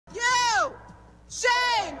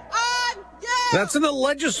That's in the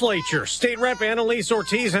legislature. State Rep Annalise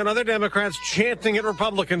Ortiz and other Democrats chanting at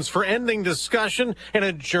Republicans for ending discussion and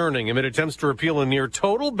adjourning amid attempts to repeal a near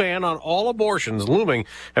total ban on all abortions looming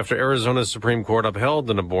after Arizona's Supreme Court upheld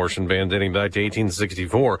an abortion ban dating back to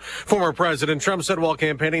 1864. Former President Trump said while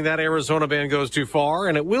campaigning that Arizona ban goes too far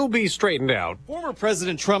and it will be straightened out. Former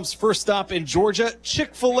President Trump's first stop in Georgia,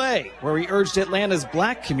 Chick-fil-A, where he urged Atlanta's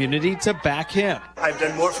black community to back him. I've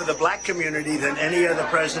done more for the black community than any other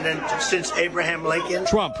president since Abraham Lincoln.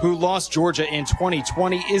 Trump, who lost Georgia in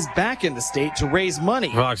 2020, is back in the state to raise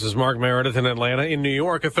money. Fox's Mark Meredith in Atlanta. In New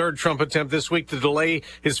York, a third Trump attempt this week to delay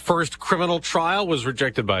his first criminal trial was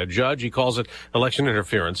rejected by a judge. He calls it election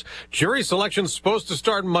interference. Jury selection is supposed to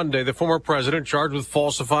start Monday. The former president charged with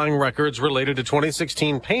falsifying records related to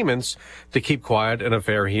 2016 payments to keep quiet an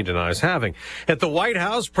affair he denies having. At the White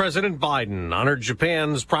House, President Biden honored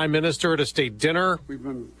Japan's prime minister at a state dinner. We've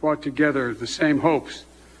been brought together the same hopes,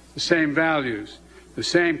 the same values, the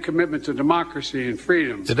same commitment to democracy and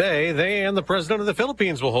freedom. Today, they and the president of the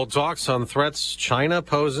Philippines will hold talks on threats China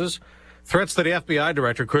poses. Threats that FBI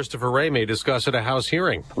Director Christopher Wray may discuss at a House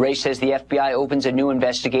hearing. Wray says the FBI opens a new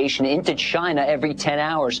investigation into China every 10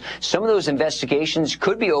 hours. Some of those investigations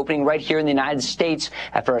could be opening right here in the United States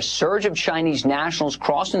after a surge of Chinese nationals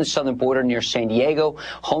crossing the southern border near San Diego,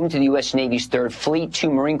 home to the U.S. Navy's 3rd Fleet,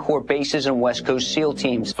 2 Marine Corps bases, and West Coast SEAL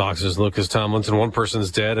teams. Fox's Lucas Tomlinson. 1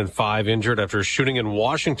 person's dead and 5 injured after a shooting in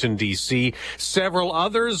Washington, D.C. Several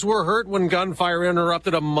others were hurt when gunfire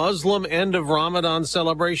interrupted a Muslim end of Ramadan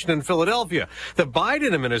celebration in Philadelphia. The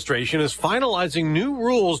Biden administration is finalizing new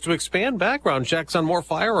rules to expand background checks on more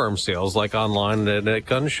firearm sales, like online and at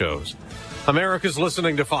gun shows. America's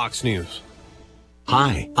listening to Fox News.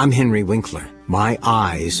 Hi, I'm Henry Winkler. My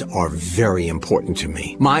eyes are very important to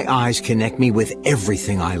me. My eyes connect me with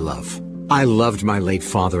everything I love. I loved my late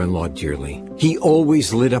father-in-law dearly. He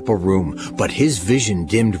always lit up a room, but his vision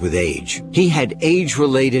dimmed with age. He had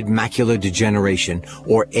age-related macular degeneration,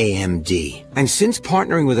 or AMD. And since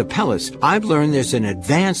partnering with Apellis, I've learned there's an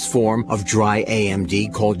advanced form of dry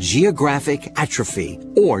AMD called geographic atrophy,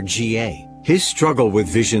 or GA. His struggle with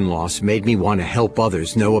vision loss made me want to help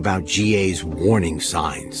others know about GA's warning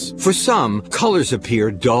signs. For some, colors appear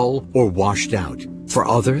dull or washed out. For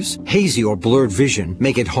others, hazy or blurred vision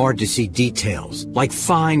make it hard to see details, like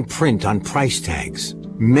fine print on price tags.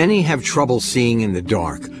 Many have trouble seeing in the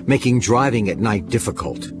dark, making driving at night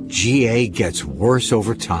difficult. GA gets worse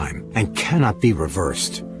over time and cannot be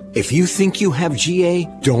reversed. If you think you have GA,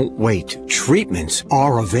 don't wait. Treatments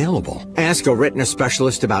are available. Ask a retina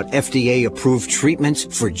specialist about FDA-approved treatments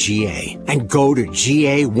for GA and go to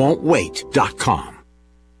GAWon'tWait.com.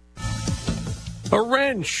 A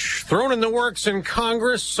wrench thrown in the works in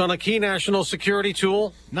Congress on a key national security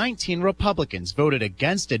tool. 19 Republicans voted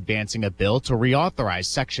against advancing a bill to reauthorize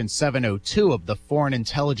Section 702 of the Foreign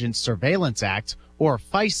Intelligence Surveillance Act, or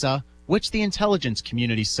FISA, which the intelligence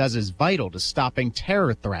community says is vital to stopping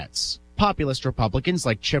terror threats. Populist Republicans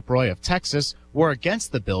like Chip Roy of Texas were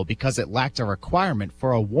against the bill because it lacked a requirement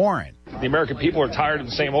for a warrant. The American people are tired of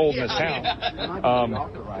the same old in this town.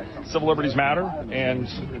 Civil liberties matter, and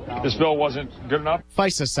this bill wasn't good enough.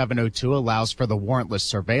 FISA 702 allows for the warrantless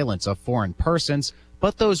surveillance of foreign persons,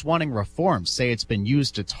 but those wanting reform say it's been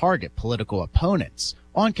used to target political opponents.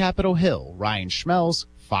 On Capitol Hill, Ryan Schmelz,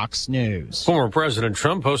 Fox News. Former President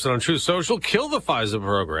Trump posted on Truth Social, kill the FISA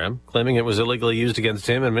program, claiming it was illegally used against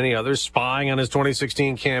him and many others spying on his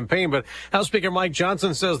 2016 campaign. But House Speaker Mike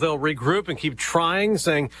Johnson says they'll regroup and keep trying,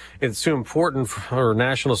 saying it's too important for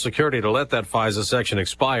national security to let that FISA section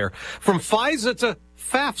expire. From FISA to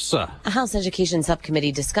FAFSA. A House Education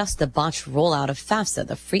Subcommittee discussed the botched rollout of FAFSA,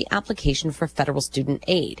 the free application for federal student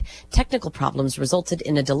aid. Technical problems resulted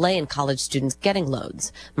in a delay in college students getting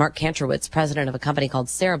loans. Mark Kantrowitz, president of a company called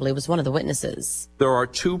Ceribly, was one of the witnesses. There are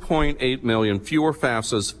 2.8 million fewer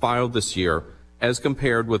FAFSAs filed this year as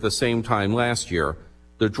compared with the same time last year.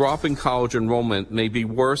 The drop in college enrollment may be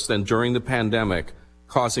worse than during the pandemic,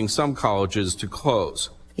 causing some colleges to close.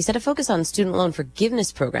 He said a focus on student loan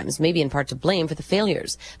forgiveness programs may be in part to blame for the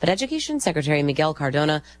failures, but Education Secretary Miguel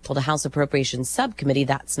Cardona told a House Appropriations Subcommittee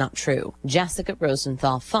that's not true. Jessica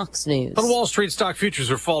Rosenthal, Fox News. On Wall Street, stock futures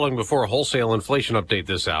are falling before a wholesale inflation update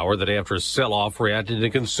this hour. The day after a sell-off reacted to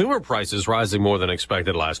consumer prices rising more than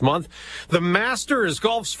expected last month. The Masters,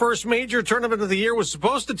 golf's first major tournament of the year, was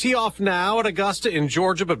supposed to tee off now at Augusta in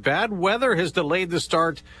Georgia, but bad weather has delayed the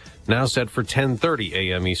start, now set for 10:30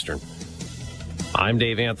 a.m. Eastern. I'm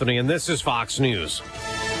Dave Anthony, and this is Fox News.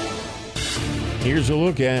 Here's a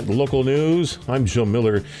look at local news. I'm Joe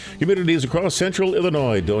Miller. Communities across central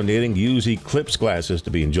Illinois donating used Eclipse glasses to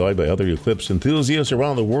be enjoyed by other Eclipse enthusiasts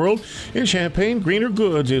around the world. In Champaign, Greener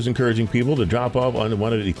Goods is encouraging people to drop off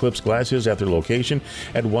unwanted Eclipse glasses at their location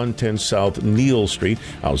at 110 South Neal Street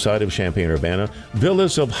outside of Champaign-Urbana.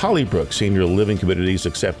 Villas of Hollybrook Senior Living Communities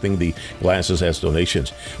accepting the glasses as donations.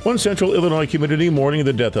 One central Illinois community mourning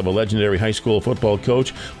the death of a legendary high school football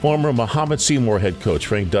coach. Former Muhammad Seymour head coach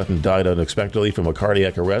Frank Dutton died unexpectedly from a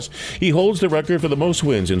cardiac arrest. He holds the record for the most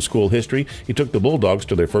wins in school history. He took the Bulldogs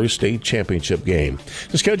to their first state championship game.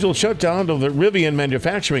 The scheduled shutdown of the Rivian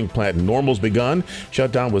manufacturing plant in Normal's begun.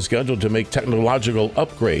 Shutdown was scheduled to make technological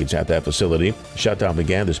upgrades at that facility. Shutdown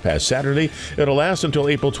began this past Saturday. It'll last until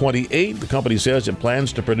April 28. The company says it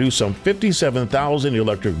plans to produce some 57,000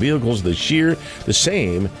 electric vehicles this year, the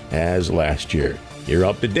same as last year. You're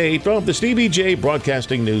up to date from the Stevie Jay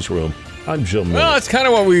Broadcasting Newsroom. I'm Joe Miller. Well, it's kind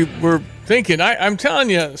of what we were thinking. I'm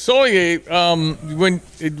telling you, Soye,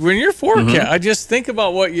 when you're forecast, I just think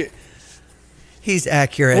about what you. He's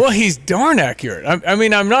accurate. Well, he's darn accurate. I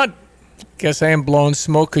mean, I'm not. Guess I am blowing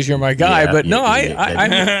smoke because you're my guy, but no,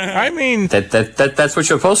 I mean that's what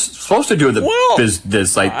you're supposed to do in the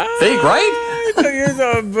business, I think, right?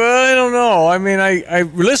 I don't know. I mean, I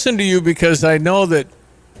listen to you because I know that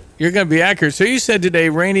you're going to be accurate. So you said today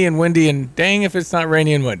rainy and windy, and dang if it's not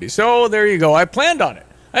rainy and windy. So there you go. I planned on it.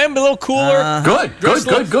 I am a little cooler.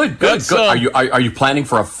 Good. So, are you planning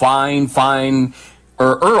for a fine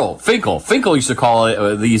or Earl Finkel used to call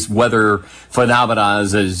it these weather phenomena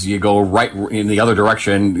as you go right in the other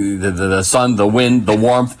direction, the sun, the wind, the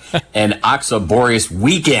warmth, and Oxyboreus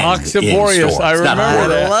weekend. Oxyboreus, I remember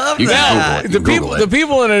that. I love that. The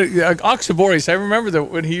people in Oxyboreus, I remember that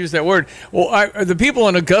when he used that word. Well, the people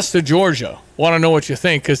in Augusta, Georgia, want to know what you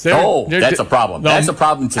think because that's a problem. That's a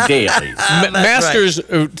problem today, at least. Masters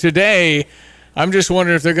today. I'm just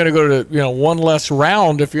wondering if they're going to go to one less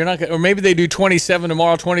round. If you're not, or maybe they do 27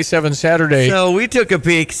 tomorrow, 27 Saturday. So we took a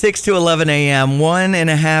peek, 6 to 11 a.m.,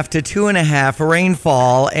 1.5 to 2.5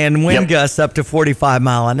 rainfall and wind gusts up to 45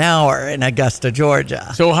 mile an hour in Augusta,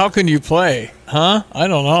 Georgia. So how can you play? Huh? I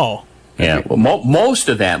don't know. Yeah, well, most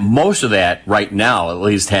of that right now at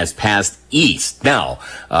least has passed east now,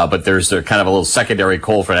 but there's a kind of a little secondary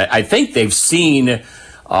cold front. I think they've seen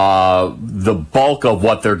the bulk of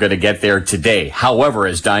what they're going to get there today. However,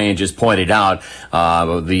 as Diane just pointed out,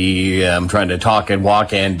 I'm trying to talk and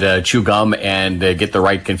walk and chew gum and get the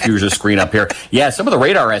right confusion screen up here. Yeah, some of the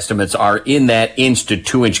radar estimates are in that inch to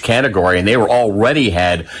 2 inch category, and they were already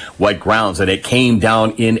had wet grounds, and it came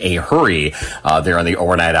down in a hurry there in the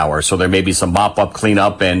overnight hours. So there may be some mop up, clean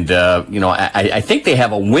up, and I think they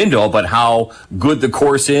have a window, but how good the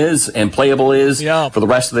course is and playable is for the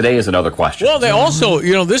rest of the day is another question. Well, they also,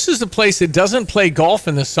 this is the place that doesn't play golf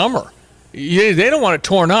in the summer. They don't want it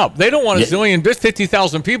torn up. They don't want a zillion,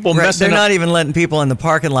 50,000 people messing up. They're not even letting people in the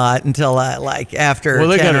parking lot until after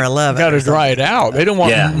 10 or 11. Got to dry it out. They don't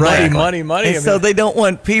want money. And so they don't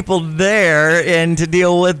want people there and to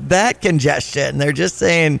deal with that congestion. They're just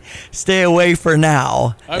saying stay away for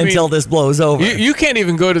now until this blows over. You can't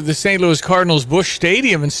even go to the St. Louis Cardinals Busch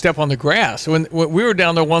Stadium and step on the grass. When we were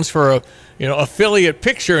down there once for a affiliate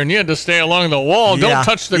picture, and you had to stay along the wall. Don't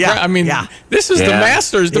touch the grass. I mean, this is the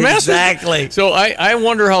Masters. The Masters. Exactly. So I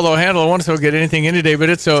wonder how they'll handle it. I wonder if they'll get anything in today, but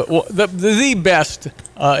it's the best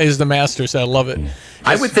is the Masters. I love it.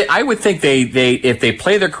 I would think they if they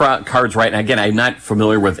play their cards right. And again, I'm not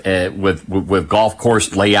familiar with golf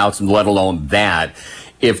course layouts, and let alone that.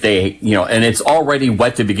 If they, and it's already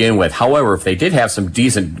wet to begin with. However, if they did have some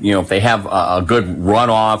decent, if they have a good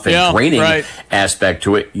runoff and draining aspect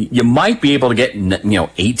to it, you might be able to get,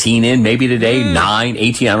 18 in maybe today, 9,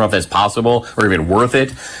 18. I don't know if that's possible or even worth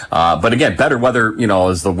it. But again, better weather,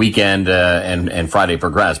 as the weekend and Friday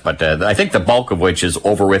progress. But I think the bulk of which is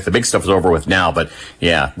over with. The big stuff is over with now. But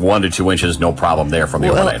 1 to 2 inches, no problem there from the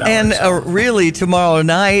overnight hours. And really, tomorrow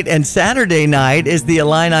night and Saturday night is the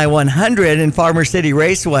Illini 100 in Farmer City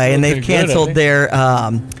Raceway, and they've canceled their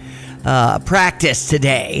practice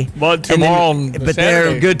today. But tomorrow, but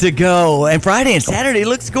they're good to go. And Friday and Saturday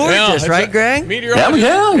looks gorgeous, right, Greg?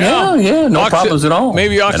 Yeah. No problems at all.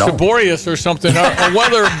 Maybe Oxyboreus or something. Our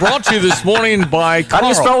weather brought to you this morning by Carl. How do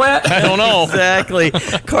you spell that? I don't know. Exactly.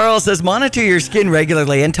 Carl says, monitor your skin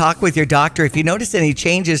regularly and talk with your doctor. If you notice any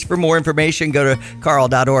changes, for more information, go to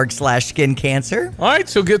carl.org/skin cancer. All right,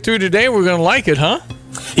 so get through today. We're going to like it, huh?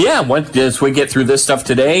 Yeah, as we get through this stuff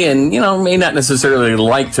today, and may not necessarily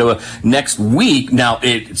like to next week. Now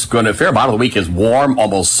it's going to, a fair amount of the week is warm,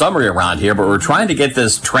 almost summery around here, but we're trying to get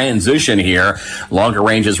this transition here. Longer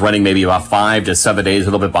ranges running maybe about 5 to 7 days, a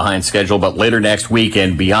little bit behind schedule, but later next week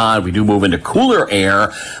and beyond, we do move into cooler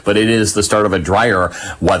air, but it is the start of a drier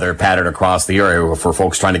weather pattern across the area for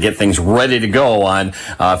folks trying to get things ready to go on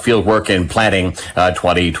field work and planting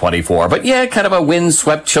 2024. But yeah, kind of a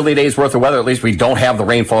wind-swept, chilly day's worth of weather. At least we don't have the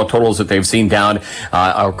rainfall totals that they've seen down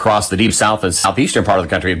across the deep south and southeastern part of the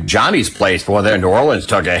country. Johnny's place, boy, there in New Orleans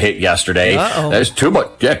took a hit yesterday. There's too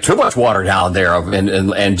much water down there.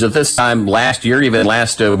 And this time last year, even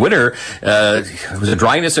last winter, it was a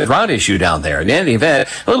dryness and drought issue down there. In any event,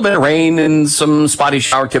 a little bit of rain and some spotty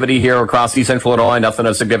shower activity here across east central Illinois. Nothing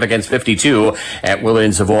of significance. 52 at Willard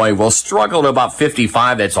and Savoy. We'll struggle to about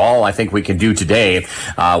 55. That's all I think we can do today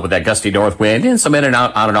with that gusty north wind and some in and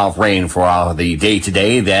out, on and off rain for the day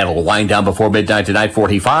today. That'll wind down before midnight tonight,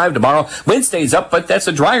 45. Tomorrow, wind stays up, but that's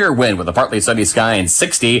a drier wind with a partly sunny sky and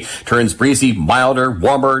 60. Turns breezy, milder,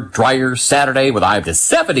 warmer, drier Saturday with a high to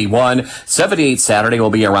 71. 78 Saturday will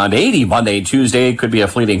be around 80. Monday and Tuesday could be a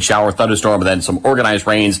fleeting shower, thunderstorm, and then some organized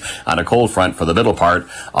rains on a cold front for the middle part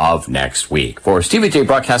of next week. For Stevie Jay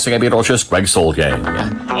Broadcasting, I'm Beatrice, Greg Solgay.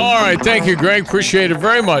 All right, thank you, Greg. Appreciate it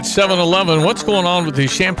very much. 7-Eleven, what's going on with the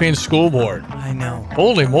Champaign School Board? I know.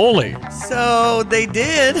 Holy moly. So they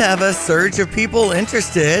did have a surge of people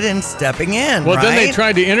interested in stepping in, Well, right? then they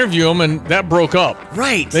tried to interview them, and that broke up.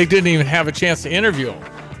 Right. They didn't even have a chance to interview them.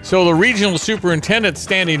 So the regional superintendent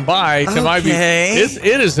standing by to it's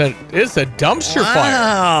a dumpster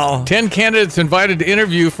fire. 10 candidates invited to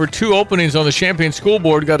interview for 2 openings on the Champaign School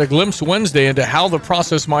Board got a glimpse Wednesday into how the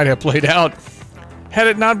process might have played out had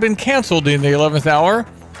it not been canceled in the 11th hour.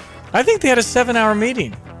 I think they had a 7-hour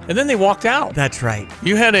meeting, and then they walked out. That's right.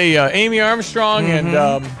 You had a Amy Armstrong and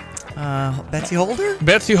Betsy Holder?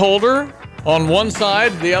 Betsy Holder on one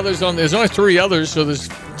side, the others on. There's only 3 others, so there's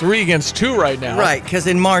 3 against 2 right now. Right, because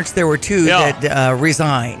in March there were 2 that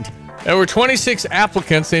resigned. There were 26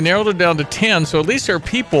 applicants. They narrowed it down to 10, so at least there are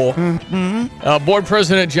people. Board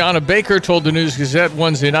President Jonna Baker told the News-Gazette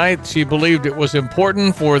Wednesday night she believed it was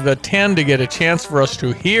important for the 10 to get a chance for us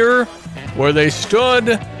to hear where they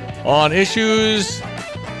stood on issues.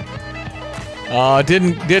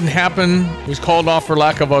 Didn't happen. It was called off for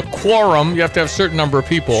lack of a quorum. You have to have a certain number of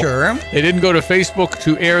people. Sure. They didn't go to Facebook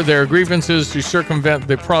to air their grievances to circumvent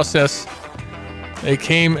the process. They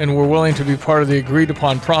came and were willing to be part of the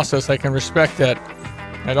agreed-upon process. I can respect that.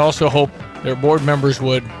 I'd also hope their board members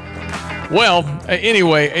would. Well,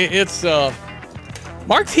 anyway, it's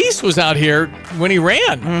Mark Thies was out here when he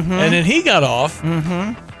ran, and then he got off.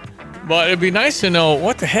 But it'd be nice to know,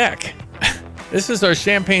 what the heck? This is our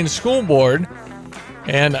Champaign School Board,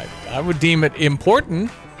 and I would deem it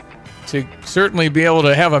important to certainly be able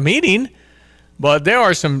to have a meeting, but there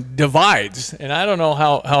are some divides, and I don't know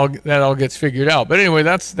how that all gets figured out. But anyway,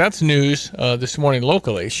 that's news this morning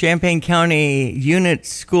locally. Champaign County Unit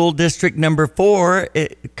School District Number 4,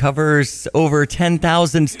 it covers over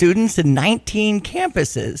 10,000 students in 19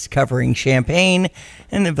 campuses, covering Champaign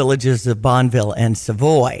and the villages of Bonneville and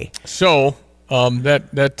Savoy. So that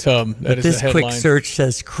is this the headline. quick search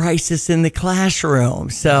says crisis in the classroom.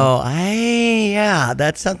 So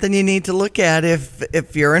that's something you need to look at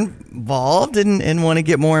if you're involved and want to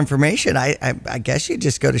get more information. I guess you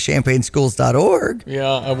just go to champaignschools.org.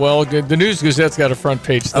 Yeah, well, the News-Gazette's got a front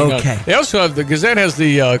page thing. Okay. They also have, the Gazette has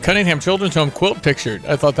the Cunningham Children's Home quilt pictured.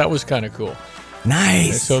 I thought that was kind of cool.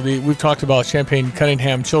 Nice. So we've talked about Champaign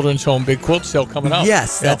Cunningham Children's Home big quilt sale coming up.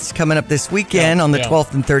 Yes, that's coming up this weekend on the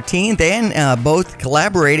 12th and 13th, and both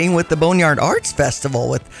collaborating with the Boneyard Arts Festival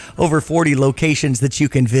with over 40 locations that you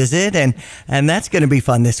can visit, and that's going to be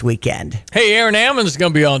fun this weekend. Hey, Aaron Ammon's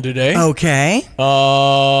going to be on today. Okay.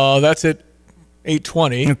 That's at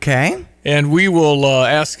 8:20. Okay. And we will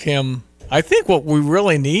ask him. I think what we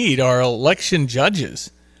really need are election judges.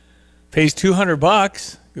 Pays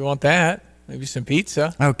 $200. You want that? Maybe some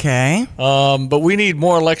pizza. Okay. But we need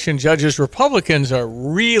more election judges. Republicans are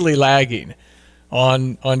really lagging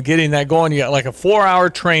on getting that going. You got like a 4-hour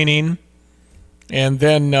training, and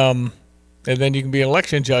then you can be an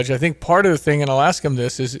election judge. I think part of the thing, and I'll ask him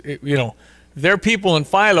this, is there are people in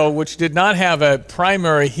Philo which did not have a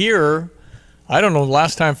primary here. I don't know the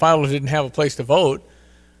last time Philo didn't have a place to vote.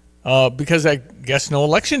 Because I guess no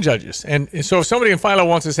election judges. And so if somebody in Philo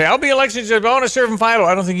wants to say, I'll be election judge, but I want to serve in Philo,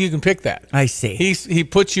 I don't think you can pick that. I see. He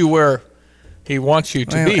puts you where he wants you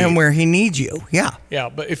to be. And where he needs you, yeah. Yeah,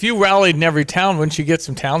 but if you rallied in every town, wouldn't you get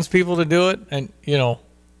some townspeople to do it? And,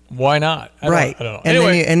 why not? Right. I don't know. And,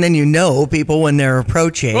 Anyway. then you know people when they're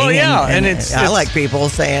approaching. Well, yeah, and I like people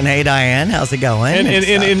saying, "Hey, Diane, how's it going?" And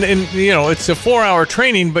it's a 4-hour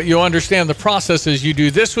training, but you'll understand the processes. You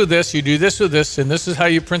do this with this, you do this with this, and this is how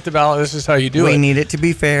you print the ballot. This is how you do it. We need it to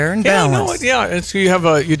be fair and balanced. And so you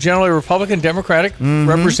have you generally Republican, Democratic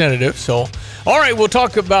representative. So, all right, we'll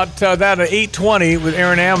talk about that at 8:20 with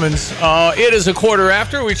Aaron Ammons. It is a quarter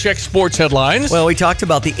after. We check sports headlines. Well, we talked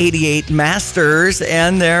about the 88 Masters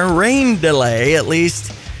and their rain delay, at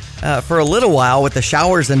least for a little while, with the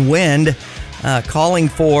showers and wind calling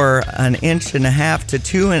for 1.5 inches to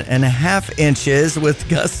 2.5 inches with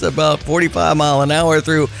gusts about 45 mile an hour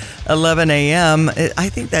through 11 a.m. I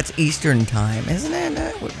think that's Eastern time, isn't it?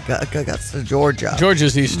 That's Georgia.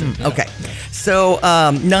 Georgia's Eastern. Okay. So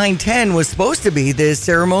 9:10 was supposed to be the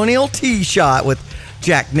ceremonial tee shot with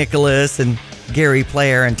Jack Nicklaus and Gary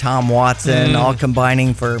Player and Tom Watson all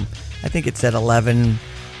combining for, I think it said 11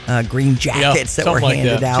 green jackets that were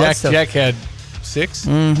handed out. Jack had 6.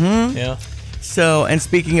 Mm-hmm. Yeah. So, and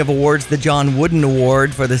speaking of awards, the John Wooden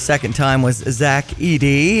Award for the second time was Zach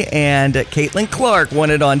Edey, and Caitlin Clark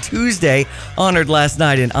won it on Tuesday, honored last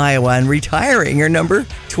night in Iowa, and retiring her number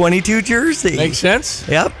 22 jersey. Makes sense.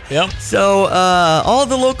 Yep. Yep. So, all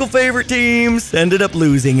the local favorite teams ended up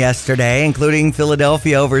losing yesterday, including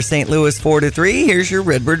Philadelphia over St. Louis 4-3. Here's your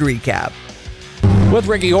Redbird recap. With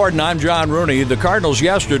Ricky Horton, I'm John Rooney. The Cardinals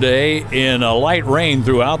yesterday, in a light rain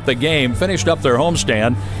throughout the game, finished up their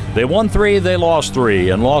homestand. They won 3, they lost 3,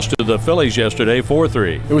 and lost to the Phillies yesterday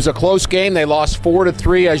 4-3. It was a close game. They lost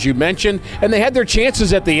 4-3, as you mentioned, and they had their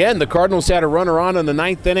chances at the end. The Cardinals had a runner on in the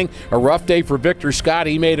 9th inning. A rough day for Victor Scott.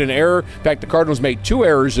 He made an error. In fact, the Cardinals made 2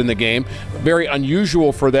 errors in the game. Very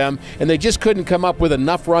unusual for them, and they just couldn't come up with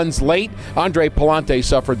enough runs late. Andre Palante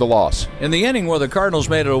suffered the loss. In the inning where the Cardinals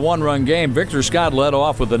made it a 1-run game, Victor Scott led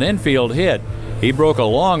off with an infield hit. He broke a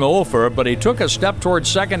long offer, but he took a step towards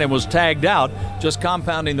second and was tagged out, just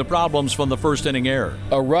compounding the problems from the first inning error.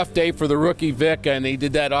 A rough day for the rookie Vic, and he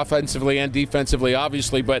did that offensively and defensively,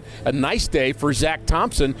 obviously, but a nice day for Zach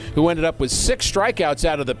Thompson, who ended up with 6 strikeouts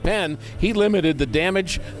out of the pen. He limited the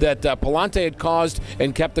damage that Palante had caused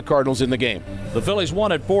and kept the Cardinals in the game. The Phillies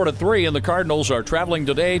won at 4-3, and the Cardinals are traveling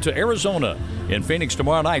today to Arizona. In Phoenix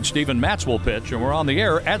tomorrow night, Steven Matz will pitch, and we're on the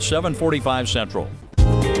air at 7:45 Central.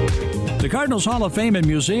 The Cardinals Hall of Fame and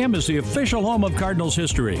Museum is the official home of Cardinals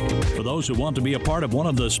history. For those who want to be a part of one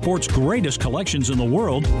of the sport's greatest collections in the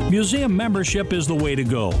world, museum membership is the way to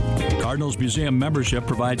go. Cardinals Museum membership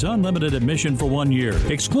provides unlimited admission for 1 year,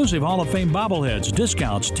 exclusive Hall of Fame bobbleheads,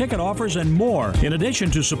 discounts, ticket offers, and more, in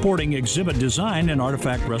addition to supporting exhibit design and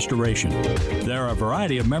artifact restoration. There are a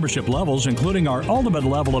variety of membership levels, including our ultimate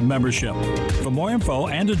level of membership. For more info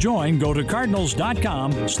and to join, go to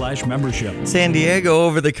cardinals.com/membership. San Diego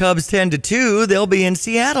over the Cubs 10-2. They'll be in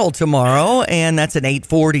Seattle tomorrow, and that's an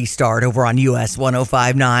 8:40 start over on US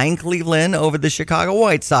 105.9. Cleveland over the Chicago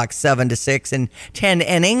White Sox 7-6 in 10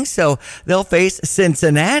 innings. So they'll face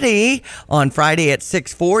Cincinnati on Friday at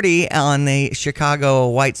 6:40 on the Chicago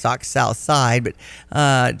White Sox South Side. But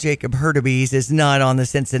Jacob Hurtubise is not on the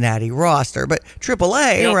Cincinnati roster, but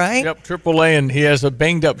AAA, right? Yep, AAA, and he has a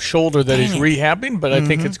banged up shoulder that he's rehabbing, but I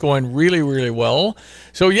think it's going really, really well.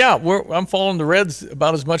 So yeah, I'm following the Reds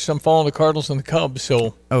about as much as I'm following the Cardinals and the Cubs.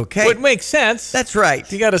 So okay, it makes sense. That's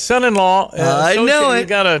right. You got a son-in-law. I know it. You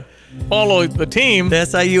got to follow the team. The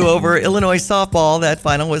SIU over Illinois softball. That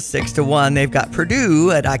final was 6-1. They've got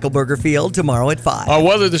Purdue at Eichelberger Field tomorrow at 5. Our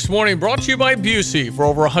weather this morning brought to you by Busey. For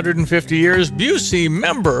over 150 years, Busey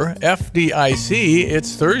member FDIC.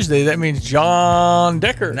 It's Thursday. That means John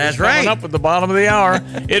Decker. That's is coming right. up at the bottom of the hour.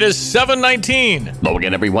 It is 7:19. Hello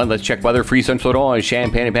again, everyone. Let's check weather. Free Central Illinois,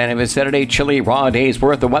 Champaign and Panama Saturday. Chilly, raw days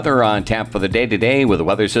worth of weather on tap for the day today with the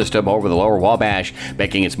weather system over the lower Wabash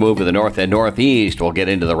making its move to the north and northeast. We'll get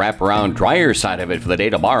into the wraparound drier side of it for the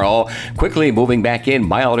day tomorrow. Quickly moving back in,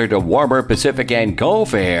 milder to warmer Pacific and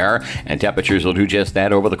Gulf air, and temperatures will do just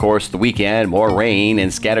that over the course of the weekend. More rain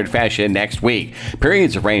in scattered fashion next week.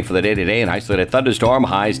 Periods of rain for the day today, an isolated thunderstorm,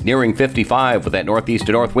 highs nearing 55 with that northeast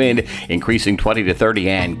to north wind increasing 20 to 30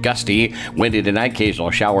 and gusty. Windy tonight,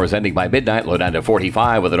 occasional showers ending by midnight, low down to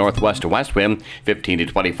 45 with a northwest to west wind 15 to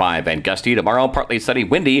 25 and gusty. Tomorrow, partly sunny,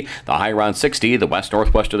 windy, the high around 60, the west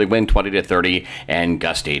northwesterly wind 20 to 30 and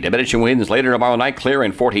gusty. Diminishing winds later tomorrow night, clear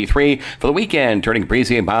and 43. For the weekend, turning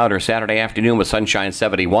breezy and milder Saturday afternoon with sunshine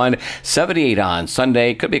 71, 78 on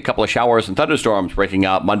Sunday. Could be a couple of showers and thunderstorms breaking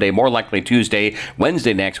out Monday, more likely Tuesday,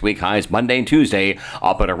 Wednesday next week. Highs Monday and Tuesday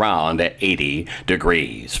up at around 80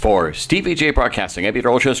 degrees. For Stevie Jay Broadcasting,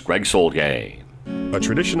 meteorologist Greg Solgay. A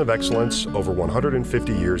tradition of excellence over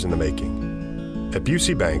 150 years in the making. At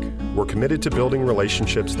Busey Bank, we're committed to building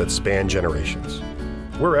relationships that span generations.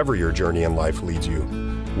 Wherever your journey in life leads you,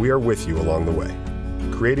 we are with you along the way,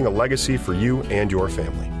 creating a legacy for you and your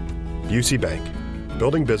family. Busey Bank,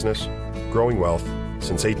 building business, growing wealth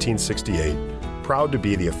since 1868, proud to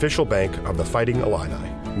be the official bank of the Fighting Illini.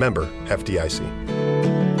 Member FDIC.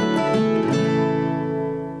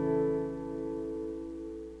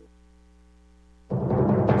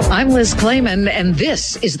 I'm Liz Clayman, and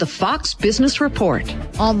this is the Fox Business Report.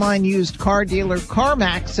 Online used car dealer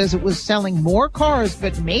CarMax says it was selling more cars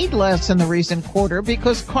but made less in the recent quarter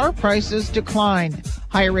because car prices declined.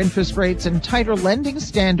 Higher interest rates and tighter lending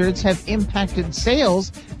standards have impacted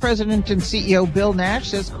sales. President and CEO Bill Nash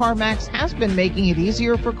says CarMax has been making it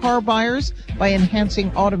easier for car buyers by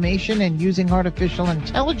enhancing automation and using artificial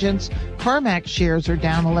intelligence. CarMax shares are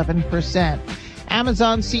down 11%.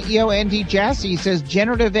 Amazon CEO Andy Jassy says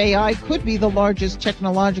generative AI could be the largest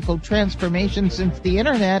technological transformation since the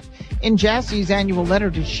internet. In Jassy's annual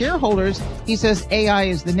letter to shareholders, he says AI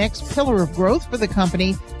is the next pillar of growth for the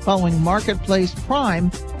company following Marketplace,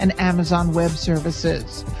 Prime, and Amazon Web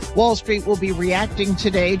Services. Wall Street will be reacting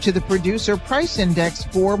today to the Producer Price Index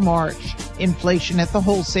for March. Inflation at the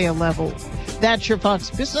wholesale level. That's your Fox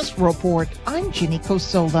Business Report. I'm Ginny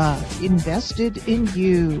Cosola. Invested in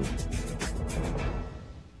you.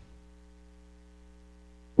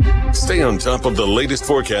 Stay on top of the latest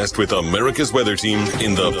forecast with America's Weather Team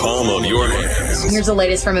in the palm of your hands. Here's the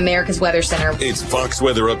latest from America's Weather Center. It's Fox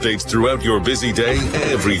weather updates throughout your busy day,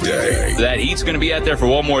 every day. That heat's going to be out there for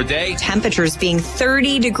one more day. Temperatures being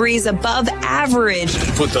 30 degrees above average.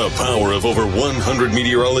 Put the power of over 100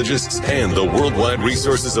 meteorologists and the worldwide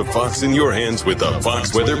resources of Fox in your hands with the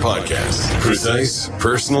Fox Weather Podcast. Precise,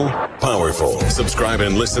 personal, powerful. Subscribe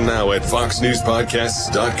and listen now at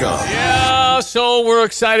foxnewspodcasts.com. Yeah, so we're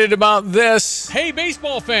excited about this. Hey,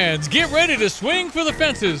 baseball fans, get ready to swing for the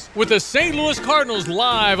fences with the St. Louis Cardinals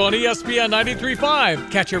live on ESPN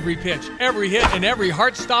 93.5. Catch every pitch, every hit, and every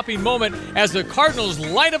heart-stopping moment as the Cardinals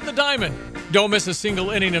light up the diamond. Don't miss a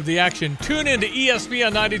single inning of the action. Tune in to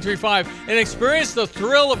ESPN 93.5 and experience the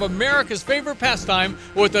thrill of America's favorite pastime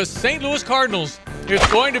with the St. Louis Cardinals.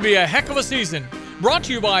 It's going to be a heck of a season. Brought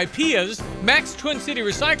to you by Pia's, Max Twin City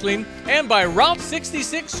Recycling, and by Route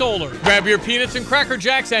 66 Solar. Grab your peanuts and Cracker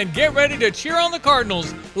Jacks and get ready to cheer on the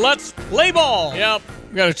Cardinals. Let's play ball. Yep,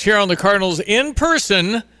 we got to cheer on the Cardinals in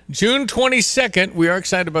person, June 22nd. We are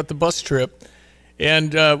excited about the bus trip.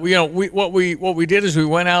 And, what we did is we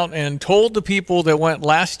went out and told the people that went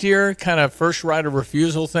last year, kind of first right of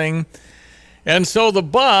refusal thing. And so the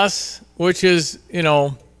bus, which is,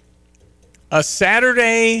 a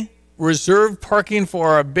Saturday reserved parking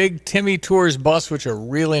for our big Timmy Tours bus, which are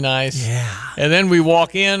really nice. Yeah. And then we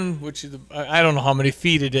walk in, which is, I don't know how many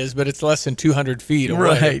feet it is, but it's less than 200 feet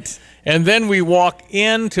away. Right. And then we walk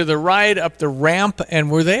in to the ride up the ramp, and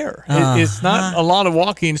we're there. It's not a lot of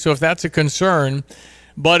walking, so if that's a concern.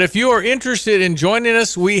 But if you are interested in joining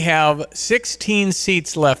us, we have 16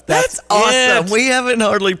 seats left. That's awesome. We haven't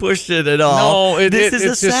hardly pushed it at all. No, this is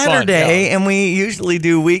a Saturday, and we usually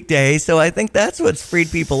do weekdays, so I think that's what's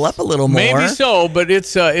freed people up a little more. Maybe so, but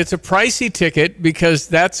it's a pricey ticket because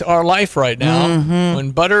that's our life right now. Mm-hmm.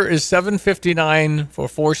 When butter is $7.59 for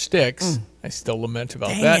 4 sticks. I still lament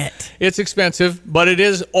about that. It's expensive, but it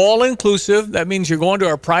is all-inclusive. That means you're going to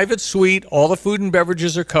our private suite. All the food and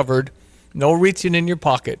beverages are covered. No reaching in your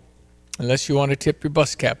pocket, unless you want to tip your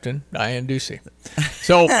bus captain, Diane Ducey.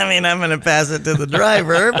 So I mean, I'm going to pass it to the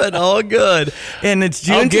driver, but all good. And it's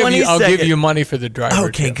June 22nd. I'll give you money for the driver.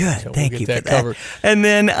 Okay, too. good. So Thank we'll you get for that covered. And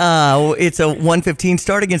then it's a 1:15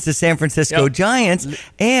 start against the San Francisco Giants.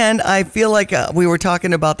 And I feel like we were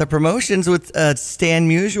talking about the promotions with Stan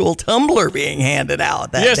Musial tumbler being handed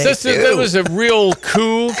out that day, that was a real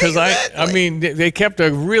coup because I mean, they kept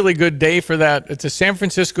a really good day for that. It's the San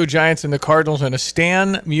Francisco Giants and the Cardinals and a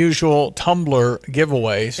Stan Musial tumbler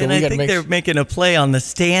giveaway. So and I think they're making a play on the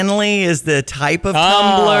Stanley is the type of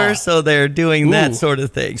tumbler, so they're doing that sort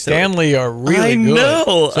of thing. So, Stanley are really good.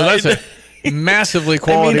 Know. So that's a massively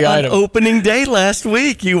quality item. On opening day last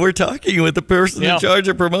week, you were talking with the person in charge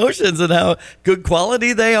of promotions and how good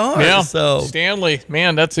quality they are. Yeah. So Stanley,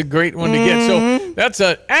 man, that's a great one to get. So that's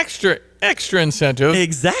an extra incentive.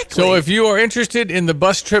 Exactly. So if you are interested in the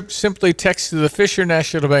bus trip, simply text to the Fisher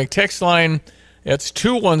National Bank text line. It's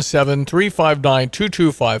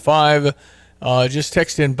 217-359-2255. Just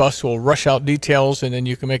text in bus. We'll rush out details, and then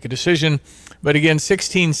you can make a decision. But again,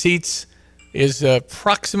 16 seats is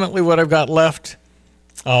approximately what I've got left.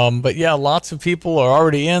 But yeah, lots of people are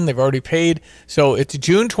already in. They've already paid. So it's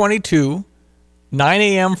June 22 9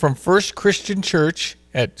 a.m. from First Christian Church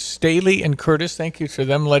at Staley and Curtis. Thank you for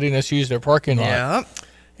them letting us use their parking lot. Yeah.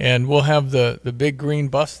 And we'll have the big green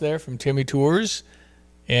bus there from Timmy Tours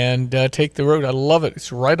and take the road. I love it. It's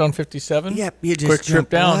right on 57. Yep, you just quick trip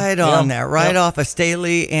down. Right on there, right off of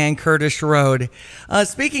Staley and Curtis Road.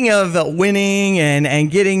 Speaking of winning and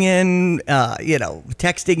getting in,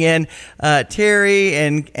 texting in, Terry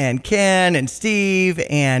and Ken and Steve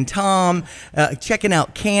and Tom checking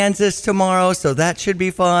out Kansas tomorrow, so that should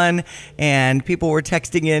be fun. And people were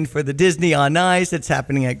texting in for the Disney on Ice. It's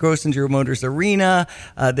happening at Grossenger Motors Arena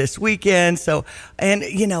this weekend. So, and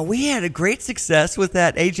we had a great success with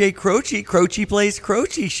that AJ Croce Plays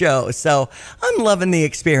Croce show. So I'm loving the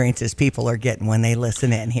experiences people are getting when they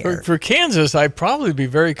listen in here. For Kansas, I'd probably be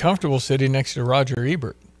very comfortable sitting next to Roger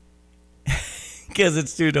Ebert. Because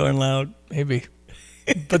it's too darn loud. Maybe.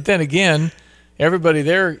 But then again, everybody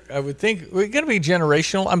there, I would think, we're going to be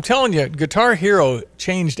generational. I'm telling you, Guitar Hero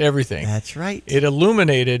changed everything. That's right. It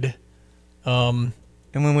illuminated...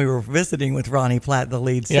 And when we were visiting with Ronnie Platt, the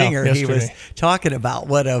lead singer, he was yesterday. talking about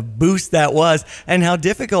what a boost that was and how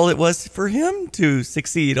difficult it was for him to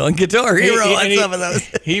succeed on Guitar Hero on some of those.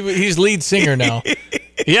 He's lead singer now.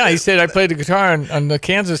 Yeah, he said, I played the guitar on the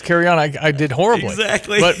Kansas Carry On. I did horribly.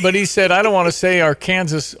 Exactly. But he said, I don't want to say our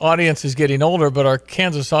Kansas audience is getting older, but our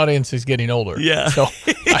Kansas audience is getting older. Yeah. So,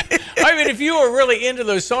 I mean, if you were really into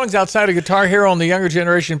those songs outside of Guitar Hero and the younger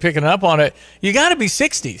generation picking up on it, you got to be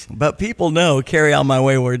 60s. But people know Carry On My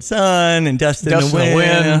Wayward Son and Dust in the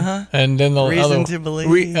Wind. And then the Reason other, to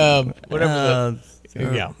Believe.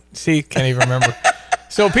 Yeah. See, can't even remember.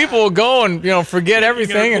 So people will go and, forget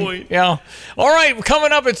everything. And, All right,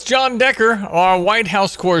 coming up, it's John Decker, our White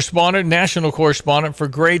House correspondent, national correspondent for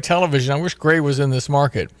Gray Television. I wish Gray was in this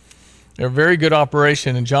market. They're a very good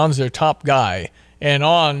operation, and John's their top guy. And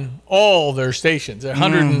on all their stations,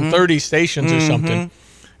 130 stations or something.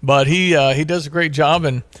 But he does a great job,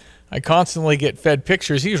 and I constantly get fed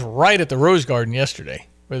pictures. He was right at the Rose Garden yesterday,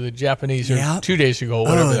 where the Japanese, or 2 days ago,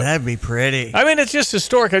 whatever. Oh, that'd be pretty. I mean, it's just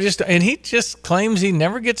historic. And he just claims he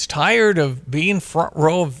never gets tired of being front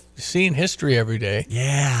row of seeing history every day.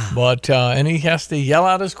 Yeah. But and he has to yell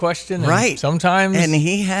out his question. Right. Sometimes. And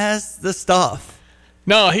he has the stuff.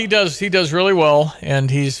 No, he does. He does really well, and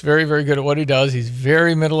he's very, very good at what he does. He's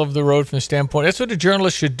very middle of the road from the standpoint. That's what a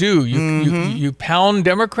journalist should do. You pound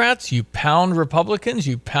Democrats, you pound Republicans,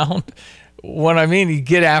 you pound. What I mean, you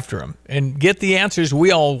get after them and get the answers we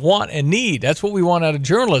all want and need. That's what we want out of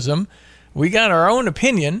journalism. We got our own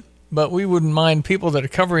opinion, but we wouldn't mind people that are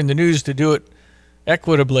covering the news to do it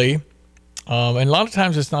equitably. And a lot of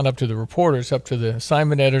times it's not up to the reporters, it's up to the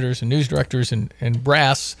assignment editors and news directors and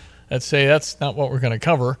brass that say that's not what we're going to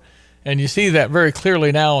cover. And you see that very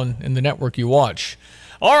clearly now in the network you watch.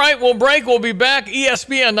 All right, we'll break. We'll be back.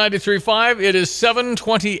 ESPN 93.5. It is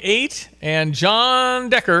 7:28, and John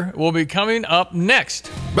Decker will be coming up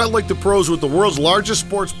next. Bet like the pros with the world's largest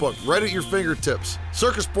sports book right at your fingertips.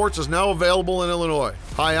 Circus Sports is now available in Illinois.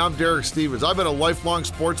 Hi, I'm Derek Stevens. I've been a lifelong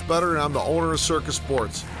sports bettor, and I'm the owner of Circus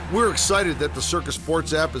Sports. We're excited that the Circus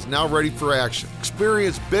Sports app is now ready for action.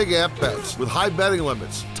 Experience big app bets with high betting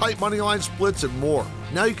limits, tight money line splits, and more.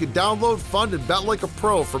 Now you can download, fund, and bet like a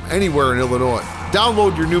pro from anywhere in Illinois.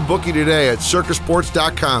 Download your new bookie today at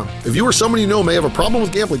circusports.com. If you or someone you know may have a problem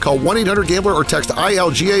with gambling, call 1-800-GAMBLER or text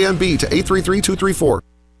ILGAMB to 833-234.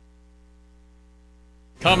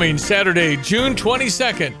 Coming Saturday, June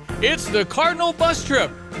 22nd, it's the Cardinal Bus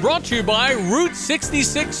Trip, brought to you by Route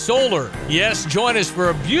 66 Solar. Yes, join us for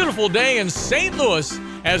a beautiful day in St. Louis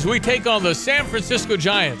as we take on the San Francisco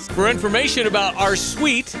Giants. For information about our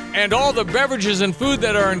suite and all the beverages and food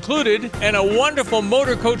that are included, and a wonderful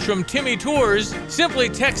motor coach from Timmy Tours, simply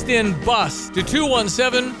text in BUS to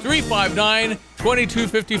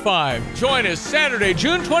 217-359-2255. Join us Saturday,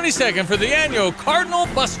 June 22nd for the annual Cardinal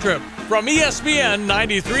Bus Trip from ESPN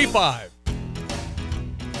 93.5.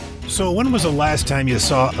 So when was the last time you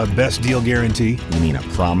saw a best deal guarantee? You mean a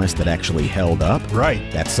promise that actually held up? Right.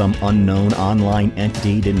 That some unknown online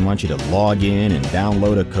entity didn't want you to log in and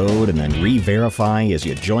download a code and then re-verify as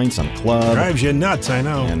you join some club. Drives you nuts, I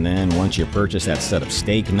know. And then once you purchase that set of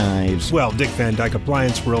steak knives... Well, Dick Van Dyke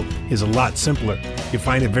Appliance World is a lot simpler. You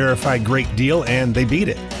find a verified great deal and they beat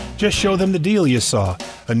it. Just show them the deal you saw.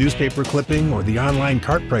 A newspaper clipping or the online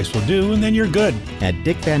cart price will do, and then you're good. At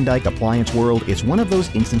Dick Van Dyke Appliance World, it's one of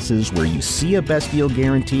those instances where you see a best deal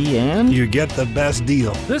guarantee and... you get the best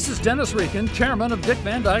deal. This is Dennis Rieken, chairman of Dick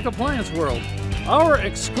Van Dyke Appliance World. Our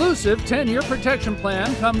exclusive 10-year protection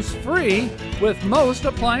plan comes free with most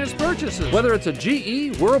appliance purchases. Whether it's a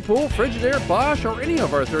GE, Whirlpool, Frigidaire, Bosch, or any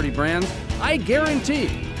of our 30 brands, I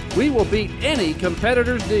guarantee we will beat any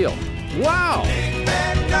competitor's deal. Wow.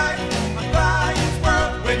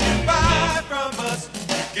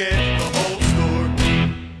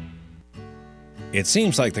 It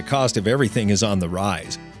seems like the cost of everything is on the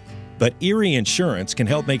rise, but Erie Insurance can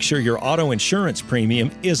help make sure your auto insurance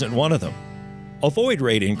premium isn't one of them. Avoid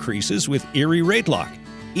rate increases with Erie Rate Lock.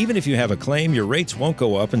 Even if you have a claim, your rates won't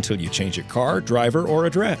go up until you change your car, driver, or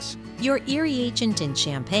address. Your Erie agent in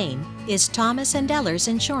Champaign is Thomas & Ellers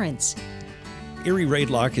Insurance. Erie Rate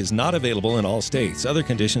Lock is not available in all states. Other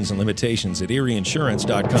conditions and limitations at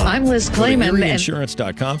erieinsurance.com. I'm Liz Clayman. Go to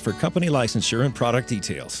erieinsurance.com for company licensure and product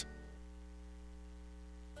details.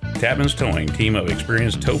 Tapman's Towing, team of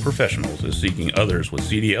experienced tow professionals, is seeking others with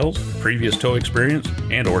CDLs, previous tow experience,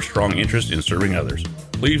 and or strong interest in serving others.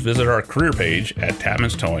 Please visit our career page at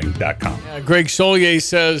tapmanstowing.com. Greg Solier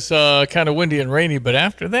says kind of windy and rainy, but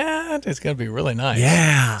after that, it's going to be really nice.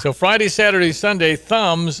 Yeah. So Friday, Saturday, Sunday,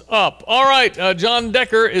 thumbs up. All right, John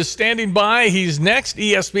Decker is standing by. He's next,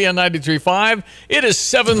 ESPN 93.5. It is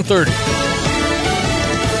 7:30.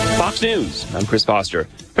 Fox News. I'm Chris Foster.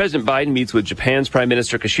 President Biden meets with Japan's Prime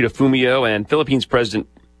Minister Kishida Fumio and Philippines President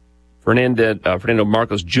Fernando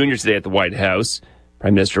Marcos Jr. today at the White House.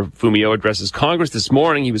 Prime Minister Fumio addresses Congress this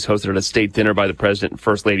morning. He was hosted at a state dinner by the President and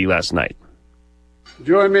First Lady last night.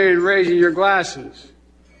 Join me in raising your glasses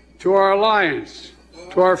to our alliance,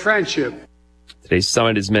 to our friendship. Today's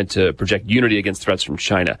summit is meant to project unity against threats from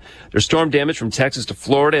China. There's storm damage from Texas to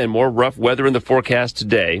Florida and more rough weather in the forecast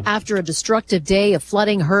today. After a destructive day of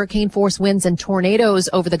flooding, hurricane-force winds, and tornadoes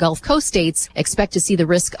over the Gulf Coast states, expect to see the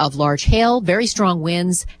risk of large hail, very strong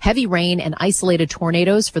winds, heavy rain, and isolated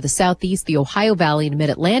tornadoes for the Southeast, the Ohio Valley, and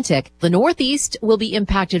Mid-Atlantic. The Northeast will be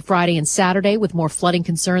impacted Friday and Saturday with more flooding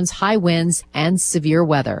concerns, high winds, and severe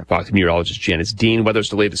weather. Fox meteorologist Janice Dean. Weather's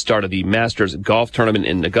delayed the start of the Masters golf tournament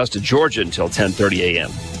in Augusta, Georgia until 10:30 a.m.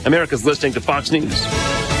 America's listening to Fox News.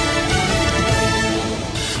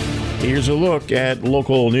 Here's a look at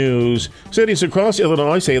local news. Cities across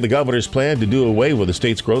Illinois say the governor's plan to do away with the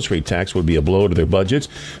state's grocery tax would be a blow to their budgets.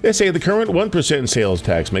 They say the current 1% sales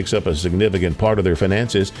tax makes up a significant part of their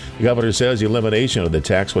finances. The governor says the elimination of the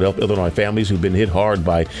tax would help Illinois families who've been hit hard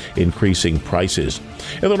by increasing prices.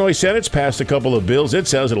 Illinois Senate's passed a couple of bills. It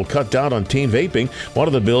says it'll cut down on teen vaping. One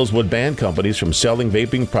of the bills would ban companies from selling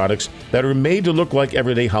vaping products that are made to look like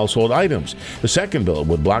everyday household items. The second bill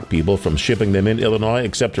would block people from shipping them in Illinois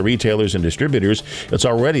except to retailers and distributors. It's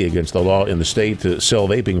already against the law in the state to sell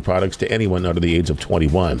vaping products to anyone under the age of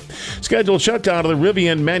 21. Scheduled shutdown of the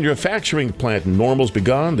Rivian manufacturing plant in Normal's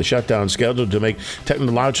begun. The shutdown scheduled to make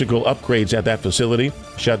technological upgrades at that facility.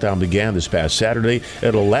 Shutdown began this past Saturday.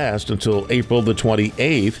 It'll last until April the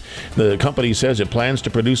 28th. The company says it plans to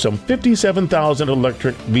produce some 57,000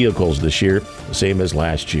 electric vehicles this year, the same as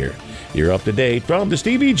last year. You're up to date from the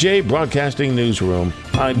Stevie Jay Broadcasting Newsroom.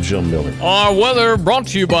 I'm Jim Miller. Our weather brought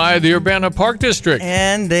to you by the Urbana Park District.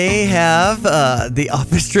 And they have the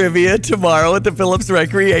office trivia tomorrow at the Phillips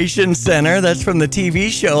Recreation Center. That's from the TV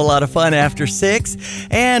show. A lot of fun after 6.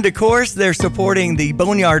 And, of course, they're supporting the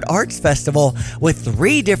Boneyard Arts Festival with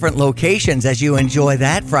 3 different locations as you enjoy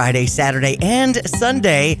that Friday, Saturday, and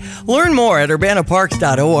Sunday. Learn more at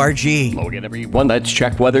urbanaparks.org. Hello again, everyone. Let's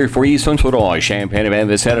check weather for East Central Illinois. Champaign event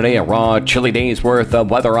this Saturday. A raw, chilly day's worth of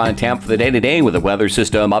weather on tap for the day today with a weather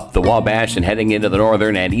system up the Wabash and heading into the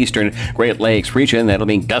northern and eastern Great Lakes region. That'll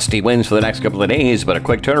mean gusty winds for the next couple of days, but a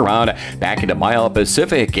quick turnaround back into mild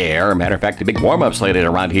Pacific air. Matter of fact, a big warm-up slated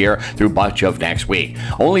around here through much of next week.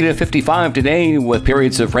 Only to 55 today with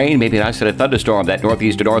periods of rain, maybe an isolated thunderstorm. That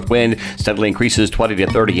northeast to north wind steadily increases 20 to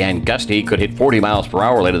 30 and gusty. Could hit 40 miles per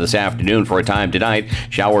hour later this afternoon for a time tonight.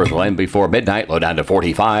 Showers will end before midnight, low down to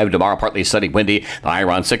 45. Tomorrow, partly sunny, windy. The high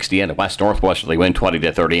around 60 and a west-northwesterly wind 20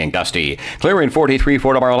 to 30 and gusty. Clear in 43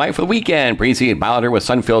 for tomorrow night for the weekend. Breezy and milder with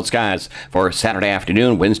sun-filled skies for Saturday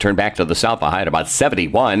afternoon. Winds turn back to the south, a high at about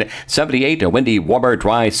 71. 78, a windy, warmer,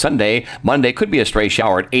 dry Sunday. Monday could be a stray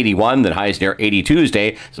shower at 81. The highs near 80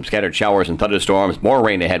 Tuesday. Some scattered showers and thunderstorms. More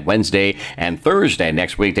rain ahead Wednesday and Thursday.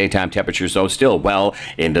 Next week, daytime temperatures, though, still well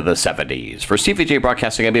into the 70s. For Stevie Jay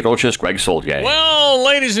Broadcasting, I'm meteorologist Greg Solier. Well,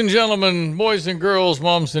 ladies and gentlemen, boys and girls,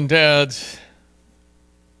 moms and dads,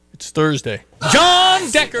 it's Thursday.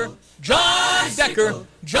 John Decker. John Decker.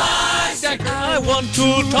 John Decker. I want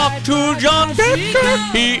to talk to John Decker.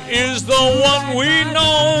 He is the one we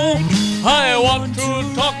know. I want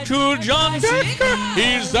to talk to John Decker.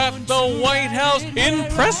 He's at the White House in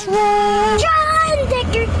press room. John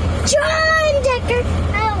Decker. John Decker.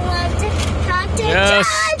 I want to talk to Yes,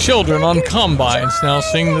 John children on Decker. combines now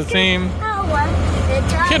sing the theme. I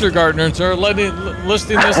Kindergartners are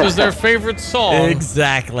listing this as their favorite song.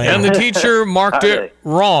 Exactly. And the teacher marked it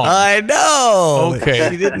wrong. I know. Okay.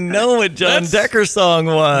 She didn't know what John Decker's song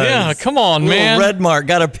was. Yeah, come on, man. Red mark.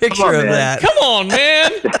 Got a picture of that. Come on,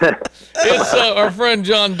 man. It's our friend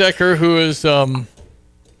John Decker, who is, I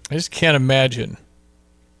just can't imagine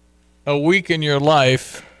a week in your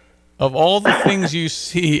life of all the things you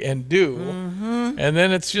see and do, and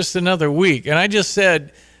then it's just another week. And I just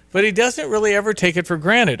said, but he doesn't really ever take it for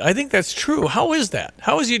granted. I think that's true. How is that?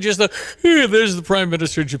 How is he just hey, there's the Prime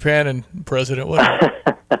Minister of Japan and President, whatever.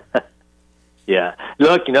 Yeah.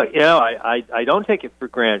 Look, I don't take it for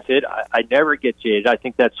granted. I never get jaded. I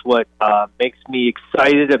think that's what makes me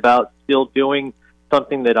excited about still doing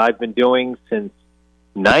something that I've been doing since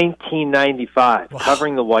 1995,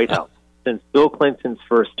 covering the White House. Since Bill Clinton's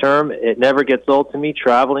first term, it never gets old to me,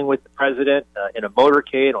 traveling with the president in a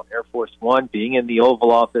motorcade on Air Force One, being in the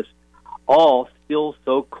Oval Office, all still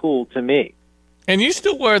so cool to me. And you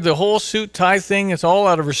still wear the whole suit tie thing. It's all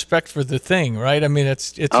out of respect for the thing, right? I mean,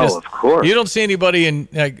 it's just, of course. You don't see anybody in,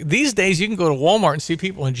 these days you can go to Walmart and see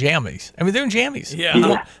people in jammies. I mean, they're in jammies.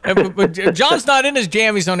 Yeah. But John's not in his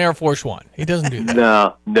jammies on Air Force One. He doesn't do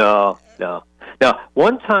that. No. Now,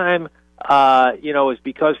 one time, it was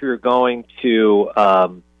because we were going to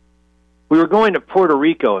Puerto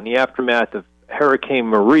Rico in the aftermath of Hurricane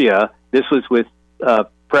Maria. This was with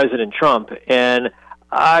President Trump, and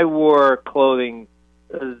I wore clothing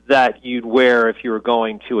that you'd wear if you were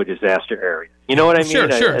going to a disaster area. You know what I mean? Sure.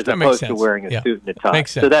 As that opposed makes to wearing a suit and a tie.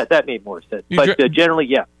 Makes sense. So that made more sense. But generally,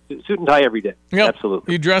 yeah, suit and tie every day. Yep.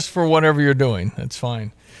 Absolutely. You dress for whatever you're doing. That's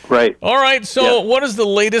fine. Right. All right. So what is the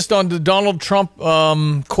latest on the Donald Trump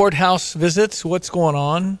courthouse visits? What's going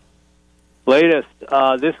on? Latest,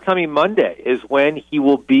 this coming Monday is when he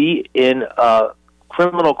will be in a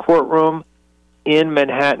criminal courtroom in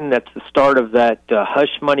Manhattan. That's the start of that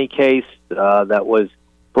hush money case that was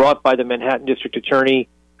brought by the Manhattan District Attorney,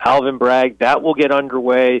 Alvin Bragg. That will get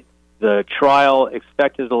underway. The trial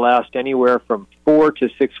expected to last anywhere from 4 to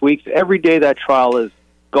 6 weeks. Every day that trial is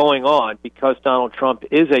going on, because Donald Trump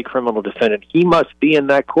is a criminal defendant, he must be in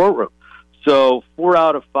that courtroom. So 4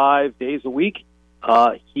 out of 5 days a week,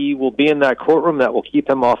 he will be in that courtroom. That will keep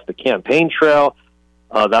him off the campaign trail.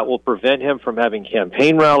 That will prevent him from having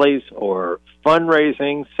campaign rallies or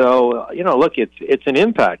fundraising. So, look, it's an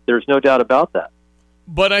impact. There's no doubt about that.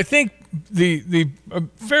 But I think the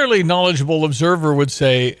fairly knowledgeable observer would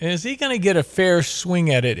say, is he going to get a fair swing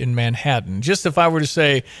at it in Manhattan? Just if I were to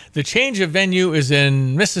say the change of venue is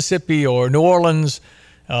in Mississippi or New Orleans,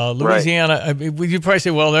 Louisiana, right. You'd probably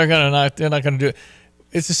say, well, they're not going to do it.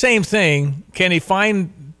 It's the same thing. Can he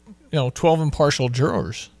find 12 impartial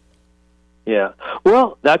jurors? Yeah.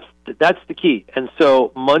 Well, that's the key. And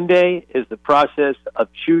so Monday is the process of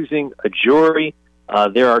choosing a jury.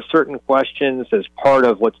 There are certain questions as part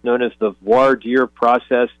of what's known as the voir dire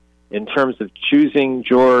process in terms of choosing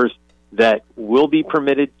jurors that will be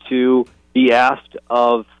permitted to be asked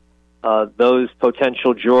of those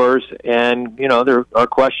potential jurors. And, there are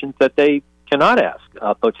questions that they cannot ask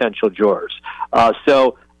potential jurors.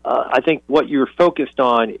 So I think what you're focused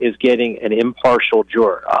on is getting an impartial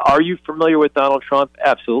juror. Are you familiar with Donald Trump?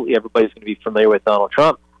 Absolutely. Everybody's going to be familiar with Donald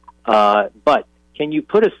Trump. But can you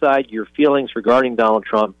put aside your feelings regarding Donald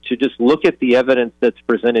Trump to just look at the evidence that's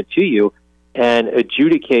presented to you and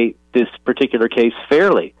adjudicate this particular case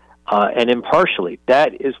fairly and impartially?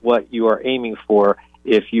 That is what you are aiming for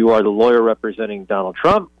if you are the lawyer representing Donald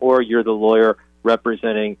Trump, or you're the lawyer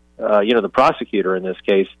representing, the prosecutor in this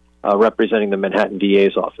case, representing the Manhattan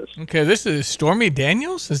DA's office. Okay, this is Stormy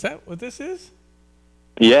Daniels? Is that what this is?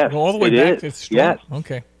 Yes, Go all the way back to Stormy. Yes.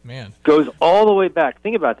 Okay, man. Goes all the way back.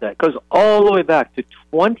 Think about that. Goes all the way back to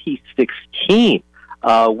 2016,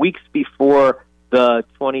 weeks before the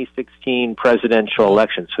 2016 presidential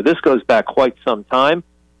election. So this goes back quite some time,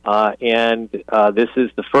 and this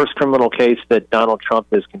is the first criminal case that Donald Trump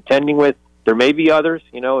is contending with. There may be others.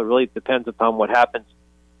 It really depends upon what happens.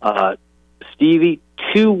 Stevie,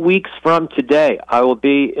 2 weeks from today, I will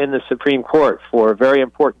be in the Supreme Court for a very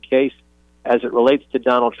important case as it relates to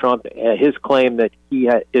Donald Trump, his claim that he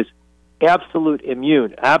is absolute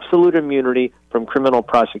immunity from criminal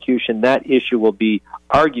prosecution. That issue will be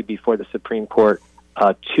argued before the Supreme Court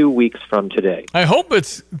 2 weeks from today. I hope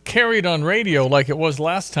it's carried on radio like it was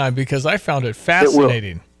last time, because I found it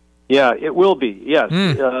fascinating. Yeah, it will be, yes.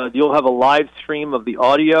 You'll have a live stream of the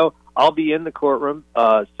audio. I'll be in the courtroom,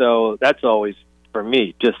 so that's always, for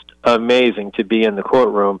me, just amazing to be in the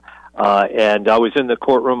courtroom. And I was in the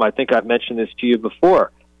courtroom, I think I've mentioned this to you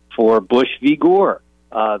before, for Bush v. Gore,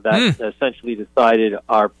 that essentially decided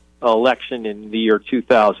our election in the year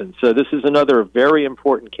 2000. So this is another very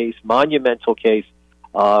important case, monumental case,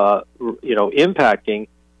 impacting,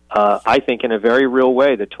 I think, in a very real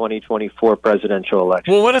way, the 2024 presidential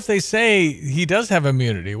election. Well, what if they say he does have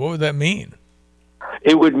immunity? What would that mean?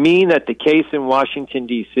 It would mean that the case in Washington,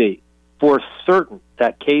 D.C., for certain,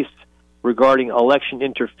 that case regarding election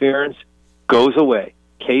interference goes away.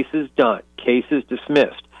 Case is done. Case is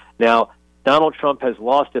dismissed. Now, Donald Trump has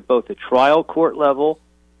lost at both the trial court level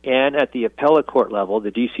and at the appellate court level,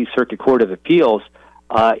 the D.C. Circuit Court of Appeals,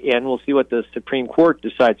 and we'll see what the Supreme Court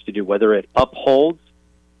decides to do, whether it upholds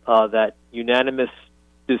that unanimous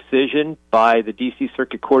decision by the D.C.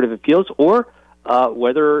 Circuit Court of Appeals, or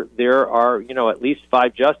whether there are, at least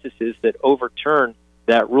 5 justices that overturn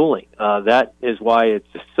that ruling. That is why it's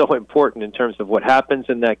so important in terms of what happens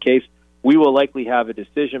in that case. We will likely have a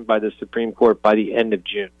decision by the Supreme Court by the end of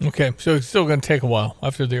June. Okay, so it's still going to take a while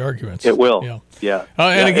after the arguments. It will. Yeah.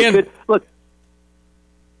 And again, look.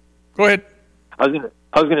 Go ahead. I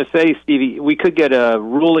was going to say, Stevie, we could get a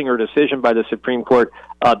ruling or decision by the Supreme Court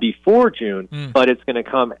before June, but it's going to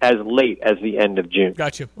come as late as the end of June.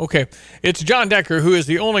 Gotcha. Okay. It's John Decker, who is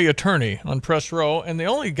the only attorney on press row and the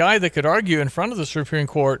only guy that could argue in front of the Supreme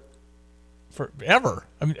Court forever.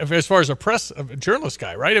 I mean, as far as a journalist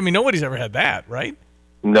guy, right? I mean, nobody's ever had that, right?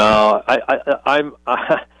 No, I'm.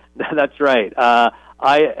 That's right. I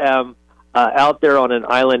am out there on an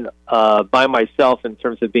island by myself in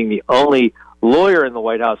terms of being the only lawyer in the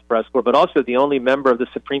White House press corps, but also the only member of the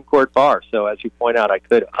Supreme Court bar. So, as you point out, I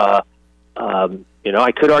could,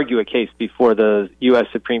 I could argue a case before the U.S.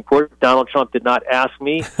 Supreme Court. Donald Trump did not ask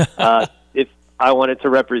me if I wanted to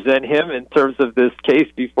represent him in terms of this case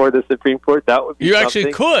before the Supreme Court. That would be you something.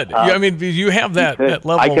 Actually could. I mean, you have that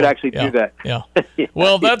level. I could actually do that. Yeah.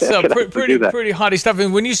 Well, that's pretty hotty stuff.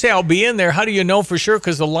 And when you say I'll be in there, how do you know for sure?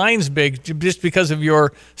 Because the line's big, just because of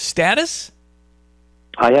your status?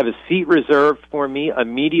 I have a seat reserved for me, a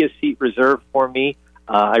media seat reserved for me.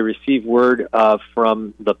 I received word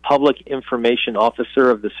from the public information officer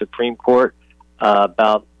of the Supreme Court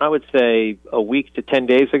about, I would say, a week to 10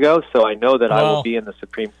 days ago. So I know that I will be in the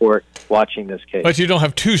Supreme Court watching this case. But you don't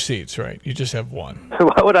have 2 seats, right? You just have 1.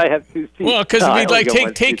 Why would I have 2 seats? Well,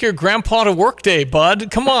 because take your grandpa to work day, bud.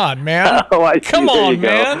 Come on, man. Come on,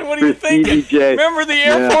 man. What are you thinking? Remember the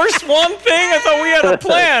Air Force One thing? I thought we had a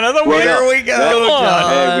plan. Here we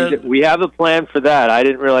go. Hey, we have a plan for that. I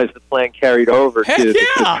didn't realize the plan carried over to the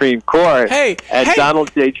Supreme Court.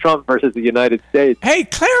 Donald J. Trump versus the United States. Hey,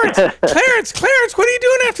 Clarence, what are you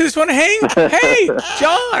doing after this one? Hey,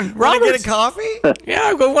 John, Robert, get a coffee? Yeah,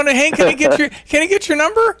 I go. Hey, can I get your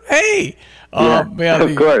number? Hey.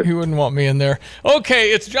 Of course. He wouldn't want me in there.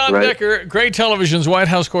 Okay, it's John Decker, Great Television's White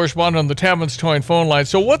House correspondent on the Tapman's Towing phone line.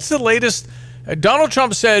 So what's the latest? Donald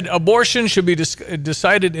Trump said abortion should be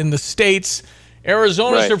decided in the states.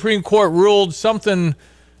 Arizona Supreme Court ruled something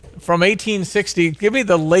from 1860. Give me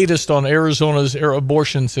the latest on Arizona's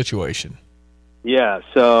abortion situation. Yeah,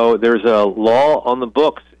 so there's a law on the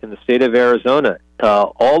books in the state of Arizona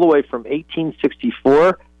all the way from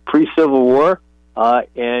 1864, pre-Civil War,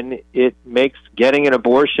 and it makes getting an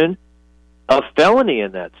abortion a felony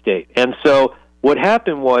in that state. And so what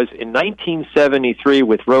happened was in 1973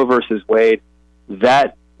 with Roe versus Wade,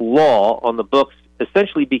 that law on the books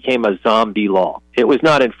essentially became a zombie law. It was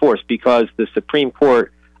not enforced because the Supreme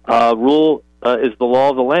Court rule is the law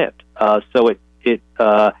of the land. So it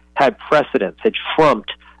had precedence, had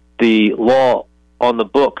trumped the law on the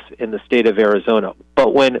books in the state of Arizona.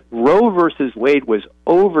 But when Roe versus Wade was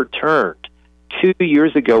overturned 2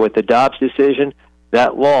 years ago with the Dobbs decision,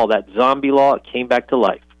 that law, that zombie law, came back to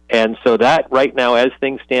life. And so that right now, as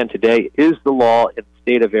things stand today, is the law in the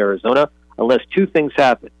state of Arizona, unless 2 things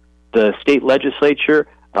happen. The state legislature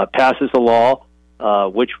passes a law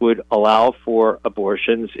which would allow for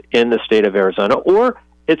abortions in the state of Arizona, or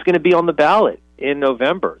it's going to be on the ballot in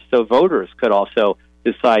November, so voters could also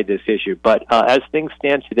decide this issue. But as things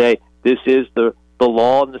stand today, this is the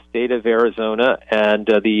law in the state of Arizona, and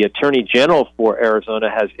the Attorney General for Arizona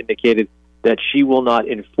has indicated that she will not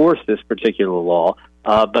enforce this particular law.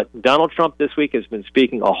 But Donald Trump this week has been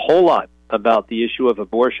speaking a whole lot about the issue of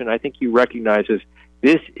abortion. I think he recognizes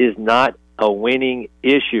this is not a winning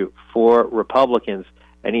issue for Republicans,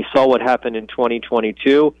 and he saw what happened in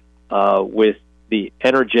 2022 with the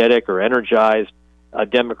energetic or energized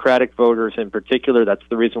Democratic voters in particular. That's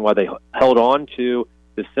the reason why they held on to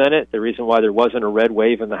the Senate, the reason why there wasn't a red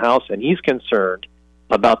wave in the House, and he's concerned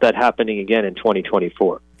about that happening again in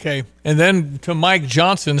 2024. Okay, and then to Mike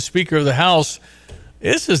Johnson, Speaker of the House,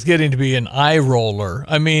 This is getting to be an eye roller.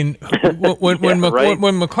 I mean, when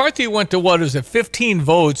McCarthy went to, what is it, 15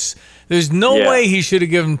 votes, there's no way he should have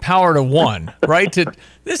given power to one, right?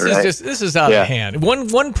 This is out of hand.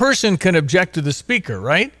 One person can object to the speaker,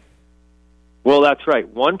 right? Well, that's right.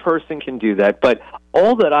 One person can do that. But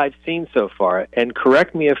all that I've seen so far, and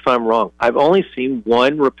correct me if I'm wrong, I've only seen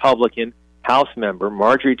one Republican House member,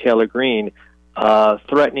 Marjorie Taylor Greene,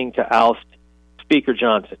 threatening to oust Speaker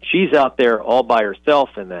Johnson. She's out there all by herself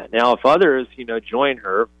in that. Now, if others, join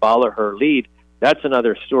her, follow her lead, that's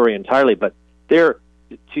another story entirely. But to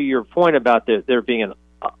your point about there being an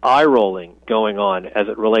eye rolling going on as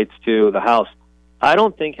it relates to the House, I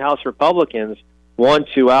don't think House Republicans want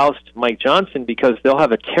to oust Mike Johnson because they'll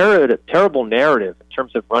have a terrible narrative in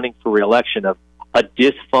terms of running for re-election of a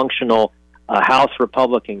dysfunctional House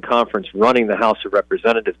Republican conference running the House of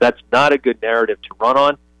Representatives. That's not a good narrative to run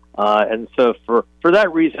on. And so for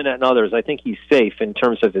that reason and others, I think he's safe in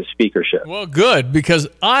terms of his speakership. Well, good, because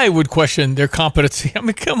I would question their competency. I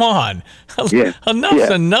mean, come on.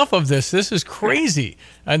 Enough's enough of this. This is crazy.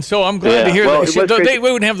 And so I'm glad to hear that. They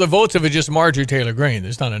wouldn't have the votes if it's just Marjorie Taylor Greene.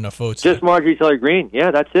 There's not enough votes. Just Marjorie Taylor Greene.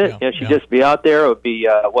 Yeah, that's it. She'd just be out there. It would be,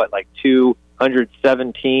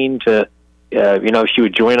 217 to, she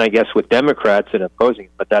would join, I guess, with Democrats in opposing,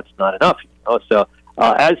 but that's not enough. So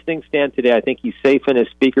as things stand today, I think he's safe in his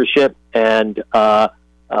speakership, and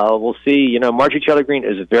we'll see. Marjorie Taylor Greene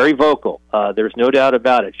is very vocal. There's no doubt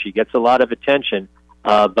about it. She gets a lot of attention,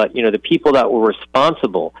 but, the people that were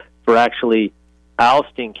responsible for actually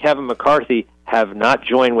ousting Kevin McCarthy have not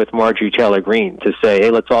joined with Marjorie Taylor Greene to say,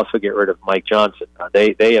 hey, let's also get rid of Mike Johnson.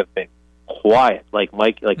 They have been quiet. Like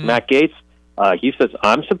Matt Gaetz, he says,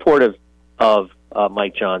 I'm supportive of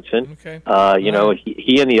Mike Johnson. Okay.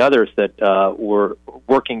 He and the others that were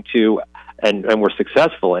working to and were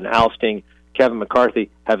successful in ousting Kevin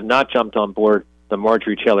McCarthy have not jumped on board the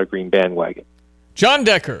Marjorie Taylor Greene bandwagon. John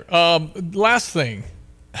Decker, last thing.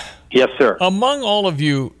 Yes, sir. Among all of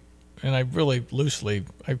you, and I really loosely,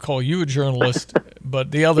 I call you a journalist, but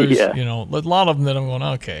the others, a lot of them that I'm going,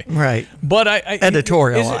 okay. Right. But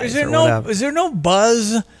editorialize. Is there no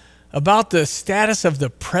buzz about the status of the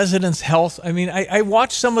president's health? I mean, I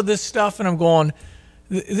watch some of this stuff and I'm going,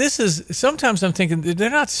 sometimes I'm thinking they're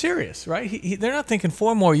not serious, right? They're not thinking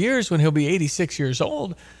 4 more years when he'll be 86 years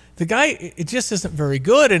old. The guy, it just isn't very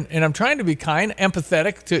good. And I'm trying to be kind,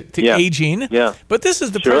 empathetic to aging. Yeah. But this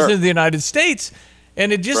is the president of the United States.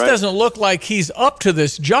 And it just doesn't look like he's up to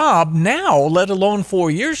this job now, let alone 4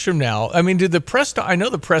 years from now. I mean, did the press, I know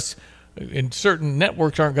the press in certain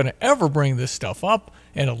networks aren't going to ever bring this stuff up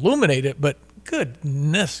and illuminate it, but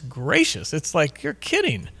goodness gracious, it's like, you're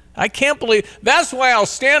kidding. I can't believe, that's why I'll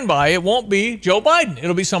stand by, it won't be Joe Biden.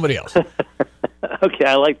 It'll be somebody else. Okay,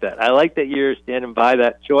 I like that. I like that you're standing by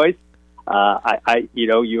that choice.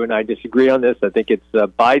 You and I disagree on this. I think it's a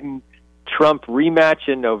Biden-Trump rematch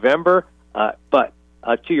in November. But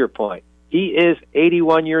to your point, he is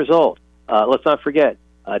 81 years old. Let's not forget,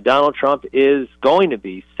 Donald Trump is going to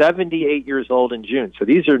be 78 years old in June. So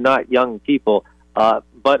these are not young people.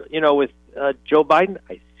 But, with Joe Biden,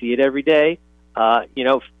 I see it every day.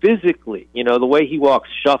 Physically, the way he walks,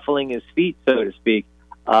 shuffling his feet, so to speak,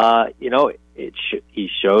 he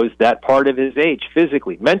shows that part of his age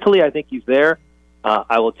physically. Mentally, I think he's there.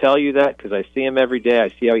 I will tell you that because I see him every day. I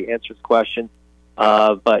see how he answers questions.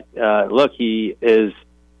 But look, he has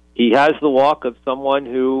the walk of someone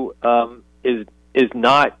who is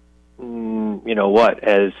not,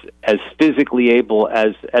 as physically able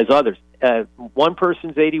as others. One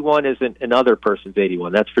person's 81 isn't another person's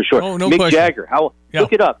 81. That's for sure. Oh, no Mick question. Jagger.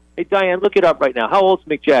 Look it up. Hey, Diane, look it up right now. How old's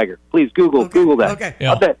Mick Jagger? Please Google that. Okay.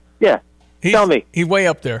 Yeah. I'll bet. Yeah. Tell me. He's way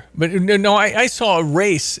up there. But no, I saw a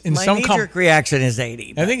race in My some knee-jerk reaction is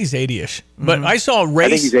 80. I think he's 80-ish. But I saw a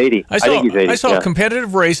race. I think he's 80. I saw a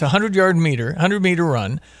competitive race, 100-meter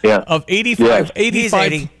run of 85. He's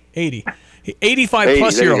 80. 85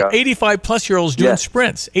 plus year olds doing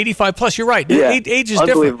sprints. 85 plus. You're right. Yeah. Age is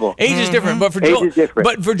different. Age is different.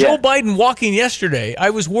 But for Joe Biden walking yesterday, I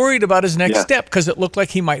was worried about his next step because it looked like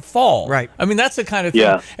he might fall. Right. I mean, that's the kind of thing.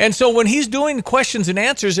 Yeah. And so when he's doing questions and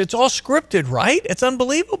answers, it's all scripted, right? It's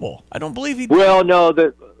unbelievable. I don't believe he. Well, no.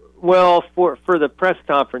 For the press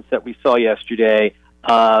conference that we saw yesterday,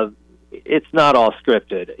 it's not all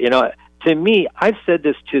scripted. To me, I've said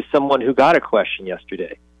this to someone who got a question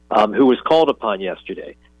yesterday. Who was called upon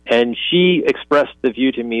yesterday. And she expressed the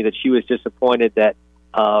view to me that she was disappointed that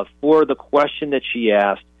for the question that she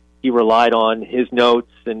asked, he relied on his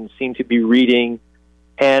notes and seemed to be reading.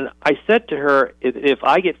 And I said to her, if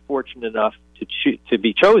I get fortunate enough to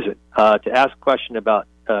be chosen to ask a question about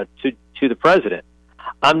to the president,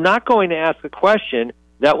 I'm not going to ask a question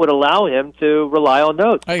that would allow him to rely on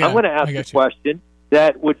notes. I'm going to ask a question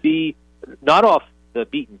that would be not off the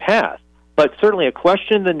beaten path, but certainly a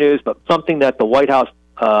question in the news, but something that the White House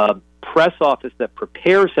press office that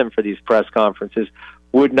prepares him for these press conferences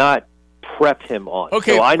would not prep him on.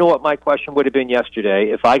 Okay. So I know what my question would have been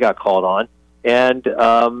yesterday if I got called on, and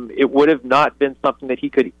it would have not been something that he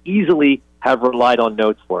could easily have relied on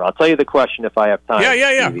notes for. I'll tell you the question if I have time.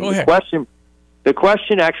 Yeah. Go ahead. The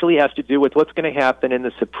question actually has to do with what's going to happen in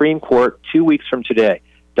the Supreme Court 2 weeks from today.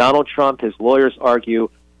 Donald Trump, his lawyers argue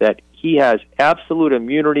that he has absolute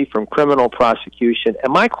immunity from criminal prosecution.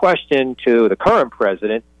 And my question to the current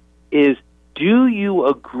president is, do you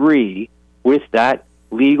agree with that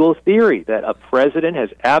legal theory that a president has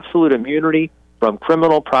absolute immunity from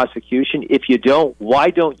criminal prosecution? If you don't, why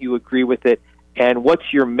don't you agree with it? And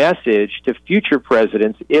what's your message to future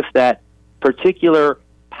presidents if that particular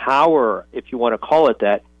power, if you want to call it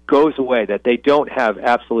that, goes away, that they don't have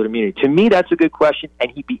absolute immunity? To me, that's a good question, and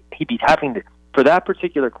he'd be having to, for that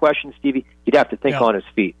particular question, Stevie, he'd have to think on his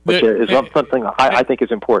feet, which is something I think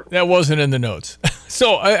is important. That wasn't in the notes.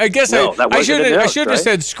 So I guess I should have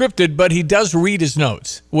said scripted, but he does read his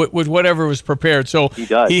notes with whatever was prepared. So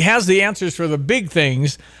he has the answers for the big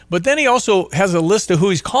things, but then he also has a list of who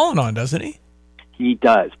he's calling on, doesn't he? He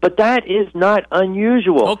does, but that is not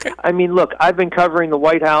unusual. Okay. I mean, look, I've been covering the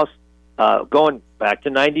White House going back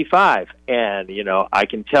to '95, and I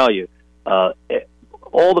can tell you,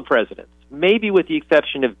 all the presidents, maybe with the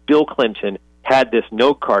exception of Bill Clinton, had this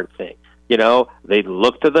note card thing. They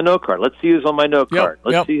looked at the note card. Let's see who's on my note card.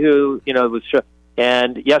 Let's see who was.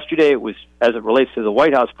 And yesterday, it was, as it relates to the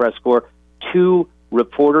White House press corps, 2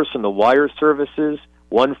 reporters from the wire services,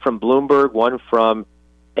 one from Bloomberg, one from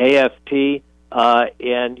AFP.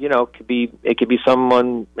 And it could be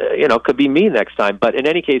someone, could be me next time. But in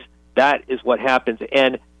any case, that is what happens.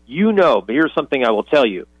 And but here's something I will tell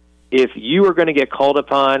you: if you are going to get called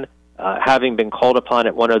upon, having been called upon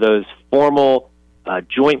at one of those formal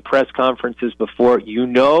joint press conferences before,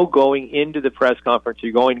 going into the press conference,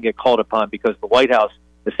 you're going to get called upon because the White House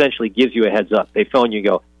essentially gives you a heads up. They phone you, and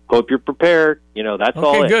go, hope you're prepared. That's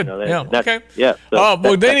all. Good. Okay. Well,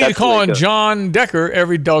 they need to call on John Decker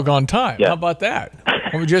every doggone time. Yeah. How about that?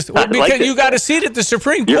 Because you got a seat at the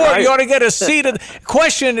Supreme Court. Right. You ought to get a seat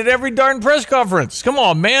question at every darn press conference. Come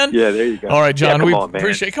on, man. Yeah, there you go. All right, John, we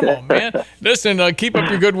appreciate. Come on, man. Listen, keep up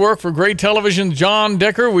your good work for great television, John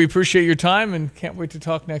Decker. We appreciate your time and can't wait to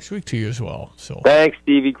talk next week to you as well. So thanks,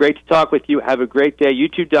 Stevie. Great to talk with you. Have a great day. You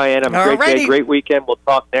too, Diane. Have a great day, great weekend. We'll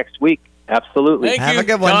talk next week. Absolutely. Thank you. Have a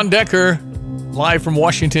good one. John Decker, live from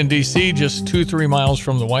Washington, D.C., just 2-3 miles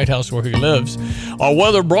from the White House where he lives. Our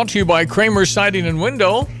weather brought to you by Kramer Siding and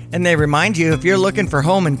Window. And they remind you, if you're looking for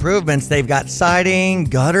home improvements, they've got siding,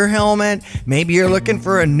 gutter helmet, maybe you're looking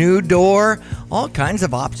for a new door, all kinds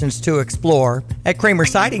of options to explore at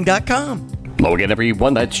kramersiding.com. Hello again,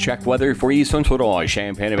 everyone. Let's check weather for East Central Illinois.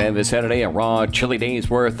 Champaign event this Saturday. A raw, chilly day's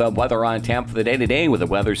worth of weather on tap for the day today with a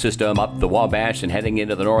weather system up the Wabash and heading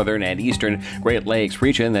into the northern and eastern Great Lakes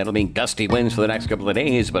region. That'll mean gusty winds for the next couple of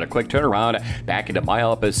days, but a quick turnaround back into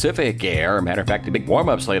mild Pacific air. Matter of fact, a big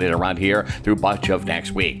warm-up slated around here through much of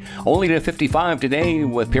next week. Only to 55 today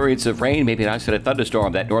with periods of rain, maybe an isolated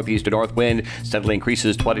thunderstorm. That northeast to north wind steadily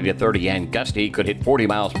increases 20 to 30 and gusty. Could hit 40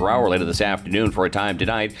 miles per hour later this afternoon for a time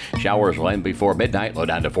tonight. Showers will end before midnight, low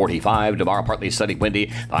down to 45. Tomorrow, partly sunny, windy,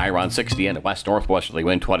 the high around 60, and a west-northwesterly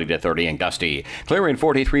wind 20 to 30 and gusty. Clearing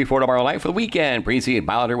 43 for tomorrow night. For the weekend, breezy and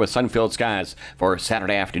milder with sun-filled skies. For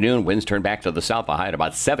Saturday afternoon, winds turn back to the south, a high at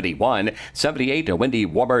about 71. 78, a windy,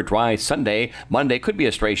 warmer, dry Sunday. Monday could be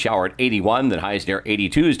a stray shower at 81, then highs near 80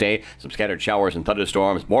 Tuesday. Some scattered showers and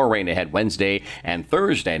thunderstorms. More rain ahead Wednesday and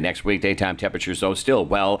Thursday. Next week, daytime temperatures, though, still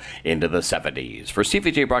well into the 70s. For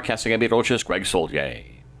Stevie Jay Broadcasting, I'm meteorologist Greg Soldier.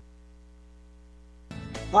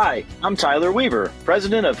 Hi, I'm Tyler Weaver,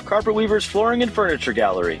 president of Carpet Weavers Flooring and Furniture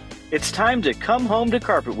Gallery. It's time to come home to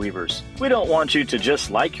Carpet Weavers. We don't want you to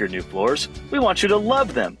just like your new floors. We want you to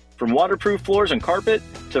love them. From waterproof floors and carpet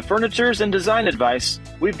to furnitures and design advice,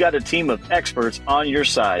 we've got a team of experts on your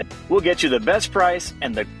side. We'll get you the best price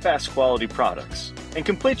and the best quality products. And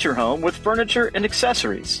complete your home with furniture and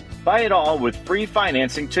accessories. Buy it all with free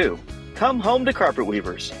financing too. Come home to Carpet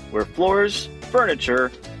Weavers, where floors,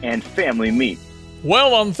 furniture, and family meet.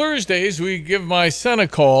 Well, on Thursdays, we give my son a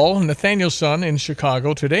call, Nathaniel's son in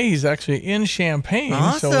Chicago. Today, he's actually in Champaign,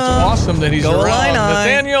 so it's awesome that he's around.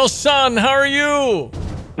 Nathaniel's son, how are you?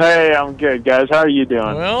 Hey, I'm good, guys. How are you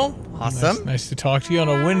doing? Well, awesome. Nice to talk to you on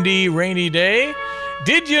a windy, rainy day.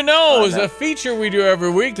 Did you know is a feature we do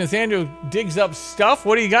every week. Nathaniel digs up stuff.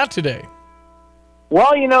 What do you got today?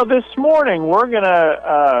 Well, this morning we're going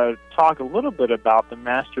to talk a little bit about the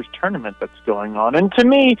Masters tournament that's going on. And to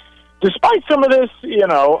me, despite some of this,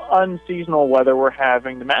 unseasonal weather we're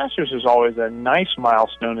having, the Masters is always a nice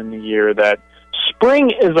milestone in the year that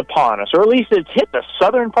spring is upon us, or at least it's hit the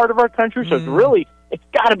southern part of our country, so it's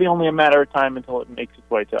got to be only a matter of time until it makes its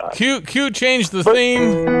way to us. Q changed the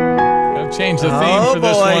theme. I've changed the theme for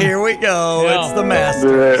this one. Oh, boy, here we go. Yeah. It's the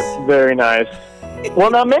Masters. Very nice.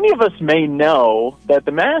 Well, now, many of us may know that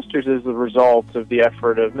the Masters is the result of the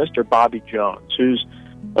effort of Mr. Bobby Jones, who's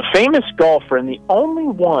a famous golfer and the only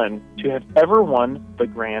one to have ever won the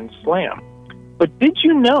Grand Slam. But did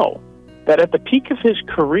you know that at the peak of his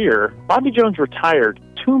career, Bobby Jones retired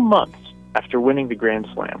 2 months after winning the Grand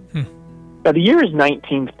Slam? Now, the year is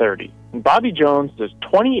 1930, and Bobby Jones is a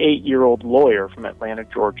 28-year-old lawyer from Atlanta,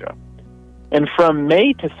 Georgia. And from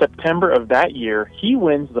May to September of that year, he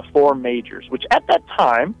wins the 4 majors, which at that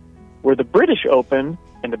time were the British Open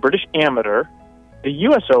and the British Amateur, the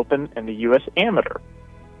U.S. Open and the U.S. Amateur.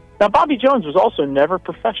 Now, Bobby Jones was also never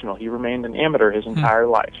professional. He remained an amateur his entire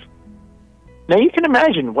life. Now, you can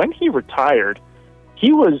imagine when he retired,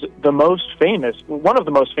 he was one of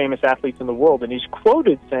the most famous athletes in the world, and he's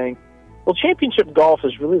quoted saying, well, championship golf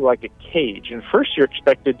is really like a cage, and first you're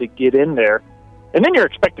expected to get in there, and then you're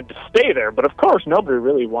expected to stay there, but of course nobody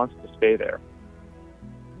really wants to stay there.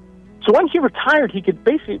 So when he retired, he could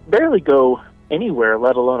basically barely go anywhere,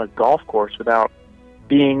 let alone a golf course, without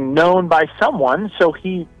being known by someone, so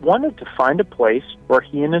he wanted to find a place where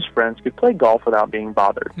he and his friends could play golf without being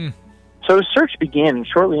bothered. So his search began, and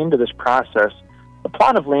shortly into this process, a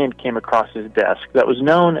plot of land came across his desk that was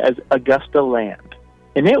known as Augusta Land,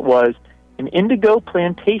 and it was an indigo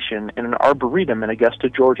plantation in an arboretum in Augusta,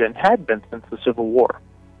 Georgia, and had been since the Civil War.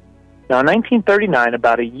 Now, in 1939,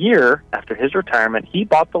 about a year after his retirement, he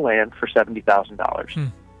bought the land for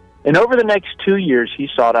 $70,000. And over the next 2 years, he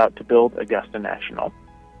sought out to build Augusta National.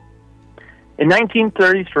 In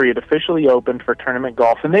 1933, it officially opened for tournament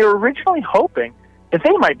golf, and they were originally hoping that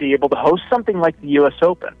they might be able to host something like the U.S.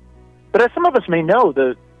 Open. But as some of us may know,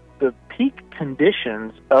 the peak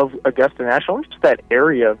conditions of Augusta National, just that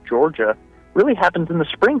area of Georgia, really happens in the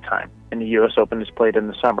springtime, and the U.S. Open is played in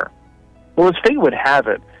the summer. Well, as fate would have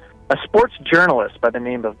it, a sports journalist by the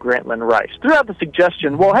name of Grantland Rice threw out the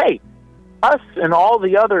suggestion, well, hey, us and all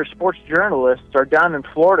the other sports journalists are down in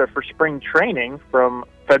Florida for spring training from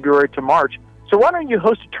February to March, so why don't you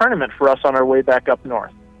host a tournament for us on our way back up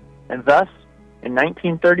north? And thus, in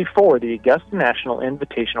 1934, the Augusta National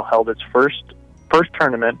Invitational held its first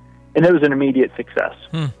tournament, and it was an immediate success.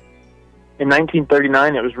 In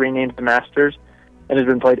 1939, it was renamed the Masters, and has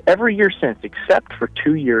been played every year since, except for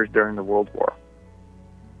 2 years during the World War.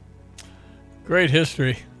 Great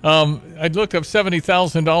history. I looked up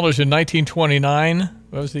 $70,000 in 1929. That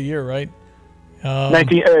was the year, right?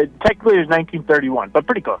 Technically, it was 1931, but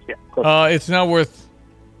pretty close, yeah. Close. It's now worth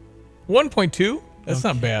 1.2. That's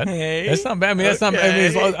not bad. That's not bad. I mean, that's not. I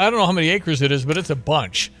mean, I don't know how many acres it is, but it's a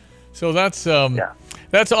bunch. So that's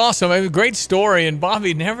that's awesome. I mean, great story. And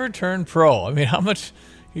Bobby never turned pro. I mean, how much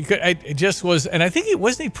he could? It just was. And I think he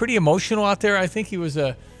wasn't pretty emotional out there. I think he was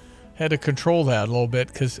had to control that a little bit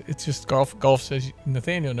because it's just golf. Golf, as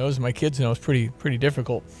Nathaniel knows, my kids know, is pretty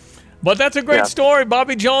difficult. But that's a great story.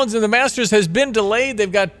 Bobby Jones and the Masters has been delayed.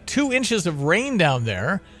 They've got 2 inches of rain down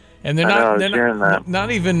there. And they're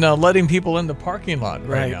not even letting people in the parking lot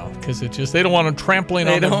right now because it's just they don't want them trampling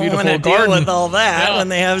on the beautiful garden. They don't want to deal with all that when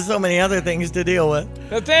they have so many other things to deal with.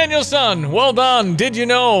 Nathaniel, son, well done. Did you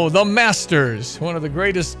know the Masters, one of the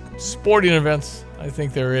greatest sporting events I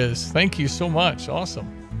think there is. Thank you so much.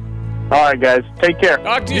 Awesome. All right, guys. Take care.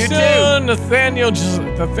 Talk to you soon. Nathaniel's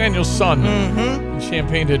son in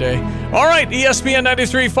Champaign today. All right, ESPN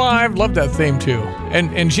 93.5. Love that theme, too.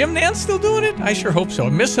 And Jim Nance still doing it? I sure hope so. I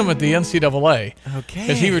miss him at the NCAA. Okay.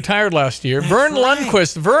 Because he retired last year. Vern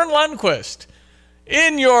Lundquist.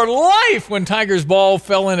 In your life, when Tiger's ball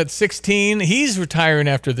fell in at 16, he's retiring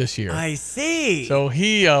after this year. I see. So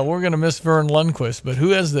we're going to miss Vern Lundquist. But who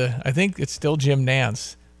has I think it's still Jim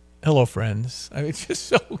Nance. Hello, friends. I mean, it's just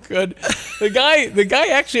so good. The guy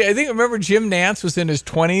actually, I remember Jim Nance was in his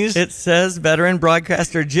 20s. It says veteran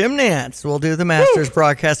broadcaster Jim Nance will do the Masters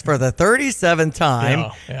broadcast for the 37th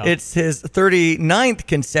time. Yeah. It's his 39th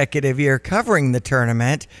consecutive year covering the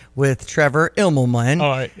tournament with Trevor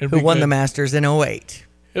Immelman, who won the Masters in 2008.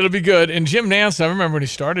 It'll be good. And Jim Nance, I remember when he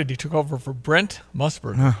started, he took over for Brent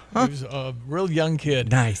Musburger. He was a real young kid.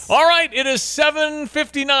 Nice. All right, it is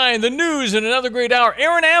 7:59. The news in another great hour.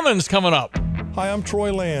 Aaron Ammons coming up. Hi, I'm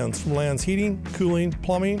Troy Lands from Lands Heating, Cooling,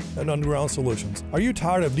 Plumbing, and Underground Solutions. Are you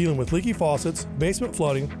tired of dealing with leaky faucets, basement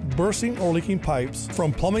flooding, bursting or leaking pipes?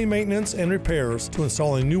 From plumbing maintenance and repairs to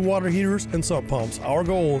installing new water heaters and sump pumps, our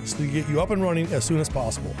goal is to get you up and running as soon as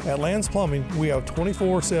possible. At Lands Plumbing, we have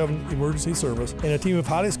 24/7 emergency service and a team of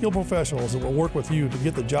highly skilled professionals that will work with you to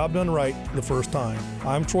get the job done right the first time.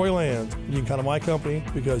 I'm Troy Lands, and you can count on my company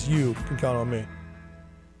because you can count on me.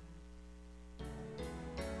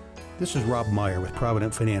 This is Rob Meyer with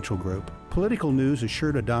Provident Financial Group. Political news is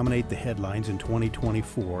sure to dominate the headlines in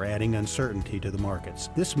 2024, adding uncertainty to the markets.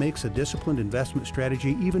 This makes a disciplined investment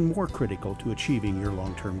strategy even more critical to achieving your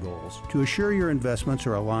long-term goals. To assure your investments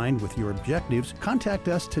are aligned with your objectives, contact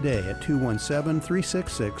us today at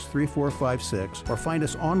 217-366-3456 or find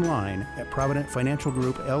us online at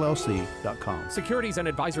providentfinancialgroupllc.com. Securities and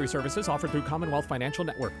advisory services offered through Commonwealth Financial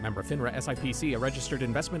Network. Member FINRA SIPC, a registered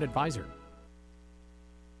investment advisor.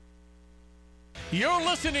 You're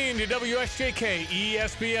listening to WSJK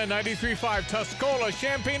ESPN 93.5 Tuscola,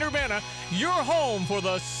 Champaign-Urbana, your home for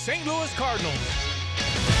the St. Louis Cardinals.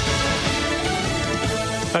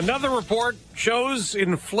 Another report shows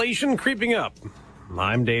inflation creeping up.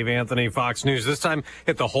 I'm Dave Anthony, Fox News. This time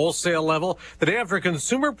at the wholesale level, the day after a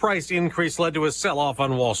consumer price increase led to a sell-off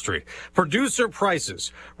on Wall Street. Producer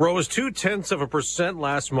prices rose 0.2%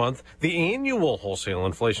 last month. The annual wholesale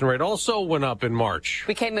inflation rate also went up in March.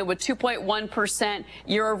 We came in with 2.1%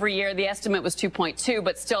 year over year. The estimate was 2.2,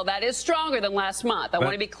 but still that is stronger than last month. I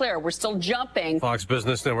want to be clear. We're still jumping. Fox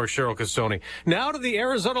Business Network, Cheryl Castoni. Now to the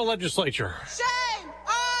Arizona legislature. Shame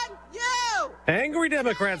on you! Angry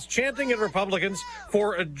Democrats chanting at Republicans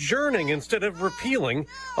for adjourning instead of repealing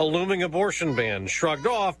a looming abortion ban, shrugged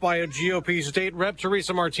off by a GOP state rep,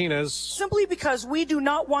 Teresa Martinez. Simply because we do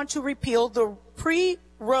not want to repeal the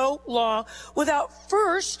pre-Roe law without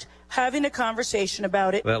first having a conversation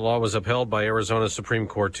about it. That law was upheld by Arizona's Supreme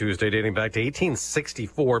Court Tuesday, dating back to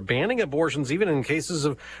 1864, banning abortions even in cases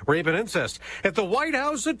of rape and incest. At the White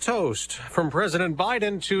House, a toast from President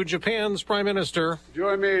Biden to Japan's Prime Minister.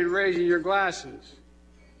 Join me in raising your glasses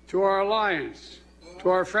to our alliance, to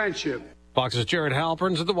our friendship. Fox's Jared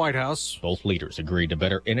Halpern's at the White House. Both leaders agreed to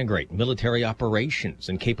better integrate military operations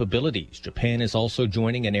and capabilities. Japan is also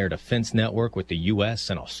joining an air defense network with the U.S.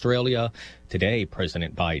 and Australia. Today,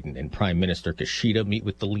 President Biden and Prime Minister Kishida meet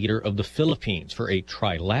with the leader of the Philippines for a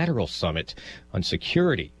trilateral summit on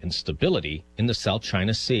security and stability in the South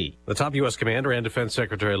China Sea. The top U.S. commander and Defense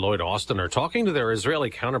Secretary Lloyd Austin are talking to their Israeli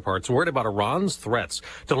counterparts worried about Iran's threats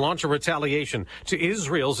to launch a retaliation to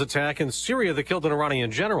Israel's attack in Syria that killed an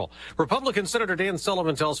Iranian general. Republican Senator Dan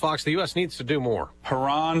Sullivan tells Fox the U.S. needs to do more.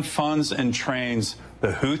 Iran funds and trains the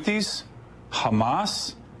Houthis,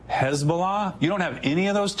 Hamas, Hezbollah. You don't have any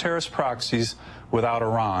of those terrorist proxies without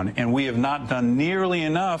Iran, and we have not done nearly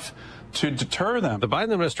enough to deter them. The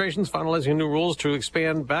Biden administration is finalizing new rules to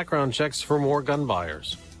expand background checks for more gun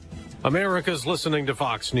buyers. America's listening to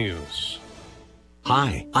Fox News.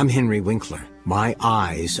 Hi, I'm Henry Winkler. My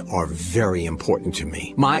eyes are very important to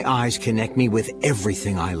me. My eyes connect me with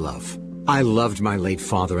everything I love. I loved my late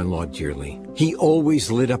father-in-law dearly. He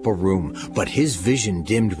always lit up a room, but his vision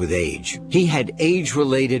dimmed with age. He had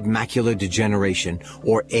age-related macular degeneration,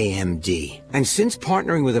 or AMD. And since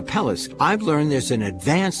partnering with Apellis, I've learned there's an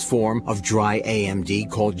advanced form of dry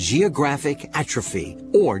AMD called geographic atrophy,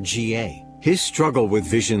 or GA. His struggle with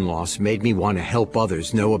vision loss made me want to help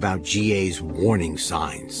others know about GA's warning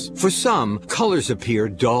signs. For some, colors appear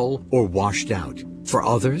dull or washed out. For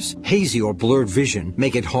others, hazy or blurred vision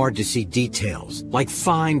make it hard to see details, like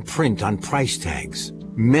fine print on price tags.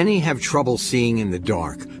 Many have trouble seeing in the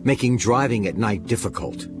dark, making driving at night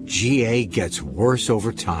difficult. GA gets worse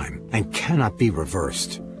over time and cannot be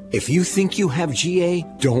reversed. If you think you have GA,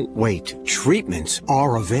 don't wait. Treatments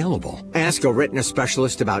are available. Ask a retina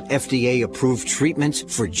specialist about FDA-approved treatments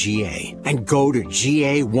for GA and go to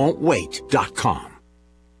GAWon'tWait.com.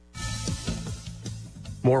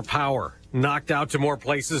 More power knocked out to more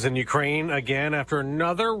places in Ukraine again after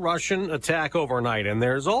another Russian attack overnight. And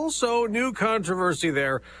there's also new controversy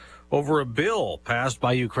there over a bill passed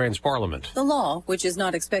by Ukraine's parliament. The law, which is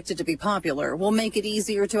not expected to be popular, will make it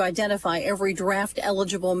easier to identify every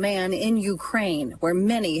draft-eligible man in Ukraine, where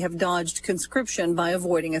many have dodged conscription by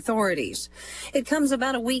avoiding authorities. It comes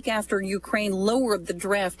about a week after Ukraine lowered the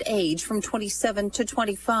draft age from 27 to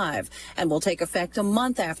 25 and will take effect a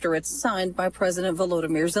month after it's signed by President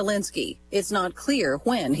Volodymyr Zelensky. It's not clear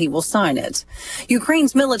when he will sign it.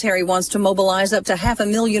 Ukraine's military wants to mobilize up to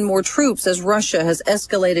 500,000 more troops as Russia has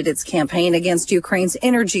escalated its its campaign against Ukraine's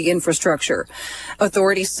energy infrastructure.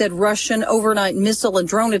 Authorities said Russian overnight missile and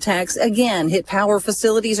drone attacks again hit power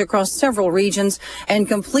facilities across several regions and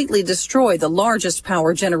completely destroyed the largest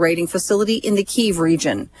power generating facility in the Kyiv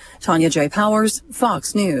region. Tanya J. Powers,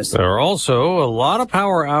 Fox News. There are also a lot of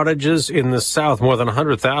power outages in the south, more than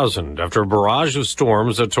 100,000. After a barrage of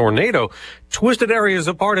storms, a tornado twisted areas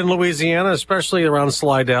apart in Louisiana, especially around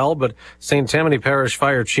Slidell. But St. Tammany Parish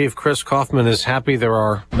Fire Chief Chris Kaufman is happy there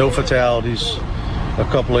are no fatalities, a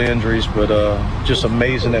couple of injuries, but just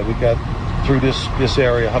amazing that we got through this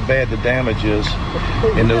area, how bad the damage is,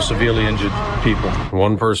 and no severely injured people.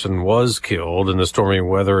 One person was killed in the stormy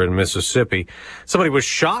weather in Mississippi. Somebody was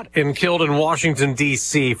shot and killed in Washington,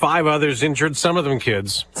 D.C. 5 others injured, some of them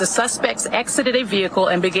kids. The suspects exited a vehicle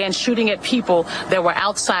and began shooting at people that were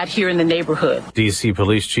outside here in the neighborhood. D.C.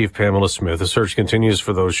 Police Chief Pamela Smith. The search continues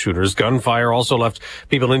for those shooters. Gunfire also left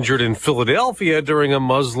people injured in Philadelphia during a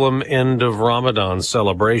Muslim end of Ramadan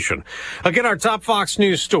celebration. Again, our top Fox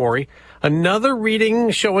News story. Another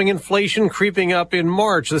reading showing inflation creeping up in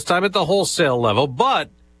March, this time at the wholesale level,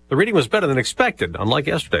 but the reading was better than expected, unlike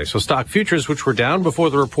yesterday. So stock futures, which were down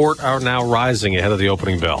before the report, are now rising ahead of the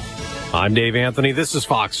opening bell. I'm Dave Anthony. This is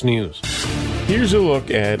Fox News. Here's a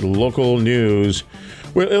look at local news.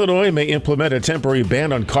 Where Illinois may implement a temporary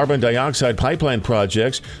ban on carbon dioxide pipeline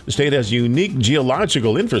projects, the state has unique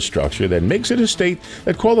geological infrastructure that makes it a state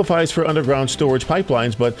that qualifies for underground storage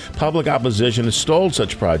pipelines, but public opposition has stalled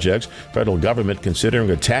such projects. Federal government considering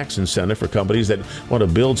a tax incentive for companies that want to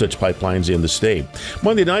build such pipelines in the state.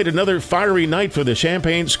 Monday night, another fiery night for the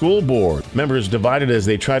Champaign School Board. Members divided as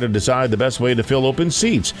they try to decide the best way to fill open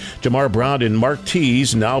seats. Jamar Brown and Mark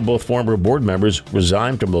Tees, now both former board members,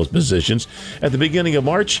 resigned from those positions. At the beginning of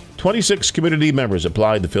March, 26 community members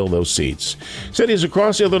applied to fill those seats. Cities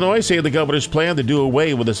across Illinois say the governor's plan to do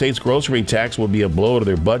away with the state's grocery tax will be a blow to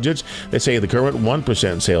their budgets. They say the current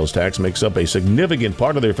 1% sales tax makes up a significant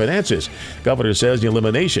part of their finances. Governor says the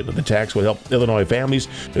elimination of the tax will help Illinois families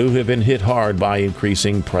who have been hit hard by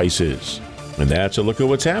increasing prices. And that's a look at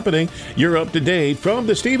what's happening. You're up to date from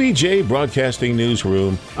the Stevie Jay Broadcasting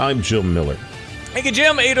Newsroom. I'm Jim Miller. Thank you,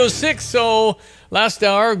 Jim. 8:06. So last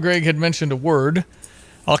hour, Greg had mentioned a word.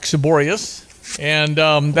 Oxyborius, and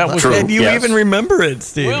that was. True. And you even remember it,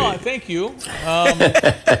 Stevie? Well, thank you.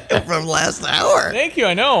 From last hour. Thank you.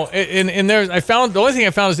 I know. And there's, I found the only thing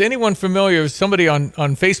I found is anyone familiar. Somebody on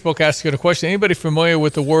Facebook asked you a question. Anybody familiar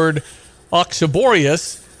with the word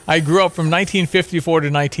Oxyborius? I grew up from 1954 to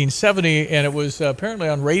 1970, and it was apparently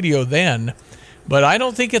on radio then. But I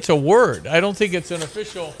don't think it's a word. I don't think it's an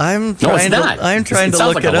official. I'm trying to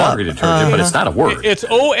look it up. But it's not a word. It's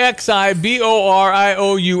Oxyborious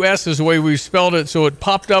is the way we spelled it. So it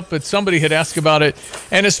popped up that somebody had asked about it,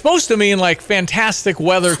 and it's supposed to mean like fantastic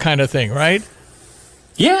weather kind of thing, right?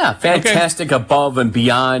 Yeah, fantastic, above and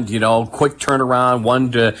beyond, quick turnaround,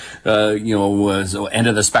 one to, end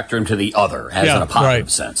of the spectrum to the other, as in a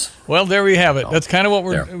positive sense. Well, there we have it. That's kind of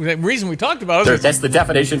what the reason we talked about it. That's the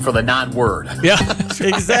definition for the non-word. Yeah,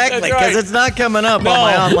 exactly, because it's not coming up on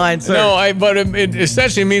my online search. But it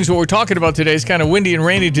essentially means what we're talking about today is kind of windy and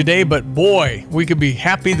rainy today, but boy, we could be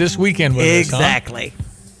happy this weekend with this, huh? Exactly.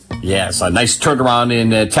 Yes, a nice turnaround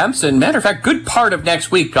in temps. And matter of fact, good part of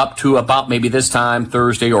next week up to about maybe this time,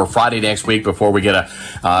 Thursday or Friday next week, before we get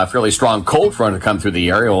a fairly strong cold front to come through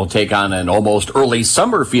the area. We'll take on an almost early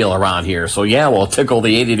summer feel around here. So, yeah, we'll tickle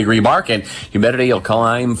the 80-degree mark, and humidity will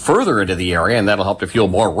climb further into the area, and that'll help to fuel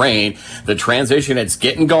more rain. The transition, it's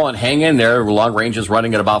getting going. Hang in there. Long range is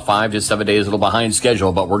running at about 5 to 7 days, a little behind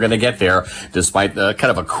schedule, but we're going to get there despite the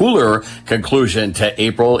kind of a cooler conclusion to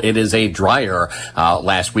April. It is a drier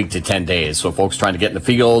last week to 10 days. So folks trying to get in the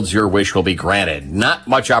fields, your wish will be granted. Not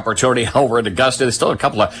much opportunity over at Augusta. There's still a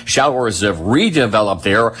couple of showers have redeveloped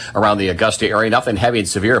there around the Augusta area. Nothing heavy and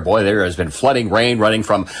severe. Boy, there has been flooding rain running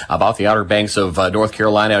from about the outer banks of North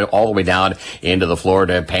Carolina all the way down into the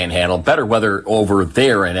Florida Panhandle. Better weather over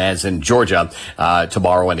there and as in Georgia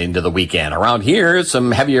tomorrow and into the weekend. Around here,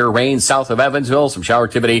 some heavier rain south of Evansville, some shower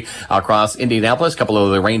activity across Indianapolis. A couple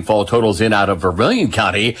of the rainfall totals in out of Vermilion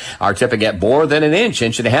County are tipping at more than an inch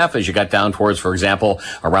and a half as you got down towards, for example,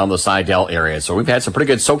 around the Slidell area. So we've had some pretty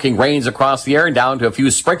good soaking rains across the area, down to a few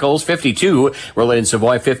sprinkles. 52 really in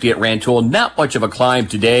Savoy, 50 at Rantoul. Not much of a climb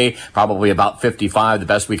today, probably about 55, the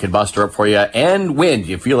best we could muster up for you. And wind,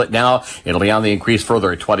 you feel it now. It'll be on the increase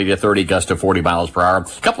further at 20 to 30, gust to 40 miles per hour.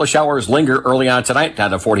 A couple of showers linger early on tonight,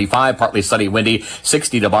 down to 45, partly sunny, windy,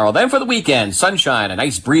 60 tomorrow. Then for the weekend, sunshine, a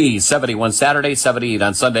nice breeze, 71 Saturday, 78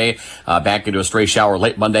 on Sunday. Back into a stray shower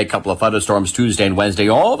late Monday, couple of thunderstorms Tuesday and Wednesday.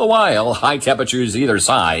 All all the while high temperatures either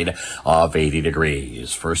side of 80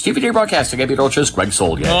 degrees. For Stevie Jay Broadcasting, I'm Greg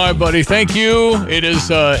Soldier. All right, buddy. Thank you. It is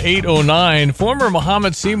 8:09. Former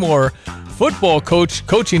Muhammad Seymour football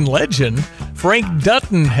coaching legend Frank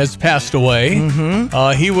Dutton has passed away.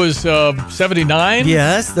 Mm-hmm. He was 79.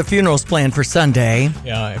 Yes, the funeral's planned for Sunday.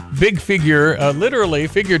 Yeah, big figure, literally,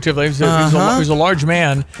 figuratively. He was a large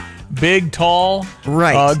man. Big, tall,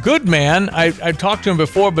 right? Good man. I talked to him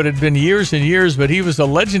before, but it had been years and years. But he was a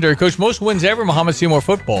legendary coach. Most wins ever, Muhammad Seymour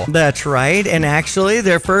football. That's right. And actually,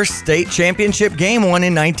 their first state championship game won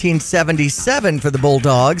in 1977 for the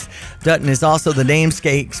Bulldogs. Dutton is also the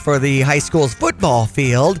namesake for the high school's football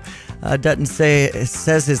field. Dutton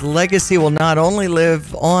says his legacy will not only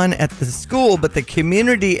live on at the school, but the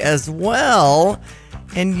community as well.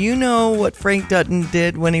 And you know what Frank Dutton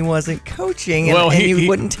did when he wasn't coaching, and he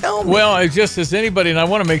wouldn't tell me. Well, just as anybody, and I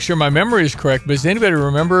want to make sure my memory is correct, but does anybody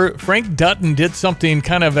remember Frank Dutton did something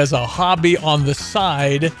kind of as a hobby on the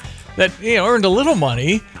side that earned a little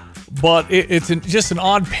money, but it's just an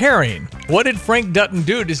odd pairing. What did Frank Dutton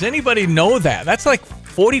do? Does anybody know that? That's like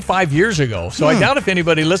 45 years ago, so I doubt if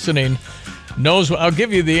anybody listening knows. I'll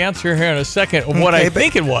give you the answer here in a second of what I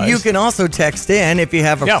think it was. You can also text in if you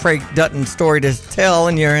have a Frank Dutton story to tell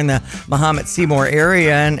and you're in the Muhammad Seymour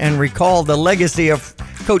area and recall the legacy of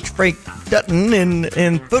Coach Frank Dutton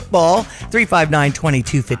in football.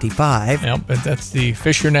 359-2255. Yep, that's the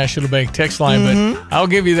Fisher National Bank text line, but I'll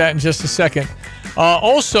give you that in just a second.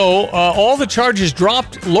 Also, all the charges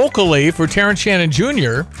dropped locally for Terrence Shannon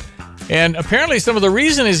Jr., and apparently some of the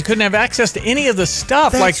reason is he couldn't have access to any of the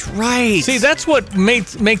stuff. That's right. See, that's what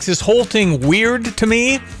makes this whole thing weird to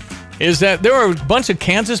me, is that there were a bunch of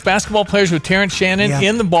Kansas basketball players with Terrence Shannon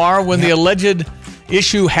in the bar when the alleged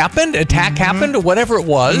issue happened, attack happened, or whatever it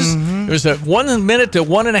was. There was a 1 minute to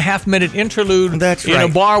 1.5 minute interlude in a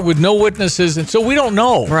bar with no witnesses, and so we don't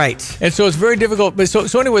know. Right. And so it's very difficult. But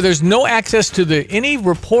so anyway, there's no access to any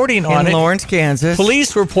reporting on it. In Lawrence, Kansas.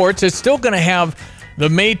 Police reports. It's still going to have the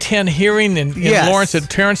May 10 hearing in Lawrence that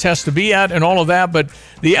Terrence has to be at and all of that, but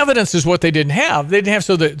the evidence is what they didn't have. They didn't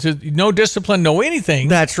have no discipline, no anything.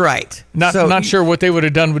 That's right. Not sure what they would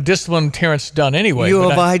have done with discipline Terrence done anyway. U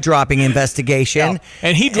of I dropping investigation. Yeah.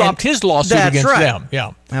 And he dropped his lawsuit against them.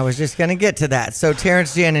 Yeah. I was just going to get to that. So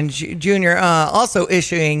Terrence Shannon Jr. Also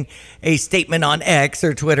issuing a statement on X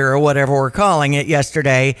or Twitter or whatever we're calling it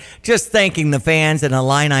yesterday, just thanking the fans and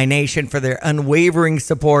Illini Nation for their unwavering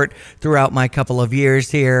support throughout my couple of years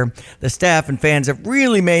here. The staff and fans have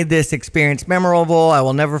really made this experience memorable. I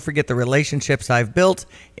will never forget the relationships I've built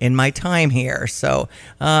in my time here. So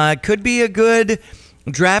could be a good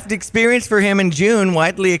draft experience for him in June,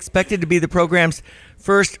 widely expected to be the program's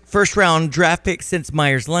first round draft pick since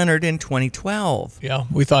Myers Leonard in 2012. Yeah,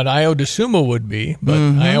 we thought Io DeSumo would be, but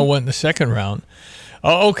Io went in the second round.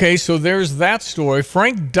 Okay, so there's that story.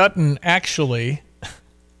 Frank Dutton actually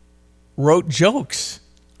wrote jokes.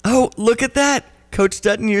 Oh, look at that. Coach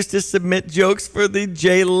Dutton used to submit jokes for the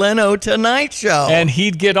Jay Leno Tonight Show. And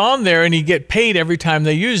he'd get on there and he'd get paid every time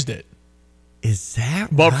they used it. Is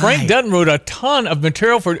that But right? Frank Dutton wrote a ton of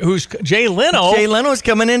material for who's Jay Leno. Jay Leno's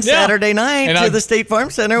coming in Saturday night to the State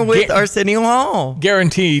Farm Center with Arsenio Hall.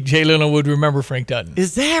 Guaranteed Jay Leno would remember Frank Dutton.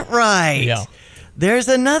 Is that right? Yeah. There's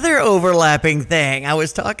another overlapping thing. I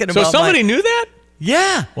was talking about. So somebody knew that?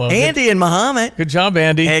 Yeah. Well, Andy and Muhammad. Good job,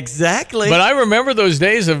 Andy. Exactly. But I remember those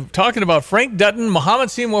days of talking about Frank Dutton,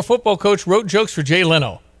 Muhammad Seymour football coach, wrote jokes for Jay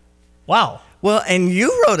Leno. Wow. Well, and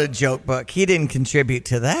you wrote a joke book. He didn't contribute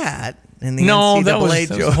to that. In the NCAA that was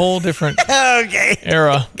joke. a whole different okay.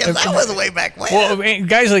 era. Because that was way back when. Well,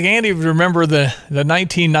 guys like Andy would remember the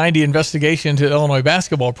 1990 investigation into the Illinois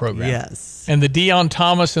basketball program. Yes. And the Deion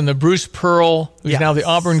Thomas and the Bruce Pearl, who's now the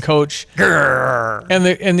Auburn coach. Grrr. And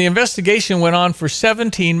the investigation went on for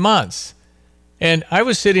 17 months. And I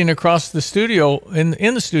was sitting across the studio,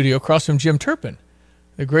 in the studio, across from Jim Turpin,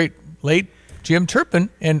 the great late Jim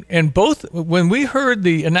Turpin. And both, when we heard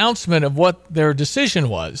the announcement of what their decision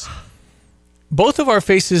was, both of our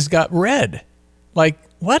faces got red. Like,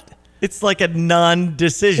 what? It's like a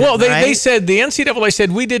non-decision, Well, right? they said, the NCAA said,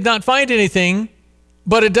 we did not find anything,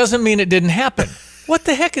 but it doesn't mean it didn't happen. What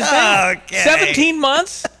the heck is that? Okay. 17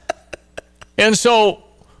 months? And so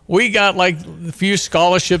we got like a few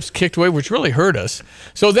scholarships kicked away, which really hurt us.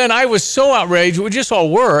 So then I was so outraged. We just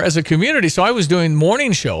all were as a community. So I was doing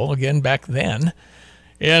morning show again back then.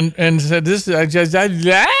 And said this. So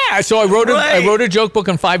I wrote a joke book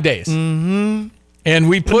in 5 days. Mm-hmm. And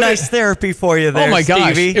we put nice therapy for you there, Oh, my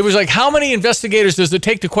gosh. Stevie. It was like, how many investigators does it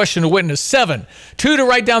take to question a witness? 7. 2 to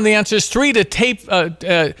write down the answers, 3 to tape,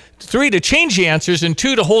 3 to change the answers, and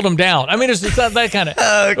 2 to hold them down. I mean, it's not that kind of.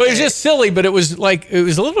 Okay. It was just silly, but it was like, it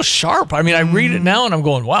was a little sharp. I mean, I read it now and I'm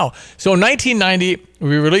going, wow. So in 1990,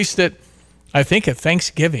 we released it, I think, at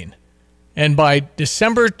Thanksgiving. And by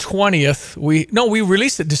December 20th, we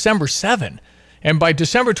released it December 7. And by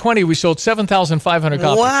December 20, we sold 7,500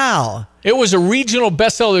 copies. Wow. It was a regional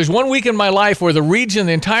bestseller. There's one week in my life where the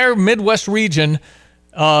entire Midwest region,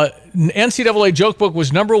 NCAA Joke Book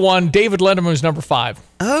was number 1. David Letterman was number 5.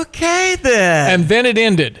 Okay, then. And then it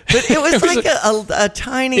ended. But it was like a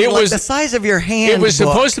tiny, like the size of your hand. It was book.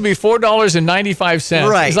 supposed to be $4.95.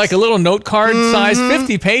 Right. It's like a little note card size,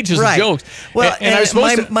 50 pages of jokes. Well, and I was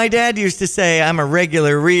supposed my dad used to say I'm a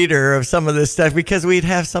regular reader of some of this stuff because we'd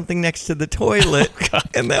have something next to the toilet,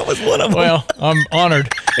 and that was one of them. Well, I'm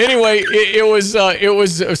honored. Anyway, it was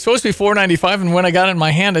supposed to be $4.95, and when I got it in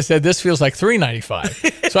my hand, I said, "This feels like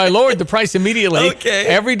 $3.95." So I lowered the price immediately. Okay.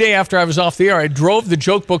 Every day after I was off the air, I drove the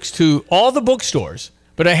joke books to all the bookstores,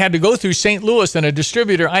 but I had to go through St. Louis and a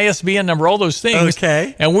distributor, ISBN number, all those things.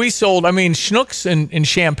 Okay. And we sold, Schnucks in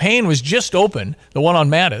Champaign was just open, the one on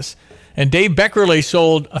Mattis, and Dave Beckerly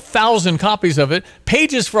sold 1,000 copies of it.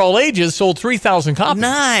 Pages for All Ages sold 3,000 copies.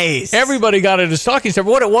 Nice. Everybody got it as stocking stuff.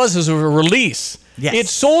 What it was is a release. Yes. It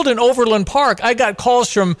sold in Overland Park. I got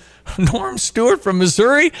calls from Norm Stewart from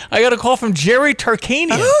Missouri. I got a call from Jerry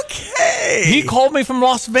Tarkanian. Okay. He called me from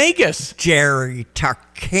Las Vegas. Jerry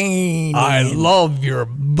Tarkanian. I love your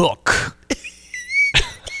book.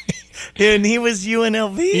 And he was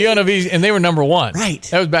UNLV. UNLV, and they were number 1. Right.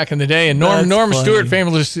 That was back in the day. And Norm Stewart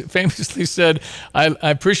famously said, I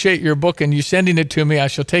appreciate your book and you sending it to me. I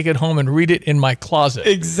shall take it home and read it in my closet.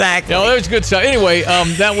 Exactly. No, that was good stuff. Anyway,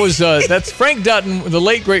 that's Frank Dutton, the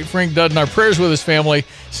late, great Frank Dutton. Our prayers with his family,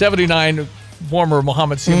 79, former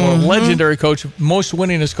Muhammad Seymour, legendary coach, most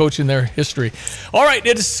winningest coach in their history. All right,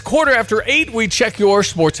 it's 8:15. We check your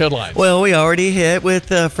sports headlines. Well, we already hit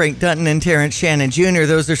with Frank Dutton and Terrence Shannon Jr.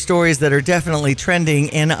 Those are stories that are definitely trending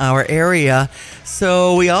in our area.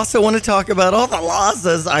 So we also want to talk about all the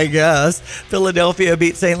losses, I guess. Philadelphia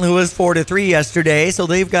beat St. Louis 4-3 yesterday, so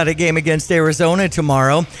they've got a game against Arizona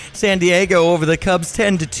tomorrow. San Diego over the Cubs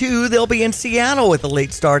 10-2. They'll be in Seattle with a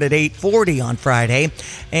late start at 8:40 on Friday,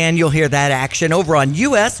 and you'll hear that action over on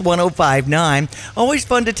US 105.9. Always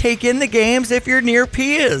fun to take in the games if you're near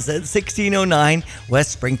Pia's at 1609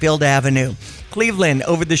 West Springfield Avenue. Cleveland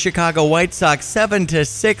over the Chicago White Sox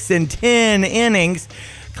 7-6 in 10 innings.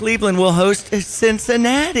 Cleveland will host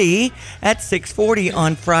Cincinnati at 6:40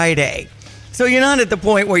 on Friday. So you're not at the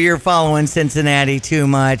point where you're following Cincinnati too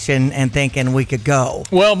much and thinking we could go.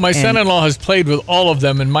 Well, my son-in-law has played with all of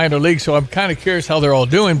them in minor league, so I'm kind of curious how they're all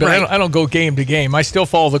doing, but Right. I don't go game to game. I still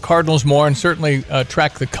follow the Cardinals more and certainly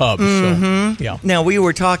track the Cubs. So, yeah. Now, we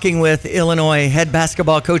were talking with Illinois head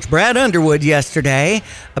basketball coach Brad Underwood yesterday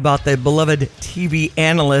about the beloved TV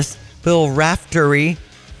analyst Bill Raftery,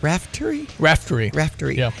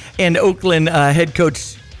 yeah. and Oakland head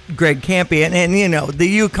coach Greg Campion, and you know,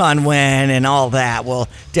 the UConn win and all that will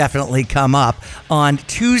definitely come up on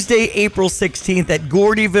Tuesday, April 16th at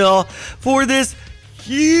Gordyville for this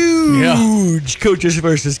huge Coaches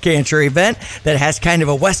versus Cancer event that has kind of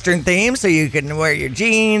a Western theme, so you can wear your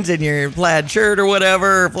jeans and your plaid shirt or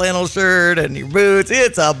whatever, flannel shirt and your boots.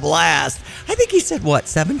 It's a blast. I think he said,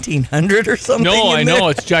 1,700 or something? No, I know. there?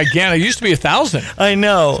 It's gigantic. It used to be 1,000. I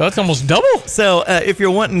know. So that's almost double. So if you're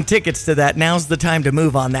wanting tickets to that, now's the time to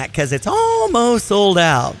move on that because it's almost sold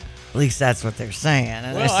out. At least that's what they're saying.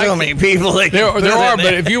 And there's so many people. That There are,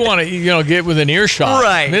 but if you want to, get within earshot,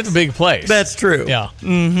 Right. it's a big place. That's true. Yeah.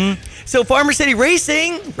 Mm-hmm. So Farmer City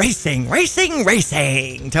Racing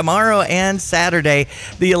tomorrow and Saturday.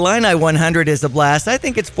 The Illini 100 is a blast. I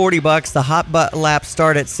think it's $40. The hot laps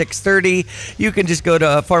start at 6:30. You can just go to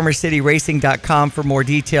farmercityracing.com for more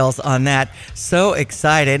details on that. So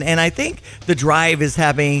excited. And I think the drive is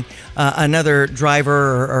having another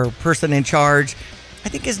driver or person in charge. I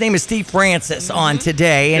think his name is Steve Francis on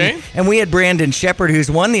today. And we had Brandon Shepard, who's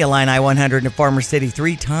won the Illini 100 in Farmer City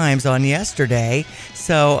 3 times on yesterday.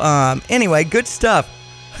 So anyway, good stuff.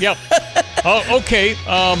 Yep. Okay.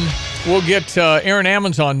 We'll get Aaron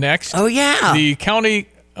Ammons on next. Oh, yeah. The county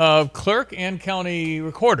clerk and county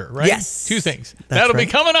recorder, right? Yes. 2 things. That's That'll right.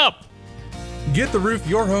 be coming up. Get the roof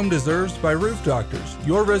your home deserves by Roof Doctors,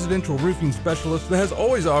 your residential roofing specialist that has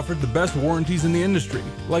always offered the best warranties in the industry,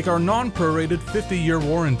 like our non-prorated 50-year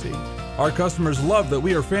warranty. Our customers love that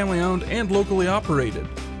we are family-owned and locally operated.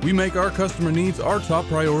 We make our customer needs our top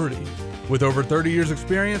priority. With over 30 years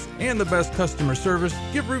experience and the best customer service,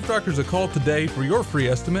 give Roof Doctors a call today for your free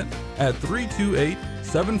estimate at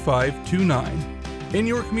 328-7529. In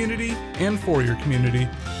your community and for your community,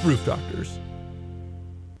 Roof Doctors.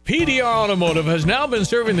 PDR Automotive has now been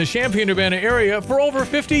serving the Champaign-Urbana area for over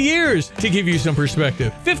 50 years. To give you some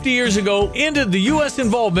perspective, 50 years ago ended the U.S.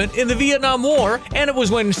 involvement in the Vietnam War, and it was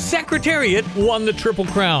when Secretariat won the Triple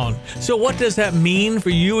Crown. So what does that mean for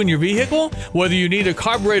you and your vehicle? Whether you need a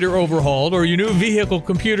carburetor overhauled or your new vehicle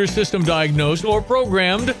computer system diagnosed or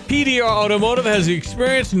programmed, PDR Automotive has the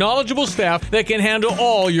experienced, knowledgeable staff that can handle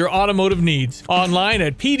all your automotive needs. Online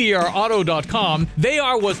at pdrauto.com, they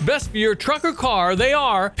are what's best for your truck or car. They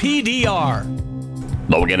are PDR.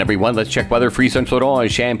 Hello again, everyone. Let's check weather. Free Central Illinois,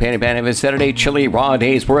 Champaign-Urbana is Saturday. Chilly, raw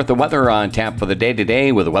days worth of weather on tap for the day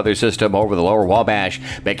today with the weather system over the lower Wabash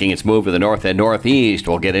making its move to the north and northeast.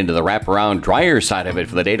 We'll get into the wraparound drier side of it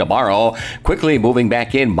for the day tomorrow. Quickly moving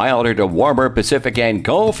back in, milder to warmer Pacific and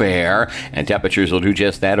Gulf air, and temperatures will do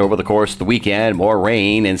just that over the course of the weekend. More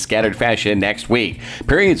rain in scattered fashion next week.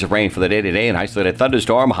 Periods of rain for the day today. An isolated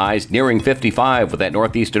thunderstorm, highs nearing 55 with that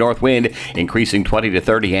northeast to north wind increasing 20 to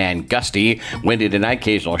 30 and gusty. Windy tonight.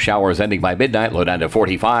 Occasional showers ending by midnight, low down to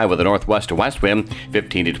 45 with a northwest to west wind,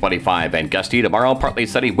 15 to 25 and gusty. Tomorrow, partly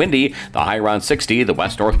sunny, windy, the high around 60, the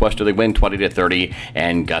west northwesterly wind 20 to 30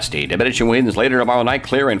 and gusty. Diminishing winds later tomorrow night,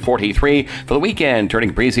 clear and 43. For the weekend, turning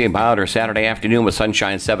breezy and milder Saturday afternoon with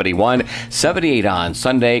sunshine 71, 78 on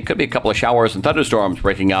Sunday. Could be a couple of showers and thunderstorms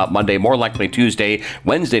breaking out Monday, more likely Tuesday,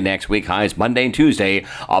 Wednesday next week. Highs Monday and Tuesday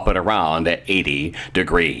up at around 80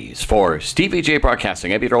 degrees. For Stevie Jay Broadcasting,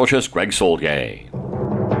 meteorologist Greg Solgay.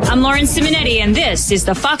 I'm Lauren Simonetti, and this is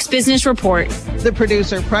the Fox Business Report. The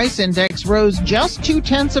producer price index rose just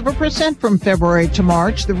 0.2% from February to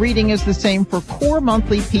March. The reading is the same for core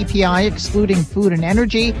monthly PPI, excluding food and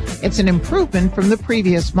energy. It's an improvement from the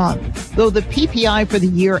previous month. Though the PPI for the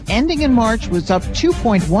year ending in March was up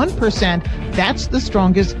 2.1%, that's the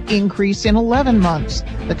strongest increase in 11 months.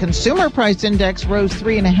 The consumer price index rose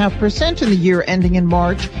 3.5% in the year ending in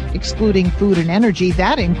March, excluding food and energy.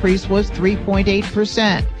 That increase was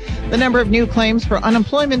 3.8%. The number of new claims for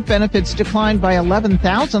unemployment benefits declined by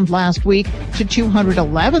 11,000 last week to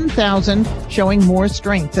 211,000, showing more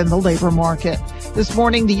strength in the labor market. This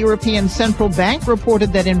morning, the European Central Bank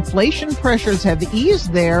reported that inflation pressures have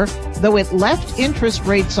eased there, though it left interest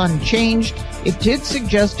rates unchanged. It did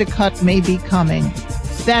suggest a cut may be coming.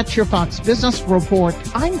 That's your Fox Business Report.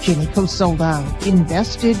 I'm Jenny Cosolda,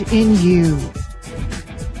 invested in you.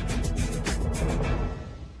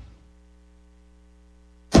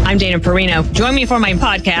 I'm Dana Perino. Join me for my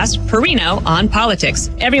podcast, Perino on Politics.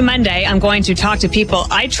 Every Monday, I'm going to talk to people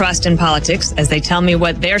I trust in politics as they tell me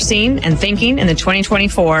what they're seeing and thinking in the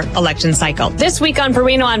 2024 election cycle. This week on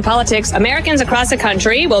Perino on Politics, Americans across the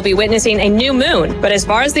country will be witnessing a new moon. But as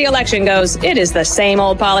far as the election goes, it is the same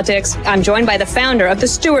old politics. I'm joined by the founder of the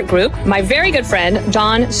Stewart Group, my very good friend,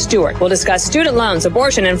 Jon Stewart. We'll discuss student loans,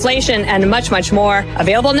 abortion, inflation, and much, much more.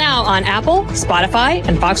 Available now on Apple, Spotify,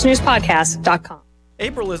 and FoxNewsPodcast.com.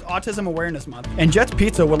 April is Autism Awareness Month, and Jets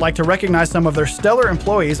Pizza would like to recognize some of their stellar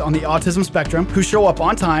employees on the autism spectrum who show up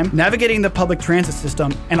on time, navigating the public transit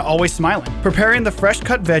system, and always smiling. Preparing the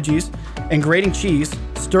fresh-cut veggies and grating cheese,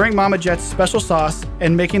 stirring Mama Jet's special sauce,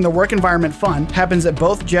 and making the work environment fun happens at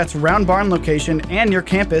both Jet's Round Barn location and near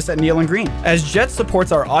campus at Neal and Green. As Jets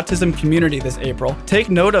supports our autism community this April, take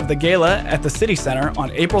note of the gala at the City Center on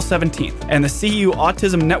April 17th and the CU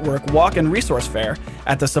Autism Network Walk and Resource Fair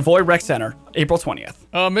at the Savoy Rec Center, April 20th.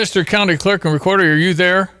 Mr. County Clerk and Recorder, are you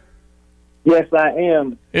there? Yes, I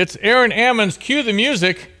am. It's Aaron Ammons. Cue the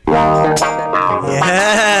music. Yes.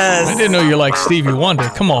 I didn't know you liked Stevie Wonder.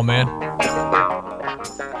 Come on, man.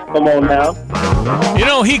 Come on now. You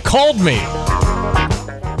know, he called me. Is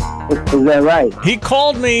that right? He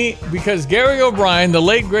called me because Gary O'Brien, the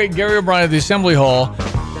late, great Gary O'Brien of the Assembly Hall,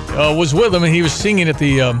 was with him, and he was singing at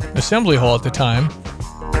the Assembly Hall at the time.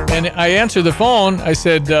 And I answered the phone. I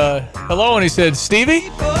said, hello, and he said, Stevie?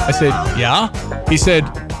 I said, yeah. He said,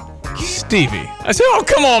 Stevie. I said, oh,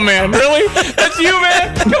 come on, man. Really? That's you,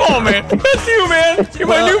 man? Come on, man. That's you, man. You're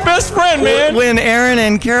my new best friend, man. When Aaron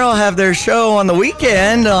and Carol have their show on the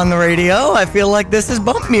weekend on the radio, I feel like this is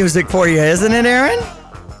bump music for you, isn't it, Aaron?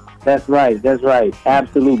 That's right. That's right.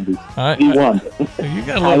 Absolutely. Stevie Wonder. You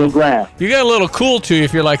got a little cool to you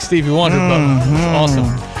if you're like Stevie Wonder, but it's awesome.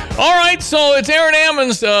 All right, so it's Aaron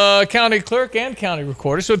Ammons, County Clerk and County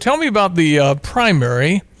Recorder. So tell me about the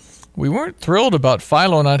primary. We weren't thrilled about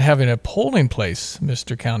Philo not having a polling place,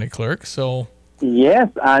 Mr. County Clerk. So yes,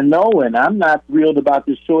 I know, and I'm not thrilled about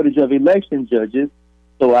the shortage of election judges.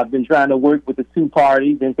 So I've been trying to work with the two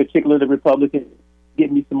parties, in particular the Republican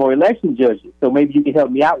get me some more election judges. So maybe you can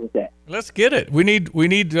help me out with that. Let's get it. We need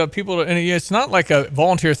people to, and it's not like a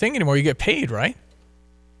volunteer thing anymore. You get paid, right?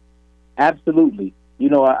 At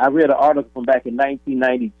I read an article from back in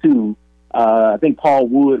 1992. I think Paul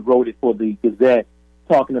Wood wrote it for the Gazette,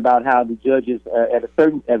 talking about how the judges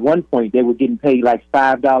at one point they were getting paid like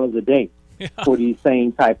 $5 a day for the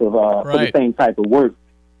same type of work,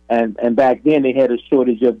 and back then they had a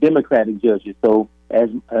shortage of Democratic judges. So as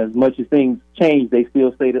much as things change, they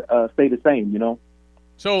still stay the same.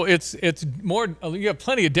 So it's more. You have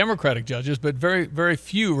plenty of Democratic judges, but very very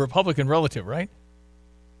few Republican relative, right?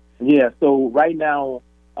 Yeah. So right now,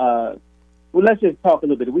 let's just talk a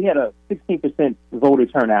little bit. We had a 16% voter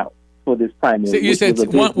turnout for this primary. So you said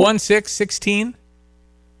 16?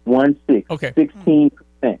 16. Okay.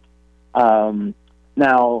 16%.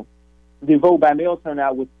 Now, the vote by mail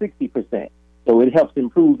turnout was 60%. So it helps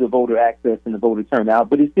improve the voter access and the voter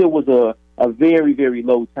turnout, but it still was a very, very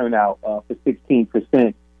low turnout for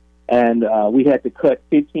 16%. And we had to cut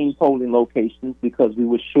 15 polling locations because we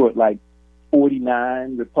were short like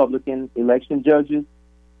 49 Republican election judges.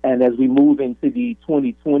 And as we move into the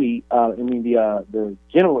 2020, the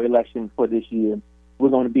general election for this year, we're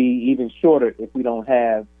going to be even shorter if we don't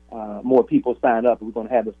have more people sign up. We're going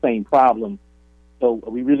to have the same problem. So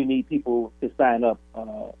we really need people to sign up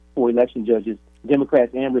for election judges,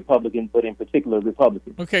 Democrats and Republicans, but in particular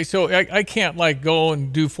Republicans. Okay, so I can't go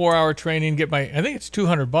and do 4-hour training, get I think it's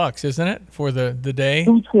 $200, isn't it, for the day?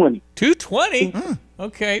 $220. $220?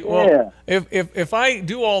 Okay, well, yeah. If I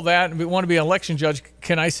do all that and want to be an election judge,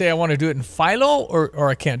 can I say I want to do it in Philo, or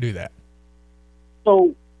I can't do that?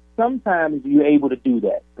 So sometimes you're able to do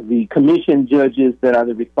that. The commission judges that are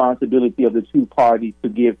the responsibility of the two parties to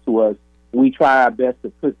give to us, we try our best to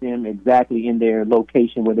put them exactly in their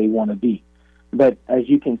location where they want to be. But as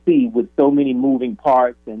you can see, with so many moving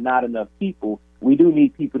parts and not enough people, we do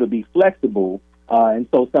need people to be flexible. And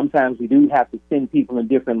so sometimes we do have to send people in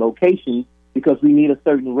different locations because we need a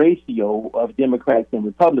certain ratio of Democrats and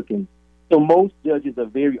Republicans. So most judges are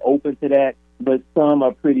very open to that, but some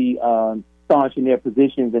are pretty staunch in their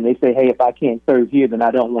positions, and they say, hey, if I can't serve here, then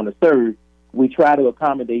I don't want to serve. We try to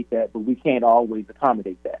accommodate that, but we can't always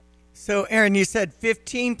accommodate that. So, Aaron, you said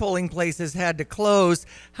 15 polling places had to close.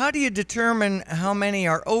 How do you determine how many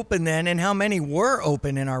are open then, and how many were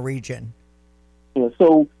open in our region? Yeah,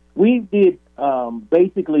 so we did,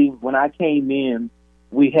 basically, when I came in,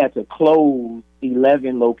 we had to close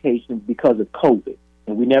 11 locations because of COVID,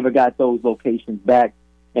 and we never got those locations back.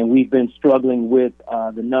 And we've been struggling with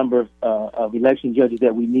the number of election judges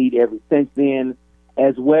that we need ever since then,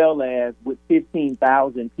 as well as with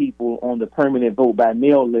 15,000 people on the permanent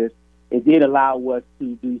vote-by-mail list. It did allow us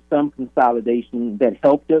to do some consolidation that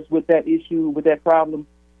helped us with that issue, with that problem,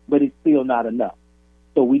 but it's still not enough.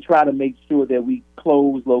 So we try to make sure that we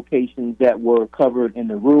close locations that were covered in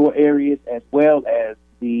the rural areas as well as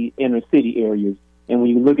the inner city areas. And when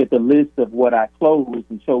you look at the list of what I closed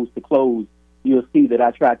and chose to close, you'll see that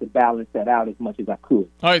I tried to balance that out as much as I could.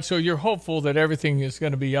 All right, so you're hopeful that everything is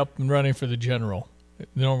going to be up and running for the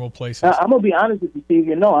normal places. I'm going to be honest with you,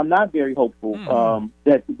 Stevie. No, I'm not very hopeful.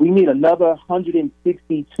 That we need another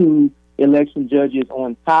 162 election judges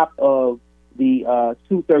on top of the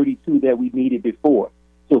 232 that we needed before.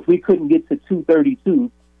 So if we couldn't get to 232,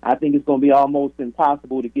 I think it's going to be almost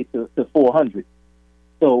impossible to get to 400.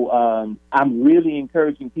 So I'm really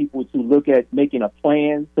encouraging people to look at making a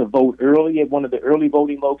plan to vote early at one of the early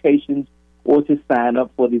voting locations or to sign up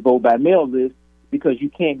for the vote-by-mail list, because you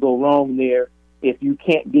can't go wrong there. If you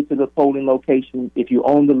can't get to the polling location, if you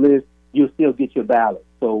own the list, you'll still get your ballot.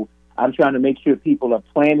 So I'm trying to make sure people are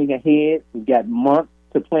planning ahead. We've got months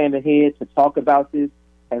to plan ahead to talk about this.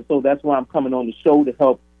 And so that's why I'm coming on the show to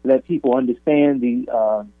help let people understand the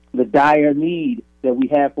dire need that we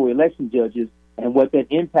have for election judges and what that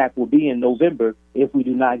impact will be in November if we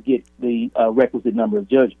do not get the requisite number of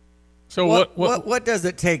judges. So what does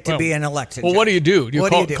it take to be an election judge? What do you do? Do you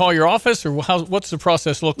call your office, or what's the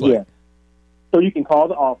process look like? Yeah. So you can call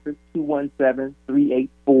the office,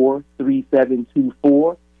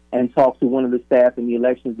 217-384-3724, and talk to one of the staff in the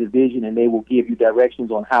elections division, and they will give you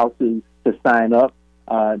directions on how to sign up,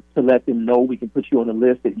 to let them know we can put you on the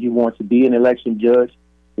list that you want to be an election judge.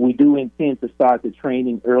 We do intend to start the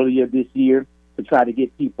training earlier this year to try to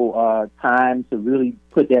get people time to really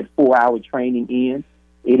put that 4-hour training in.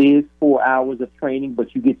 It is 4 hours of training,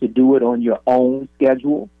 but you get to do it on your own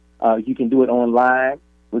schedule. You can do it online.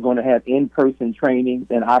 We're going to have in-person training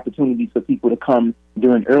and opportunities for people to come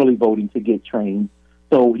during early voting to get trained.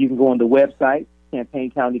 So you can go on the website,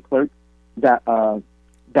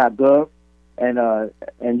 CampaignCountyClerk.gov,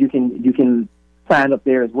 and you can sign up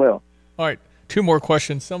there as well. All right. two more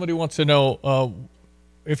questions. Somebody wants to know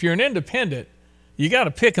if you're an independent, you got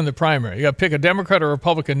to pick in the primary. You got to pick a Democrat or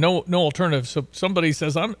Republican. No alternative. So somebody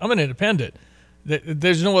says, I'm an independent.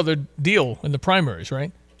 There's no other deal in the primaries,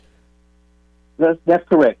 right? That's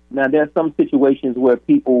correct. Now, there are some situations where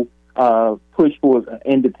people push for an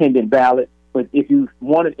independent ballot, but if you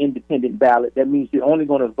want an independent ballot, that means you're only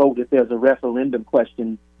going to vote if there's a referendum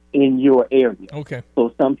question in your area. Okay.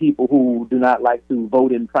 So some people who do not like to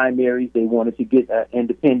vote in primaries, they wanted to get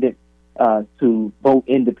independent to vote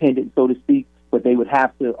independent, so to speak, but they would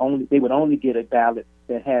only get a ballot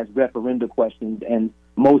that has referendum questions, and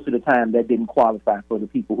most of the time that didn't qualify for the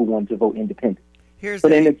people who wanted to vote independent.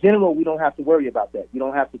 But in general, we don't have to worry about that. You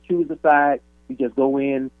don't have to choose a side. You just go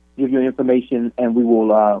in, give your information, and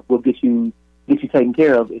we'll get you taken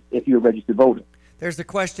care of if you're a registered voter. There's a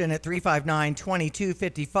question at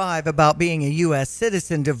 359-2255 about being a U.S.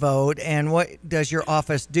 citizen to vote, and what does your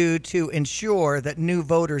office do to ensure that new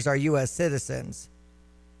voters are U.S. citizens?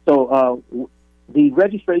 So the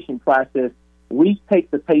registration process, we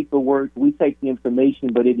take the paperwork, we take the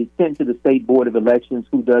information, but it is sent to the State Board of Elections,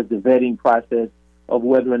 who does the vetting process of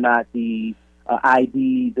whether or not the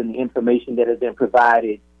IDs and the information that has been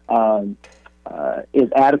provided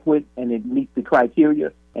is adequate and it meets the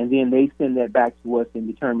criteria. And then they send that back to us and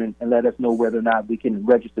determine and let us know whether or not we can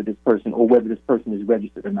register this person or whether this person is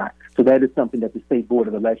registered or not. So that is something that the State Board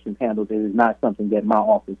of Elections handles. It is not something that my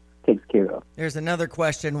office takes care of. There's another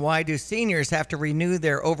question. Why do seniors have to renew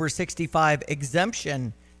their over 65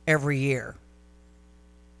 exemption every year?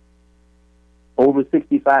 Over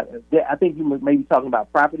 65, I think you may be talking about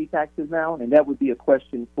property taxes now, and that would be a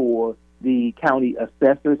question for the county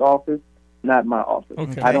assessor's office, not my office.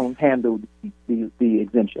 Okay. I don't handle the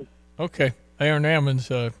exemption. Okay. Aaron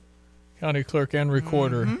Ammons, county clerk and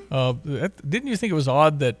recorder. Didn't you think it was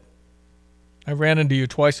odd that I ran into you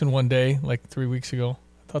twice in one day, like 3 weeks ago?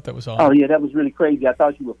 I thought that was odd. Oh, yeah, that was really crazy. I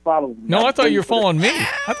thought you were following me. No, I thought you were following me.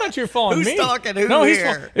 I thought you were following me. Who's talking? Who no,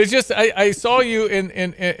 here? It's just I saw you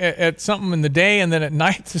at something in the day and then at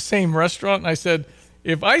night the same restaurant, and I said,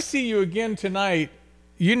 if I see you again tonight,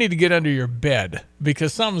 you need to get under your bed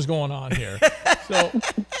because something's going on here. So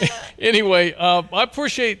anyway, I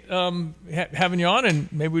appreciate having you on, and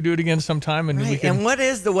maybe we do it again sometime. And we can. And what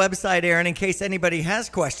is the website, Aaron, in case anybody has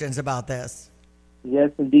questions about this?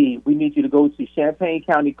 Yes, indeed. We need you to go to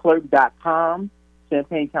ChampaignCountyClerk.com,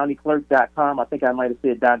 ChampaignCountyClerk.com. I think I might have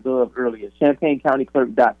said .gov earlier.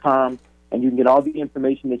 ChampaignCountyClerk.com, and you can get all the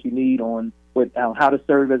information that you need on how to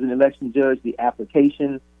serve as an election judge, the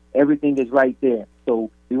application. Everything is right there.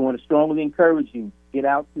 So we want to strongly encourage you, get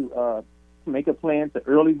out to make a plan to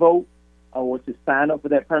early vote or to sign up for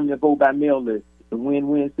that permanent vote by mail list. It's a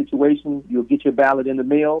win-win situation. You'll get your ballot in the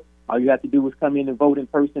mail. All you have to do is come in and vote in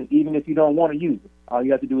person, even if you don't want to use it. All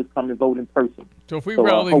you have to do is come and vote in person. So if we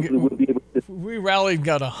rallied, rallied,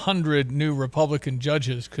 got 100 new Republican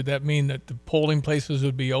judges, could that mean that the polling places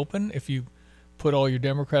would be open if you put all your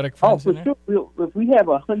Democratic friends in there? Oh, for sure. If we have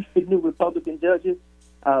 100 new Republican judges,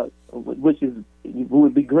 which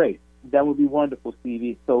would be great. That would be wonderful,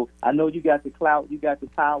 Stevie. So I know you got the clout, you got the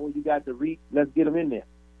power, you got the reach. Let's get them in there.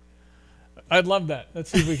 I'd love that. Let's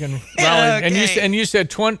see if we can rally. Okay. And you said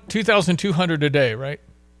 2,200 a day, right?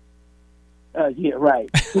 Yeah, right.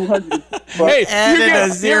 200. Hey,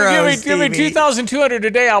 give me Stevie. 2,200 a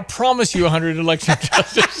day. I'll promise you 100 election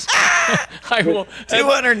justices. I will.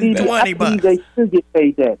 220 bucks. I believe they should get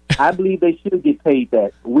paid that. I believe they should get paid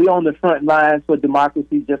that. We're on the front lines for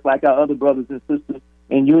democracy, just like our other brothers and sisters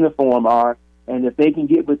in uniform are. And if they can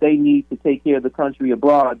get what they need to take care of the country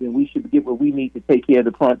abroad, then we should get what we need to take care of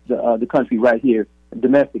the country right here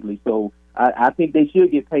domestically. So I think they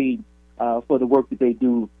should get paid for the work that they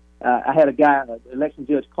do. I had a guy, an election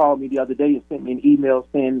judge, called me the other day and sent me an email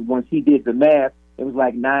saying once he did the math, it was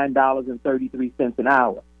like $9.33 an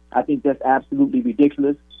hour. I think that's absolutely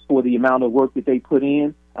ridiculous for the amount of work that they put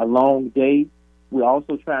in, a long day. We're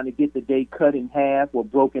also trying to get the day cut in half or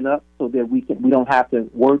broken up so that we don't have to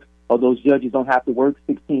work, or those judges don't have to work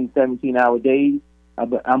 16, 17-hour days.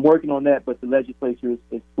 But I'm working on that, but the legislature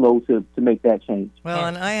is slow to make that change. Well,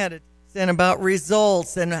 and I had a question about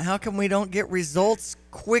results, and how come we don't get results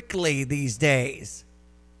quickly these days?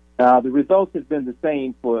 The results have been the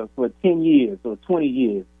same for 10 years or 20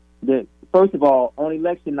 years. First of all, on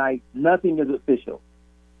election night, nothing is official.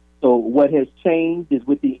 So what has changed is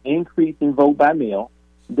with the increase in vote by mail,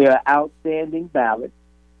 there are outstanding ballots,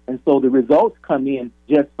 and so the results come in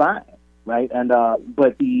just fine, right? And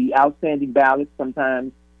but the outstanding ballots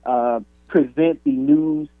sometimes prevent the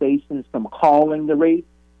news stations from calling the race,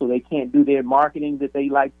 so they can't do their marketing that they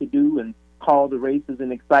like to do and call the races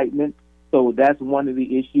in excitement. So that's one of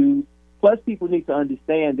the issues. Plus, people need to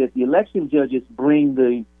understand that the election judges bring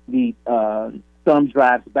the thumb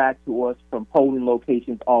drives back to us from polling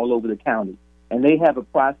locations all over the county. And they have a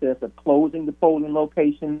process of closing the polling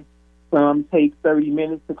location. Some take 30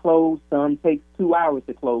 minutes to close. Some take 2 hours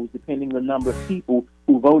to close, depending on the number of people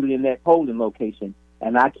who voted in that polling location.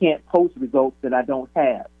 And I can't post results that I don't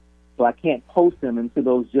have. So I can't post them until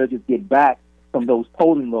those judges get back from those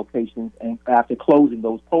polling locations and after closing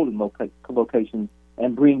those polling locations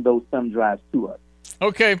and bring those thumb drives to us.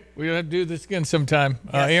 Okay, we're going to do this again sometime.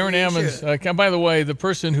 Aaron Ammons, by the way, the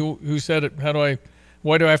person who said it,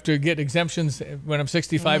 why do I have to get exemptions when I'm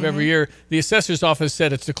 65 every year? The assessor's office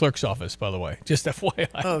said it's the clerk's office, by the way. Just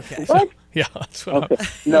FYI. Okay. What? Yeah, that's what Okay.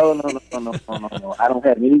 No. I don't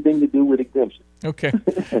have anything to do with exemptions. Okay.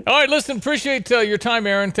 All right, listen, appreciate your time,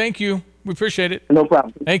 Aaron. Thank you. We appreciate it. No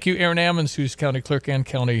problem. Thank you, Aaron Ammons, who's county clerk and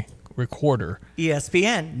county recorder.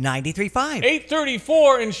 ESPN 93.5.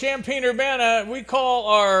 8:34 in Champaign-Urbana. We call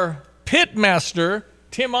our pit master,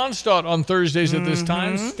 Tim Onstadt, on Thursdays at this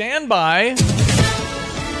time. Stand by.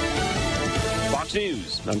 Fox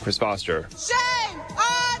News. I'm Chris Foster. Shame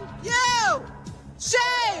on you!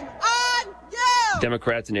 Shame on you!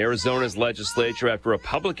 Democrats in Arizona's legislature after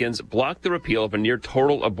Republicans blocked the repeal of a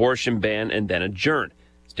near-total abortion ban and then adjourned.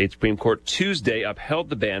 State Supreme Court Tuesday upheld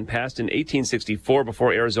the ban passed in 1864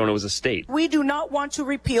 before Arizona was a state. We do not want to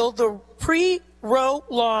repeal the pre-Roe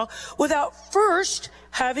law without first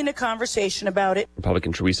having a conversation about it.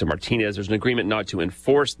 Republican Teresa Martinez, there's an agreement not to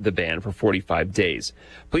enforce the ban for 45 days.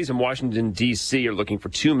 Police in Washington, D.C. are looking for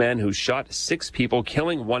two men who shot 6 people,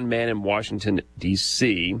 killing one man in Washington,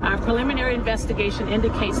 D.C. Our preliminary investigation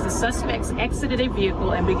indicates the suspects exited a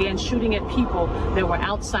vehicle and began shooting at people that were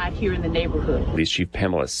outside here in the neighborhood. Police Chief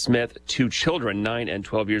Pamela Smith, 2 children, 9 and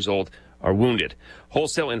 12 years old, are wounded.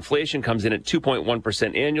 Wholesale inflation comes in at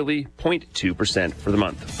 2.1% annually, 0.2% for the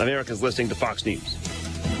month. America's listening to Fox News.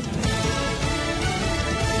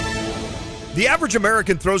 The average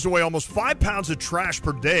American throws away almost 5 pounds of trash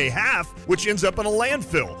per day, half which ends up in a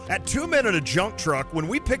landfill. At 2 Men in a Junk Truck, when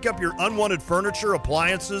we pick up your unwanted furniture,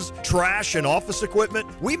 appliances, trash, and office equipment,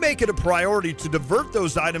 we make it a priority to divert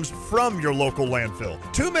those items from your local landfill.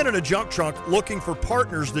 2 Men in a Junk Truck looking for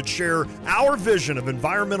partners that share our vision of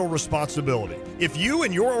environmental responsibility. If you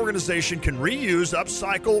and your organization can reuse,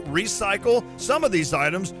 upcycle, recycle some of these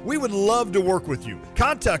items, we would love to work with you.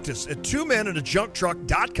 Contact us at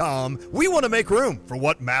 2meninajuncktruck.com. We want to make room for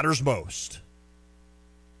what matters most.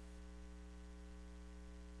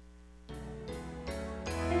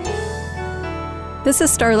 This is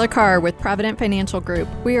Starla Carr with Provident Financial Group.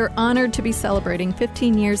 We are honored to be celebrating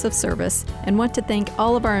 15 years of service and want to thank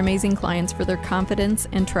all of our amazing clients for their confidence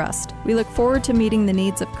and trust. We look forward to meeting the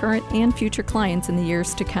needs of current and future clients in the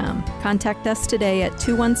years to come. Contact us today at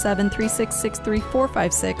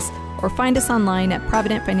 217-366-3456 or find us online at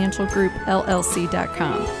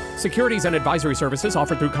providentfinancialgroupllc.com. Securities and advisory services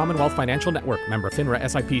offered through Commonwealth Financial Network. Member FINRA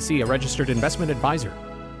SIPC, a registered investment advisor.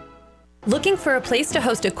 Looking for a place to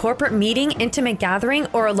host a corporate meeting, intimate gathering,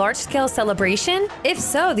 or a large-scale celebration? If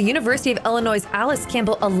so, the University of Illinois' Alice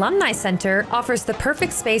Campbell Alumni Center offers the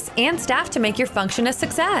perfect space and staff to make your function a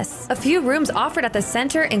success. A few rooms offered at the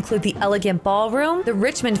center include the Elegant Ballroom, the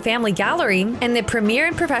Richmond Family Gallery, and the Premier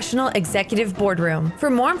and Professional Executive Boardroom.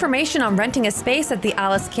 For more information on renting a space at the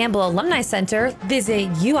Alice Campbell Alumni Center, visit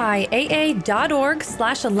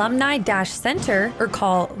uiaa.org/alumni-center or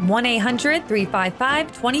call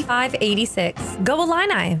 1-800-355-2580. Go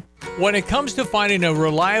Illini! When it comes to finding a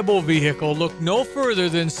reliable vehicle, look no further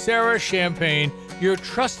than Sarah Champagne, your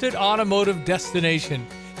trusted automotive destination.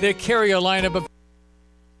 They carry a lineup of...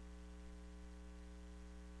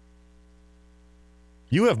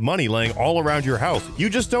 You have money laying all around your house. You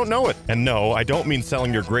just don't know it. And no, I don't mean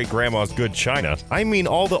selling your great-grandma's good china. I mean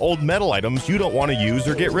all the old metal items you don't want to use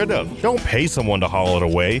or get rid of. Don't pay someone to haul it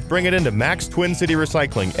away. Bring it into Max Twin City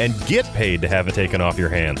Recycling and get paid to have it taken off your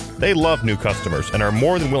hands. They love new customers and are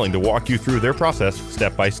more than willing to walk you through their process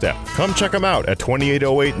step by step. Come check them out at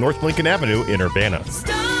 2808 North Lincoln Avenue in Urbana.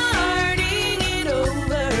 Starting it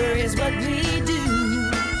over is what we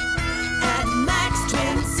do at Max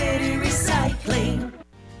Twin City Recycling.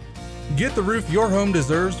 Get the roof your home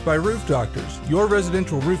deserves by Roof Doctors, your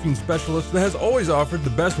residential roofing specialist that has always offered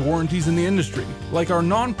the best warranties in the industry, like our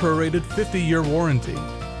non-prorated 50-year warranty.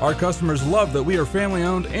 Our customers love that we are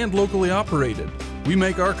family-owned and locally operated. We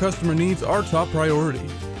make our customer needs our top priority.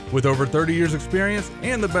 With over 30 years experience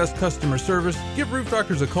and the best customer service, give Roof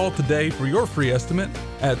Doctors a call today for your free estimate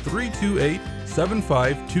at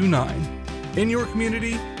 328-7529. In your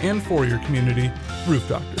community and for your community, Roof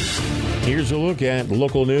Doctors. Here's a look at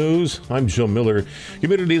local news. I'm Joe Miller.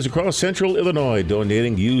 Communities across central Illinois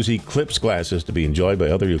donating used Eclipse glasses to be enjoyed by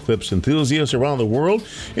other Eclipse enthusiasts around the world.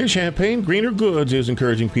 In Champaign, Greener Goods is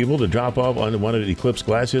encouraging people to drop off unwanted Eclipse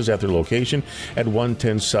glasses at their location at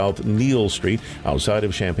 110 South Neal Street outside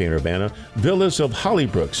of Champaign-Urbana. Villas of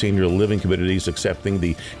Hollybrook Senior Living Communities accepting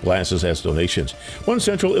the glasses as donations. One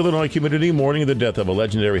central Illinois community mourning the death of a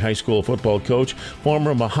legendary high school football coach.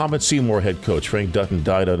 Former Muhammad Seymour head coach Frank Dutton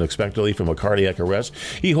died unexpectedly from a cardiac arrest.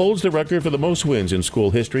 He holds the record for the most wins in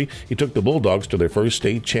school history. He took the Bulldogs to their first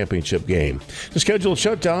state championship game. The scheduled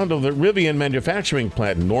shutdown of the Rivian manufacturing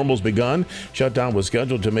plant in Normal's begun. Shutdown was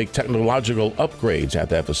scheduled to make technological upgrades at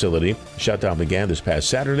that facility. Shutdown began this past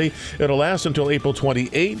Saturday. It'll last until April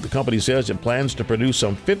 28. The company says it plans to produce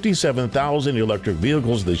some 57,000 electric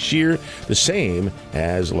vehicles this year, the same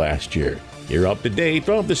as last year. You're up to date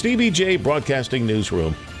from the Stevie Jay Broadcasting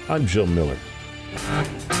Newsroom. I'm Joe Miller.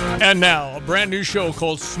 And now, a brand new show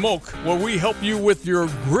called Smoke, where we help you with your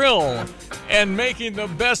grill and making the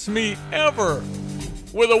best meat ever.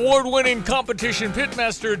 With award-winning competition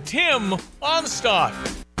pitmaster Tim Onstadt.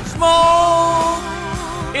 Smoke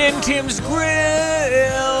in Tim's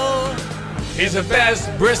Grill. He's the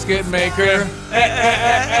best brisket maker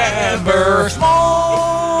ever.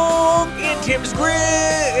 Smoke in Tim's Grill.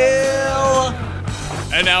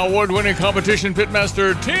 And now, award-winning competition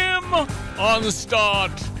pitmaster Tim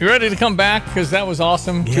Onstadt. You ready to come back? Because that was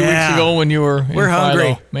awesome 2 weeks ago when you were in We're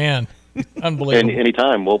hungry. Philo. Man, unbelievable.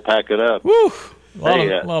 Anytime, we'll pack it up. Woo!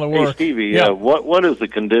 A lot of work. Hey, Stevie, Yeah. what is the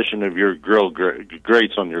condition of your grill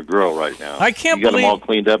grates on your grill right now? I can't you got believe them all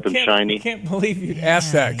cleaned up and shiny. I can't believe you'd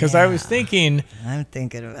ask that because I was thinking. I'm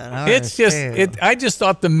thinking about ours It's just too. I just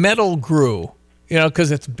thought the metal grew,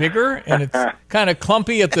 because it's bigger and it's kind of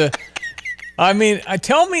clumpy at the. I mean,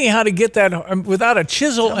 tell me how to get that without a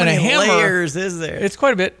chisel How and a many hammer. layers is there? It's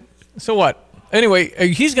quite a bit. So what?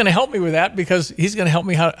 Anyway, he's going to help me with that because he's going to help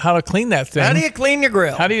me how to clean that thing. How do you clean your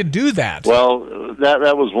grill? How do you do that? Well,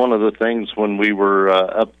 that was one of the things when we were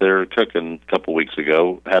up there cooking a couple weeks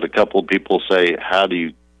ago. Had a couple of people say, "How do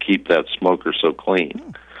you keep that smoker so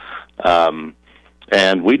clean?" And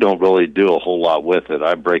we don't really do a whole lot with it.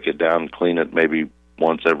 I break it down, clean it maybe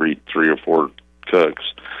once every 3 or 4 cooks.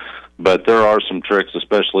 But there are some tricks,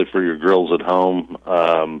 especially for your grills at home,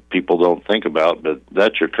 people don't think about, but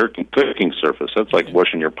that's your cooking surface. That's like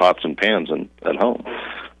washing your pots and pans at home.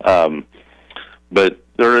 But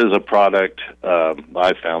there is a product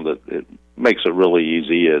I found that it makes it really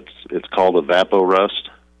easy. It's called Evapo-Rust,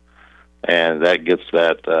 and that gets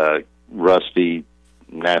that rusty,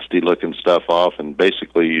 nasty-looking stuff off, and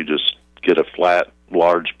basically you just get a flat,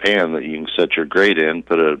 large pan that you can set your grate in,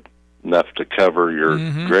 put enough to cover your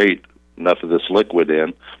grate, enough of this liquid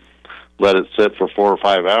in, let it sit for 4 or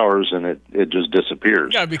 5 hours, and it just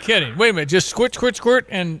disappears. You gotta be kidding. Wait a minute. Just squirt, squirt, squirt,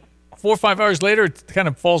 and 4 or 5 hours later, it kind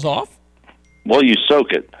of falls off? Well, you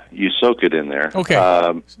soak it. You soak it in there. Okay.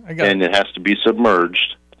 And it has to be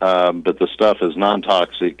submerged, but the stuff is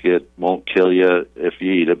non-toxic. It won't kill you if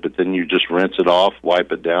you eat it, but then you just rinse it off,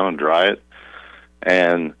 wipe it down, and dry it.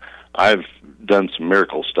 And I've done some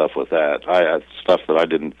miracle stuff with that. I had stuff that I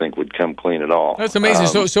didn't think would come clean at all. That's amazing.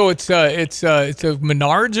 So it's a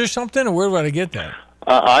Menards or something, or where would I get that?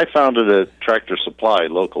 I found it at Tractor Supply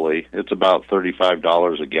locally. It's about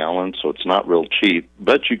 $35 a gallon, so it's not real cheap,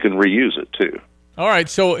 but you can reuse it too. All right,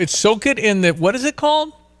 so it's soak it in the, what is it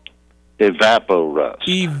called? Evapo-Rust.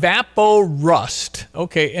 Evapo-Rust.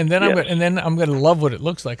 Okay, and then Yes. I'm going to love what it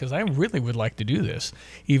looks like because I really would like to do this.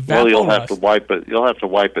 Evapo-Rust. Well, you'll have to wipe it. You'll have to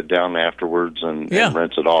wipe it down afterwards and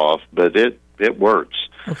rinse it off, but it works.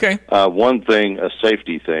 Okay. One thing, a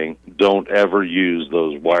safety thing: don't ever use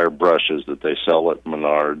those wire brushes that they sell at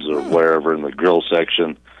Menards or wherever in the grill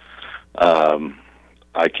section.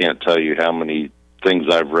 I can't tell you how many things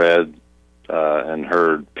I've read and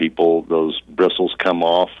heard. People, those bristles come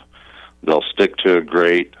off. They'll stick to a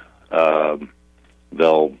grate. Then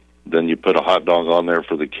you put a hot dog on there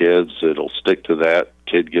for the kids. It'll stick to that.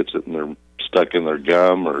 Kid gets it and they're stuck in their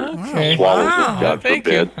gum or swallows it. God Thank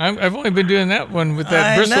forbid. you. I've only been doing that one with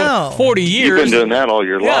that I bristle know. 40 years. You've been doing that all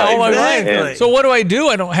your life. All my life. And- So what do I do?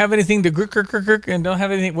 I don't have anything to grk, and don't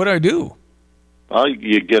have anything. What do I do? Well,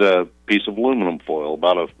 you get a piece of aluminum foil,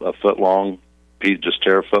 about a foot long piece. Just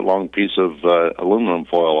tear a foot long piece of aluminum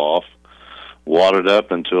foil off, wad it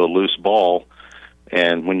up into a loose ball,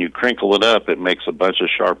 and when you crinkle it up, it makes a bunch of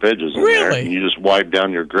sharp edges in there. And you just wipe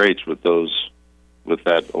down your grates with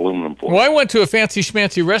that aluminum foil. Well, I went to a fancy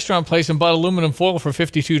schmancy restaurant place and bought aluminum foil for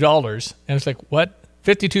 $52, and it's like, what?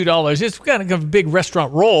 $52. It's kind of a big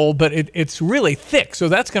restaurant roll, but it's really thick, so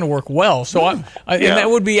that's going to work well. So and that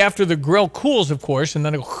would be after the grill cools, of course, and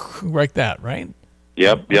then it'll like that, right?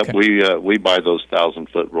 Yep. Okay. We buy those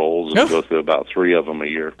 1,000-foot rolls and go through about 3 of them a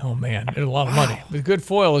year. Oh man, it's a lot of money. The good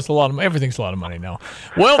foil is a lot of everything's a lot of money now.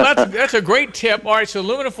 Well, that's a great tip. All right, so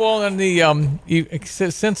aluminum foil and the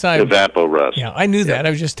since I Evapo-Rust. Yeah, I knew that. I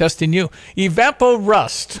was just testing you.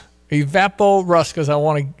 Evapo-Rust, because I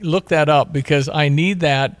want to look that up because I need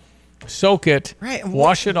that. Soak it, right?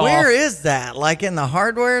 Wash it off. Where is that? Like in the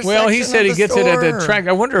hardware Well, section he said he gets store, it at the track.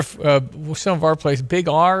 I wonder if some of our place, Big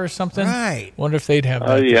R or something. Right. Wonder if they'd have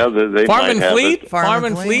that. Yeah, they Farm might and have Fleet. it. Farm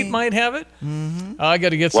and Fleet might have it. Mm-hmm. I got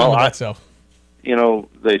to get some of that stuff. You know,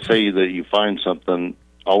 they say that you find something.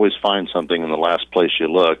 Always find something in the last place you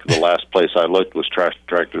look. The last place I looked was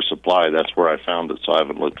Tractor Supply. That's where I found it, so I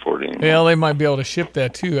haven't looked for it anymore. Well, they might be able to ship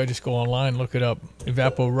that too. I just go online, look it up.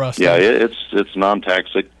 Evapo-Rust. Yeah, it's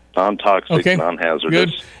non-toxic, okay.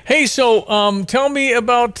 non-hazardous. Good. Hey, so tell me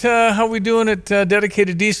about how we doing at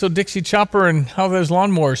Dedicated Diesel Dixie Chopper and how those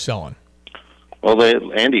lawnmowers selling. Well,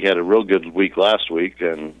 Andy had a real good week last week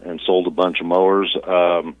and sold a bunch of mowers.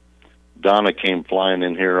 Donna came flying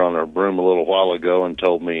in here on her broom a little while ago and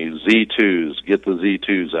told me Z2s, get the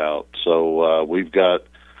Z2s out. So we've got,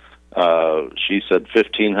 she said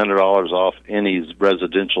 $1,500 off any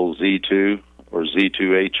residential Z2 or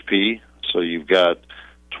Z2 HP. So you've got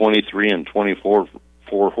 23 and 24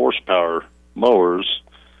 horsepower mowers,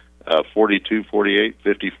 42, 48,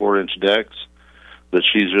 54-inch decks. That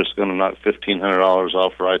she's just going to knock $1,500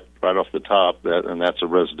 off right off the top. And that's a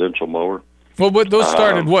residential mower. Well, but those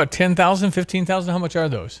started what? 10,000, 15,000? How much are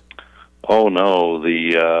those? Oh no,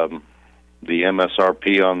 the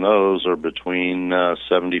MSRP on those are between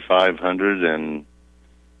 $7,500 and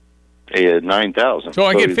 $9,000. So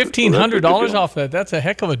I get $1,500 off that. That's a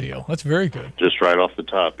heck of a deal. That's very good. Just right off the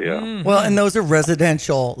top, yeah. Mm-hmm. Well, and those are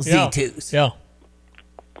residential Z2s. Yeah.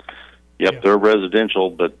 Yep, they're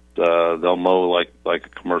residential, but they'll mow like a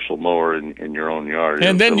commercial mower in your own yard.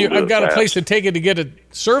 And then I've got a place to take it to get it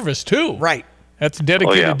serviced too. Right. That's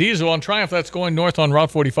Dedicated Diesel on Triumph. That's going north on Route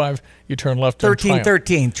 45. You turn left.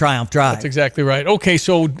 1313 Triumph Drive. That's exactly right. Okay,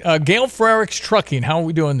 so Gail Frericks Trucking, how are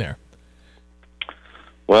we doing there?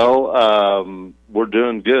 Well, we're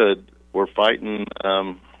doing good. We're fighting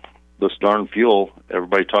this darn fuel.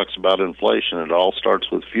 Everybody talks about inflation. It all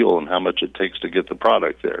starts with fuel and how much it takes to get the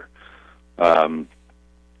product there.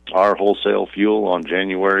 Our wholesale fuel on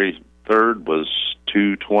January 3rd was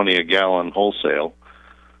 $2.20 a gallon wholesale,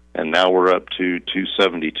 and now we're up to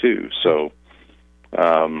 $2.72. So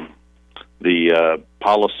the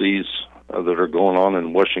policies that are going on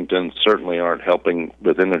in Washington certainly aren't helping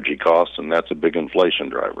with energy costs, and that's a big inflation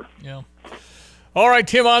driver. Yeah. All right,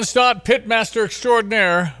 Tim Onstadt, Pitmaster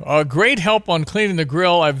Extraordinaire. Great help on cleaning the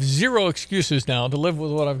grill. I have zero excuses now to live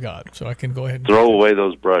with what I've got, so I can go ahead and throw away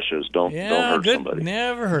those brushes. Don't hurt somebody.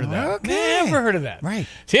 Never heard of that. Okay. Never heard of that. Right.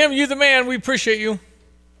 Tim, you're the man. We appreciate you.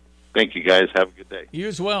 Thank you, guys. Have a good day. You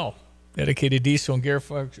as well. Dedicated Diesel and Gail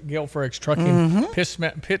Frericks Trucking,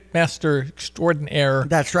 Pitmaster Extraordinaire.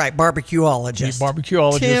 That's right, barbecueologist.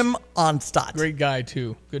 Barbecueologist. Tim Onstadt. Great guy,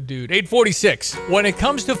 too. Good dude. 846. When it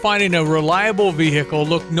comes to finding a reliable vehicle,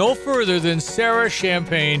 look no further than Sarah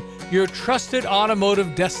Champagne, your trusted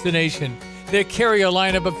automotive destination. They carry a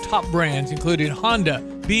lineup of top brands, including Honda,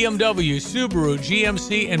 BMW, Subaru,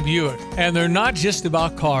 GMC, and Buick. And they're not just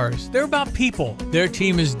about cars. They're about people. Their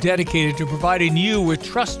team is dedicated to providing you with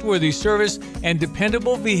trustworthy service and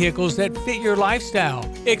dependable vehicles that fit your lifestyle.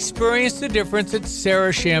 Experience the difference at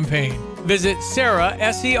Sarah Champagne. Visit Sarah,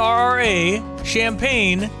 S-E-R-R-A,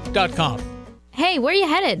 champagne.com. Hey, where are you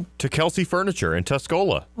headed? To Kelsey Furniture in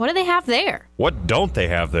Tuscola. What do they have there? What don't they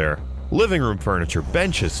have there? Living room furniture,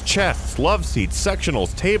 benches, chests, love seats,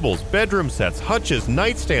 sectionals, tables, bedroom sets, hutches,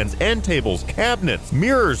 nightstands, end tables, cabinets,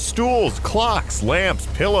 mirrors, stools, clocks, lamps,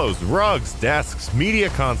 pillows, rugs, desks, media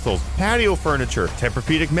consoles, patio furniture,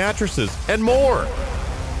 Tempur-Pedic mattresses, and more.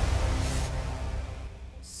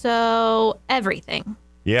 So, everything.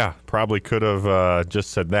 Yeah, probably could have just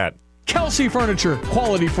said that. Kelsey Furniture,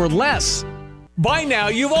 quality for less. By now,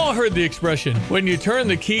 you've all heard the expression, when you turn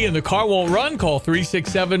the key and the car won't run, call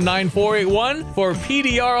 367-9481 for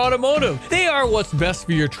PDR Automotive. They are what's best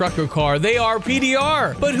for your truck or car. They are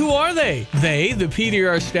PDR. But who are they? They, the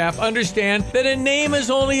PDR staff, understand that a name is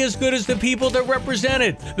only as good as the people that represent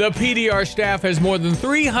it. The PDR staff has more than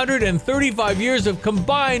 335 years of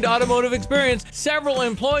combined automotive experience. Several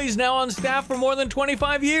employees now on staff for more than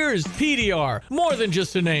 25 years. PDR, more than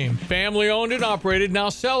just a name. Family owned and operated, now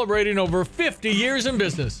celebrating over 50 years in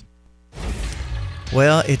business.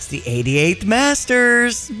 Well, it's the 88th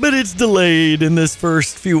Masters, but it's delayed in this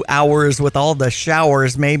first few hours with all the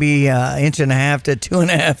showers, maybe 1.5 to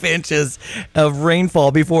 2.5 inches of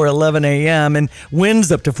rainfall before 11 a.m. and winds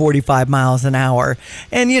up to 45 miles an hour.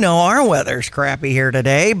 And, our weather's crappy here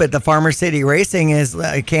today, but the Farmer City Racing has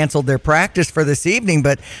canceled their practice for this evening,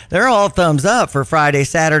 but they're all thumbs up for Friday,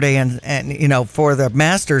 Saturday, and for the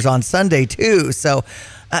Masters on Sunday, too. So,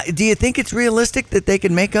 do you think it's realistic that they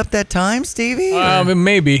can make up that time, Stevie?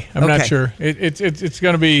 Maybe. I'm not sure. It's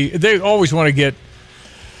going to be. They always want to get,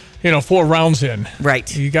 4 rounds in.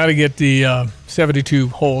 Right. You got to get the 72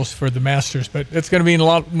 holes for the Masters, but it's going to be in a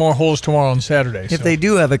lot more holes tomorrow and Saturday. If they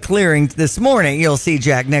do have a clearing this morning, you'll see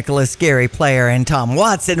Jack Nicklaus, Gary Player, and Tom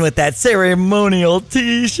Watson with that ceremonial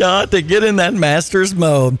tee shot to get in that Masters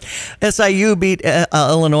mode. SIU beat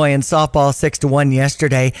Illinois in softball 6-1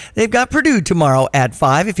 yesterday. They've got Purdue tomorrow at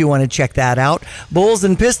 5 if you want to check that out. Bulls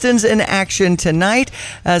and Pistons in action tonight.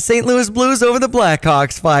 St. Louis Blues over the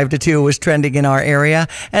Blackhawks 5-2 was trending in our area,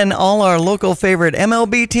 and all our local favorite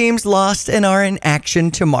MLB teams lost and are in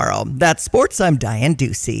action tomorrow. That's sports. I'm Diane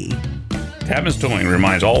Ducey. Tapman's Towing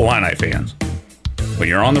reminds all Illini fans, when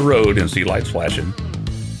you're on the road and see lights flashing,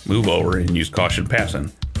 move over and use caution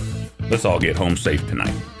passing. Let's all get home safe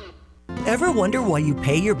tonight. Ever wonder why you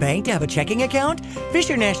pay your bank to have a checking account?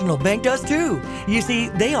 Fisher National Bank does too. You see,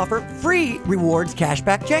 they offer free rewards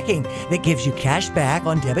cashback checking that gives you cash back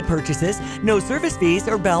on debit purchases, no service fees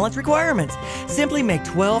or balance requirements. Simply make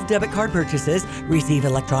 12 debit card purchases, receive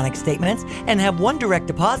electronic statements, and have 1 direct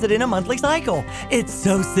deposit in a monthly cycle. It's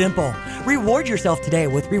so simple. Reward yourself today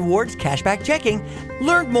with rewards cashback checking.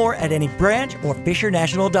 Learn more at any branch or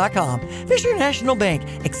FisherNational.com. Fisher National Bank.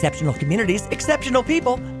 Exceptional communities, exceptional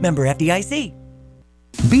people. Member FDIC.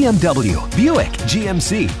 BMW, Buick,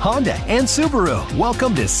 GMC, Honda, and Subaru.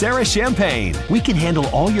 Welcome to Sarah Champagne. We can handle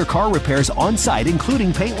all your car repairs on site,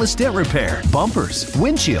 including paintless dent repair, bumpers,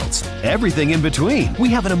 windshields, everything in between. We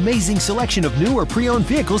have an amazing selection of new or pre-owned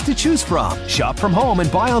vehicles to choose from. Shop from home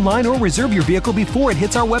and buy online or reserve your vehicle before it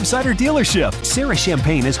hits our website or dealership. Sarah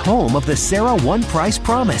Champagne is home of the Sarah One Price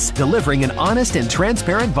Promise, delivering an honest and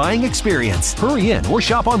transparent buying experience. Hurry in or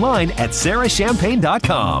shop online at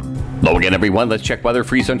sarahchampagne.com. Hello again, everyone. Let's check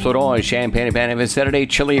weather-free Central Illinois, Champaign and Panama Saturday.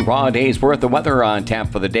 Chilly, raw days worth of weather on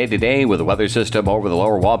tap for the day today with the weather system over the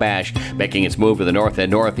lower Wabash making its move to the north and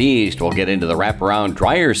northeast. We'll get into the wraparound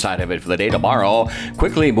drier side of it for the day tomorrow.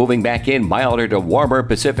 Quickly moving back in, milder to warmer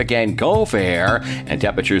Pacific and Gulf air. And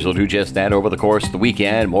temperatures will do just that over the course of the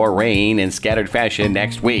weekend. More rain in scattered fashion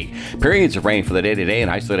next week. Periods of rain for the day today. An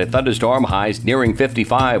isolated thunderstorm. Highs nearing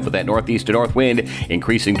 55 with that northeast to north wind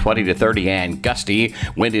increasing 20 to 30 and gusty.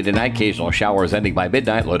 Windy tonight. Occasional showers ending by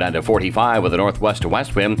midnight, low down to 45 with a northwest to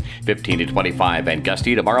west wind, 15 to 25 and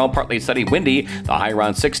gusty. Tomorrow, partly sunny, windy, the high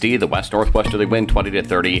around 60, the west northwesterly wind 20 to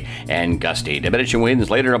 30 and gusty. Diminishing winds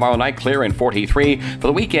later tomorrow night, clear and 43. For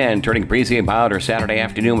the weekend, turning breezy and milder Saturday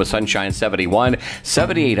afternoon with sunshine 71,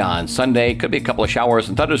 78 on Sunday. Could be a couple of showers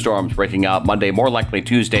and thunderstorms breaking out Monday, more likely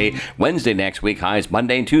Tuesday, Wednesday next week. Highs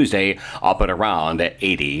Monday and Tuesday up at around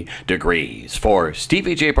 80 degrees. For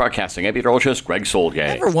Stevie Jay Broadcasting, I'm Peter Olchus, Greg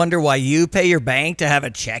Solgay. Ever wonder why you pay your bank to have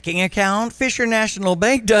a checking account? Fisher National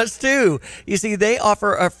Bank does too. You see, they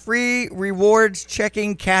offer a free rewards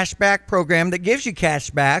checking cashback program that gives you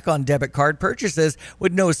cash back on debit card purchases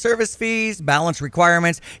with no service fees, balance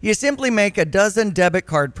requirements. You simply make a dozen debit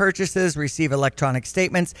card purchases, receive electronic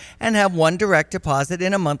statements, and have 1 direct deposit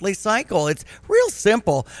in a monthly cycle. It's real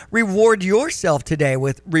simple. Reward yourself today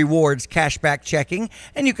with rewards cashback checking,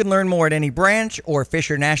 and you can learn more at any branch or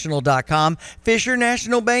FisherNational.com. Fisher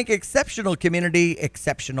National Bank. Exceptional community,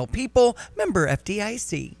 exceptional people. Member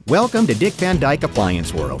FDIC. Welcome to Dick Van Dyke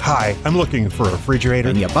Appliance World. Hi, I'm looking for a refrigerator.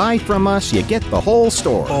 When you buy from us, you get the whole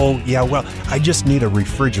store. Oh, yeah, well, I just need a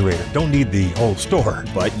refrigerator. Don't need the whole store.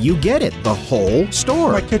 But you get it, the whole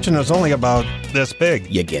store. My kitchen is only about this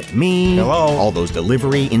big. You get me. Hello. All those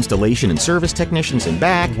delivery, installation, and service technicians in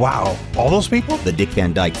back. Wow, all those people? The Dick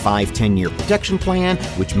Van Dyke 5-10-year protection plan,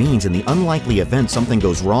 which means in the unlikely event something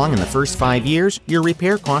goes wrong in the first 5 years, your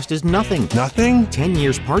repair cost is nothing. Nothing? 10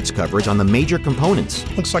 years parts coverage on the major components.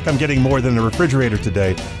 Looks like I'm getting more than a refrigerator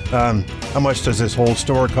today. How much does this whole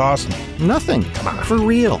store cost? Nothing. Come on. For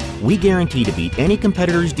real. We guarantee to beat any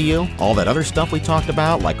competitor's deal, all that other stuff we talked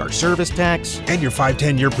about, like our service tax. And your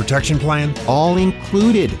 5-10-year protection plan? All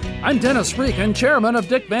included. I'm Dennis Freakin, chairman of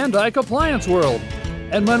Dick Van Dyke Appliance World.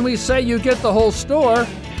 And when we say you get the whole store,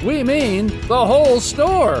 we mean the whole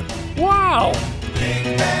store. Wow!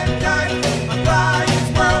 Dick Van Dyke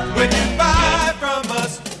Appliance World. When you buy from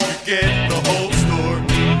us, you get the whole store.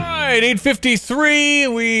 right, 8:53.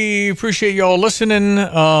 We appreciate y'all listening. We're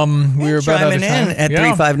about out of Chiming time. in at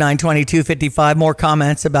 359-2255. More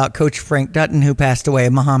comments about Coach Frank Dutton, who passed away.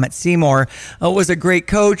 Muhammad Seymour was a great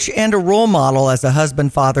coach and a role model as a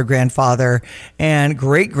husband, father, grandfather, and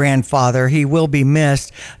great-grandfather. He will be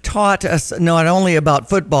missed. Taught us not only about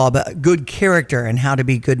football, but good character and how to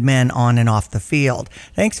be good men on and off the field.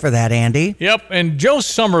 Thanks for that, Andy. Yep, and Joe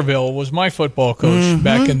Somerville was my football coach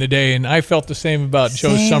back in the day, and I felt the same about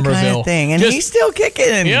Joe Somerville. Kind of thing. And he's still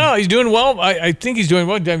kicking. Yeah, he's doing well. I think he's doing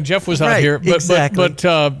well. Jeff was out here, but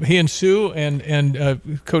he and Sue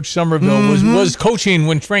and Coach Somerville was coaching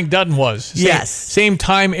when Frank Dutton was. Same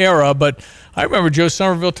time era. But I remember Joe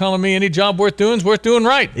Somerville telling me any job worth doing is worth doing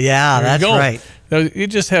right. Yeah, There you that's go. right. You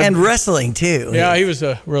just had And wrestling too. Yeah, he was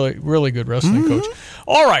a really good wrestling coach.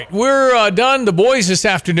 All right, we're done. The boys this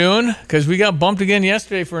afternoon, because we got bumped again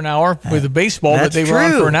yesterday for an hour with the baseball, but they were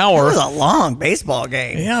on for an hour. It was a long baseball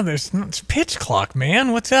game. Yeah, it's pitch clock,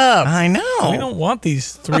 man. What's up? I know. We don't want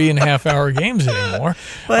these 3.5 hour games anymore.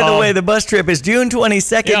 By the way, the bus trip is June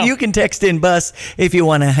 22nd. Yeah. You can text in bus if you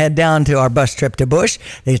want to head down to our bus trip to Busch.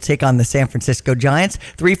 They take on the San Francisco Giants.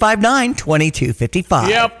 359-2255.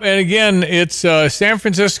 Yep, and again, it's San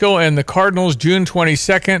Francisco and the Cardinals, June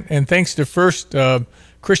 22nd. And thanks to First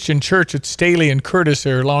Christian Church at Staley and Curtis,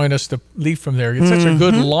 are allowing us to leave from there. It's such a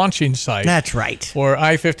good launching site. That's right. For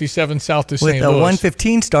I-57 south to St. With a Louis.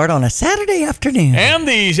 1:15 start on a Saturday afternoon. And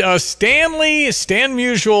the Stan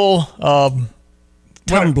Musial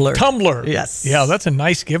Tumbler. Yes. Yeah, that's a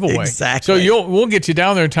nice giveaway. Exactly. So we'll get you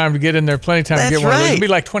down there in time to get in there. Plenty of time to get one of those. It'll be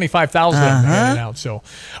like 25,000 handed out. So,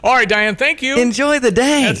 all right, Diane, thank you. Enjoy the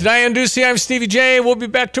day. That's Diane Ducey. I'm Stevie J. We'll be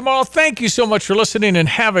back tomorrow. Thank you so much for listening, and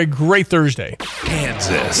have a great Thursday.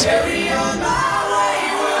 Kansas.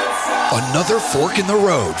 Another Fork in the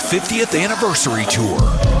Road 50th anniversary tour,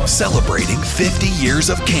 celebrating 50 years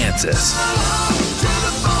of Kansas.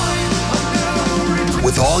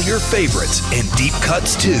 With all your favorites and deep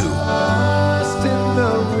cuts too.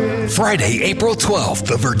 Friday, April 12th,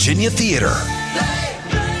 the Virginia Theater.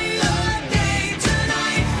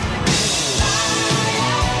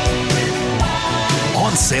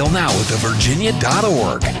 On sale now at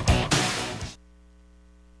thevirginia.org.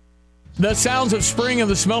 The sounds of spring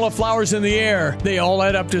and the smell of flowers in the air, they all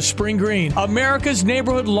add up to Spring Green, America's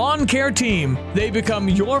neighborhood lawn care team. They become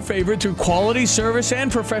your favorite through quality service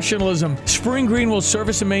and professionalism. Spring Green will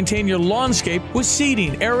service and maintain your lawnscape with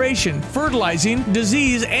seeding, aeration, fertilizing,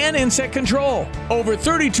 disease, and insect control. Over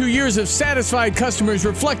 32 years of satisfied customers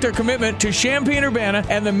reflect their commitment to Champaign-Urbana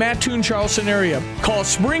and the Mattoon Charleston area. Call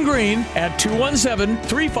Spring Green at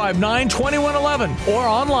 217-359-2111 or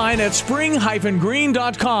online at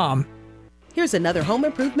spring-green.com. Here's another home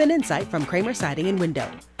improvement insight from Kramer Siding and Window.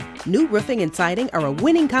 New roofing and siding are a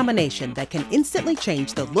winning combination that can instantly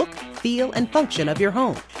change the look, feel, and function of your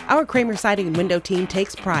home. Our Kramer Siding and Window team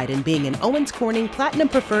takes pride in being an Owens Corning Platinum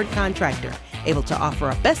Preferred contractor, able to offer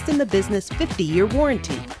a best-in-the-business 50-year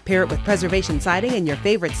warranty. Pair it with preservation siding in your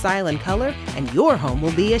favorite style and color, and your home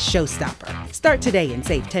will be a showstopper. Start today and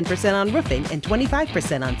save 10% on roofing and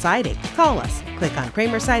 25% on siding. Call us, click on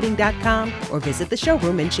kramersiding.com, or visit the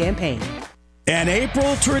showroom in Champaign. An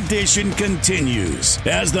April tradition continues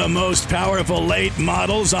as the most powerful late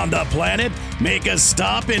models on the planet make a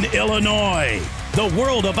stop in Illinois. The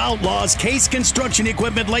World of Outlaws Case Construction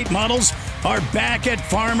Equipment late models are back at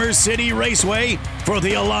Farmers City Raceway for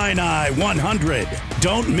the Illini 100.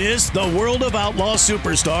 Don't miss the World of Outlaws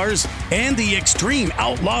Superstars and the Extreme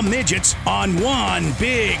Outlaw Midgets on one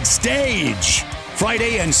big stage.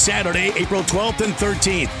 Friday and Saturday, April 12th and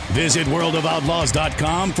 13th. Visit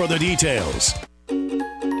worldofoutlaws.com for the details.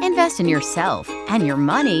 Invest in yourself and your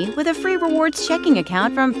money with a free rewards checking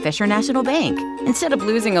account from Fisher National Bank. Instead of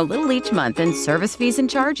losing a little each month in service fees and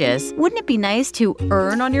charges, wouldn't it be nice to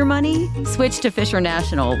earn on your money? Switch to Fisher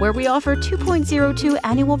National, where we offer 2.02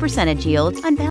 annual percentage yield on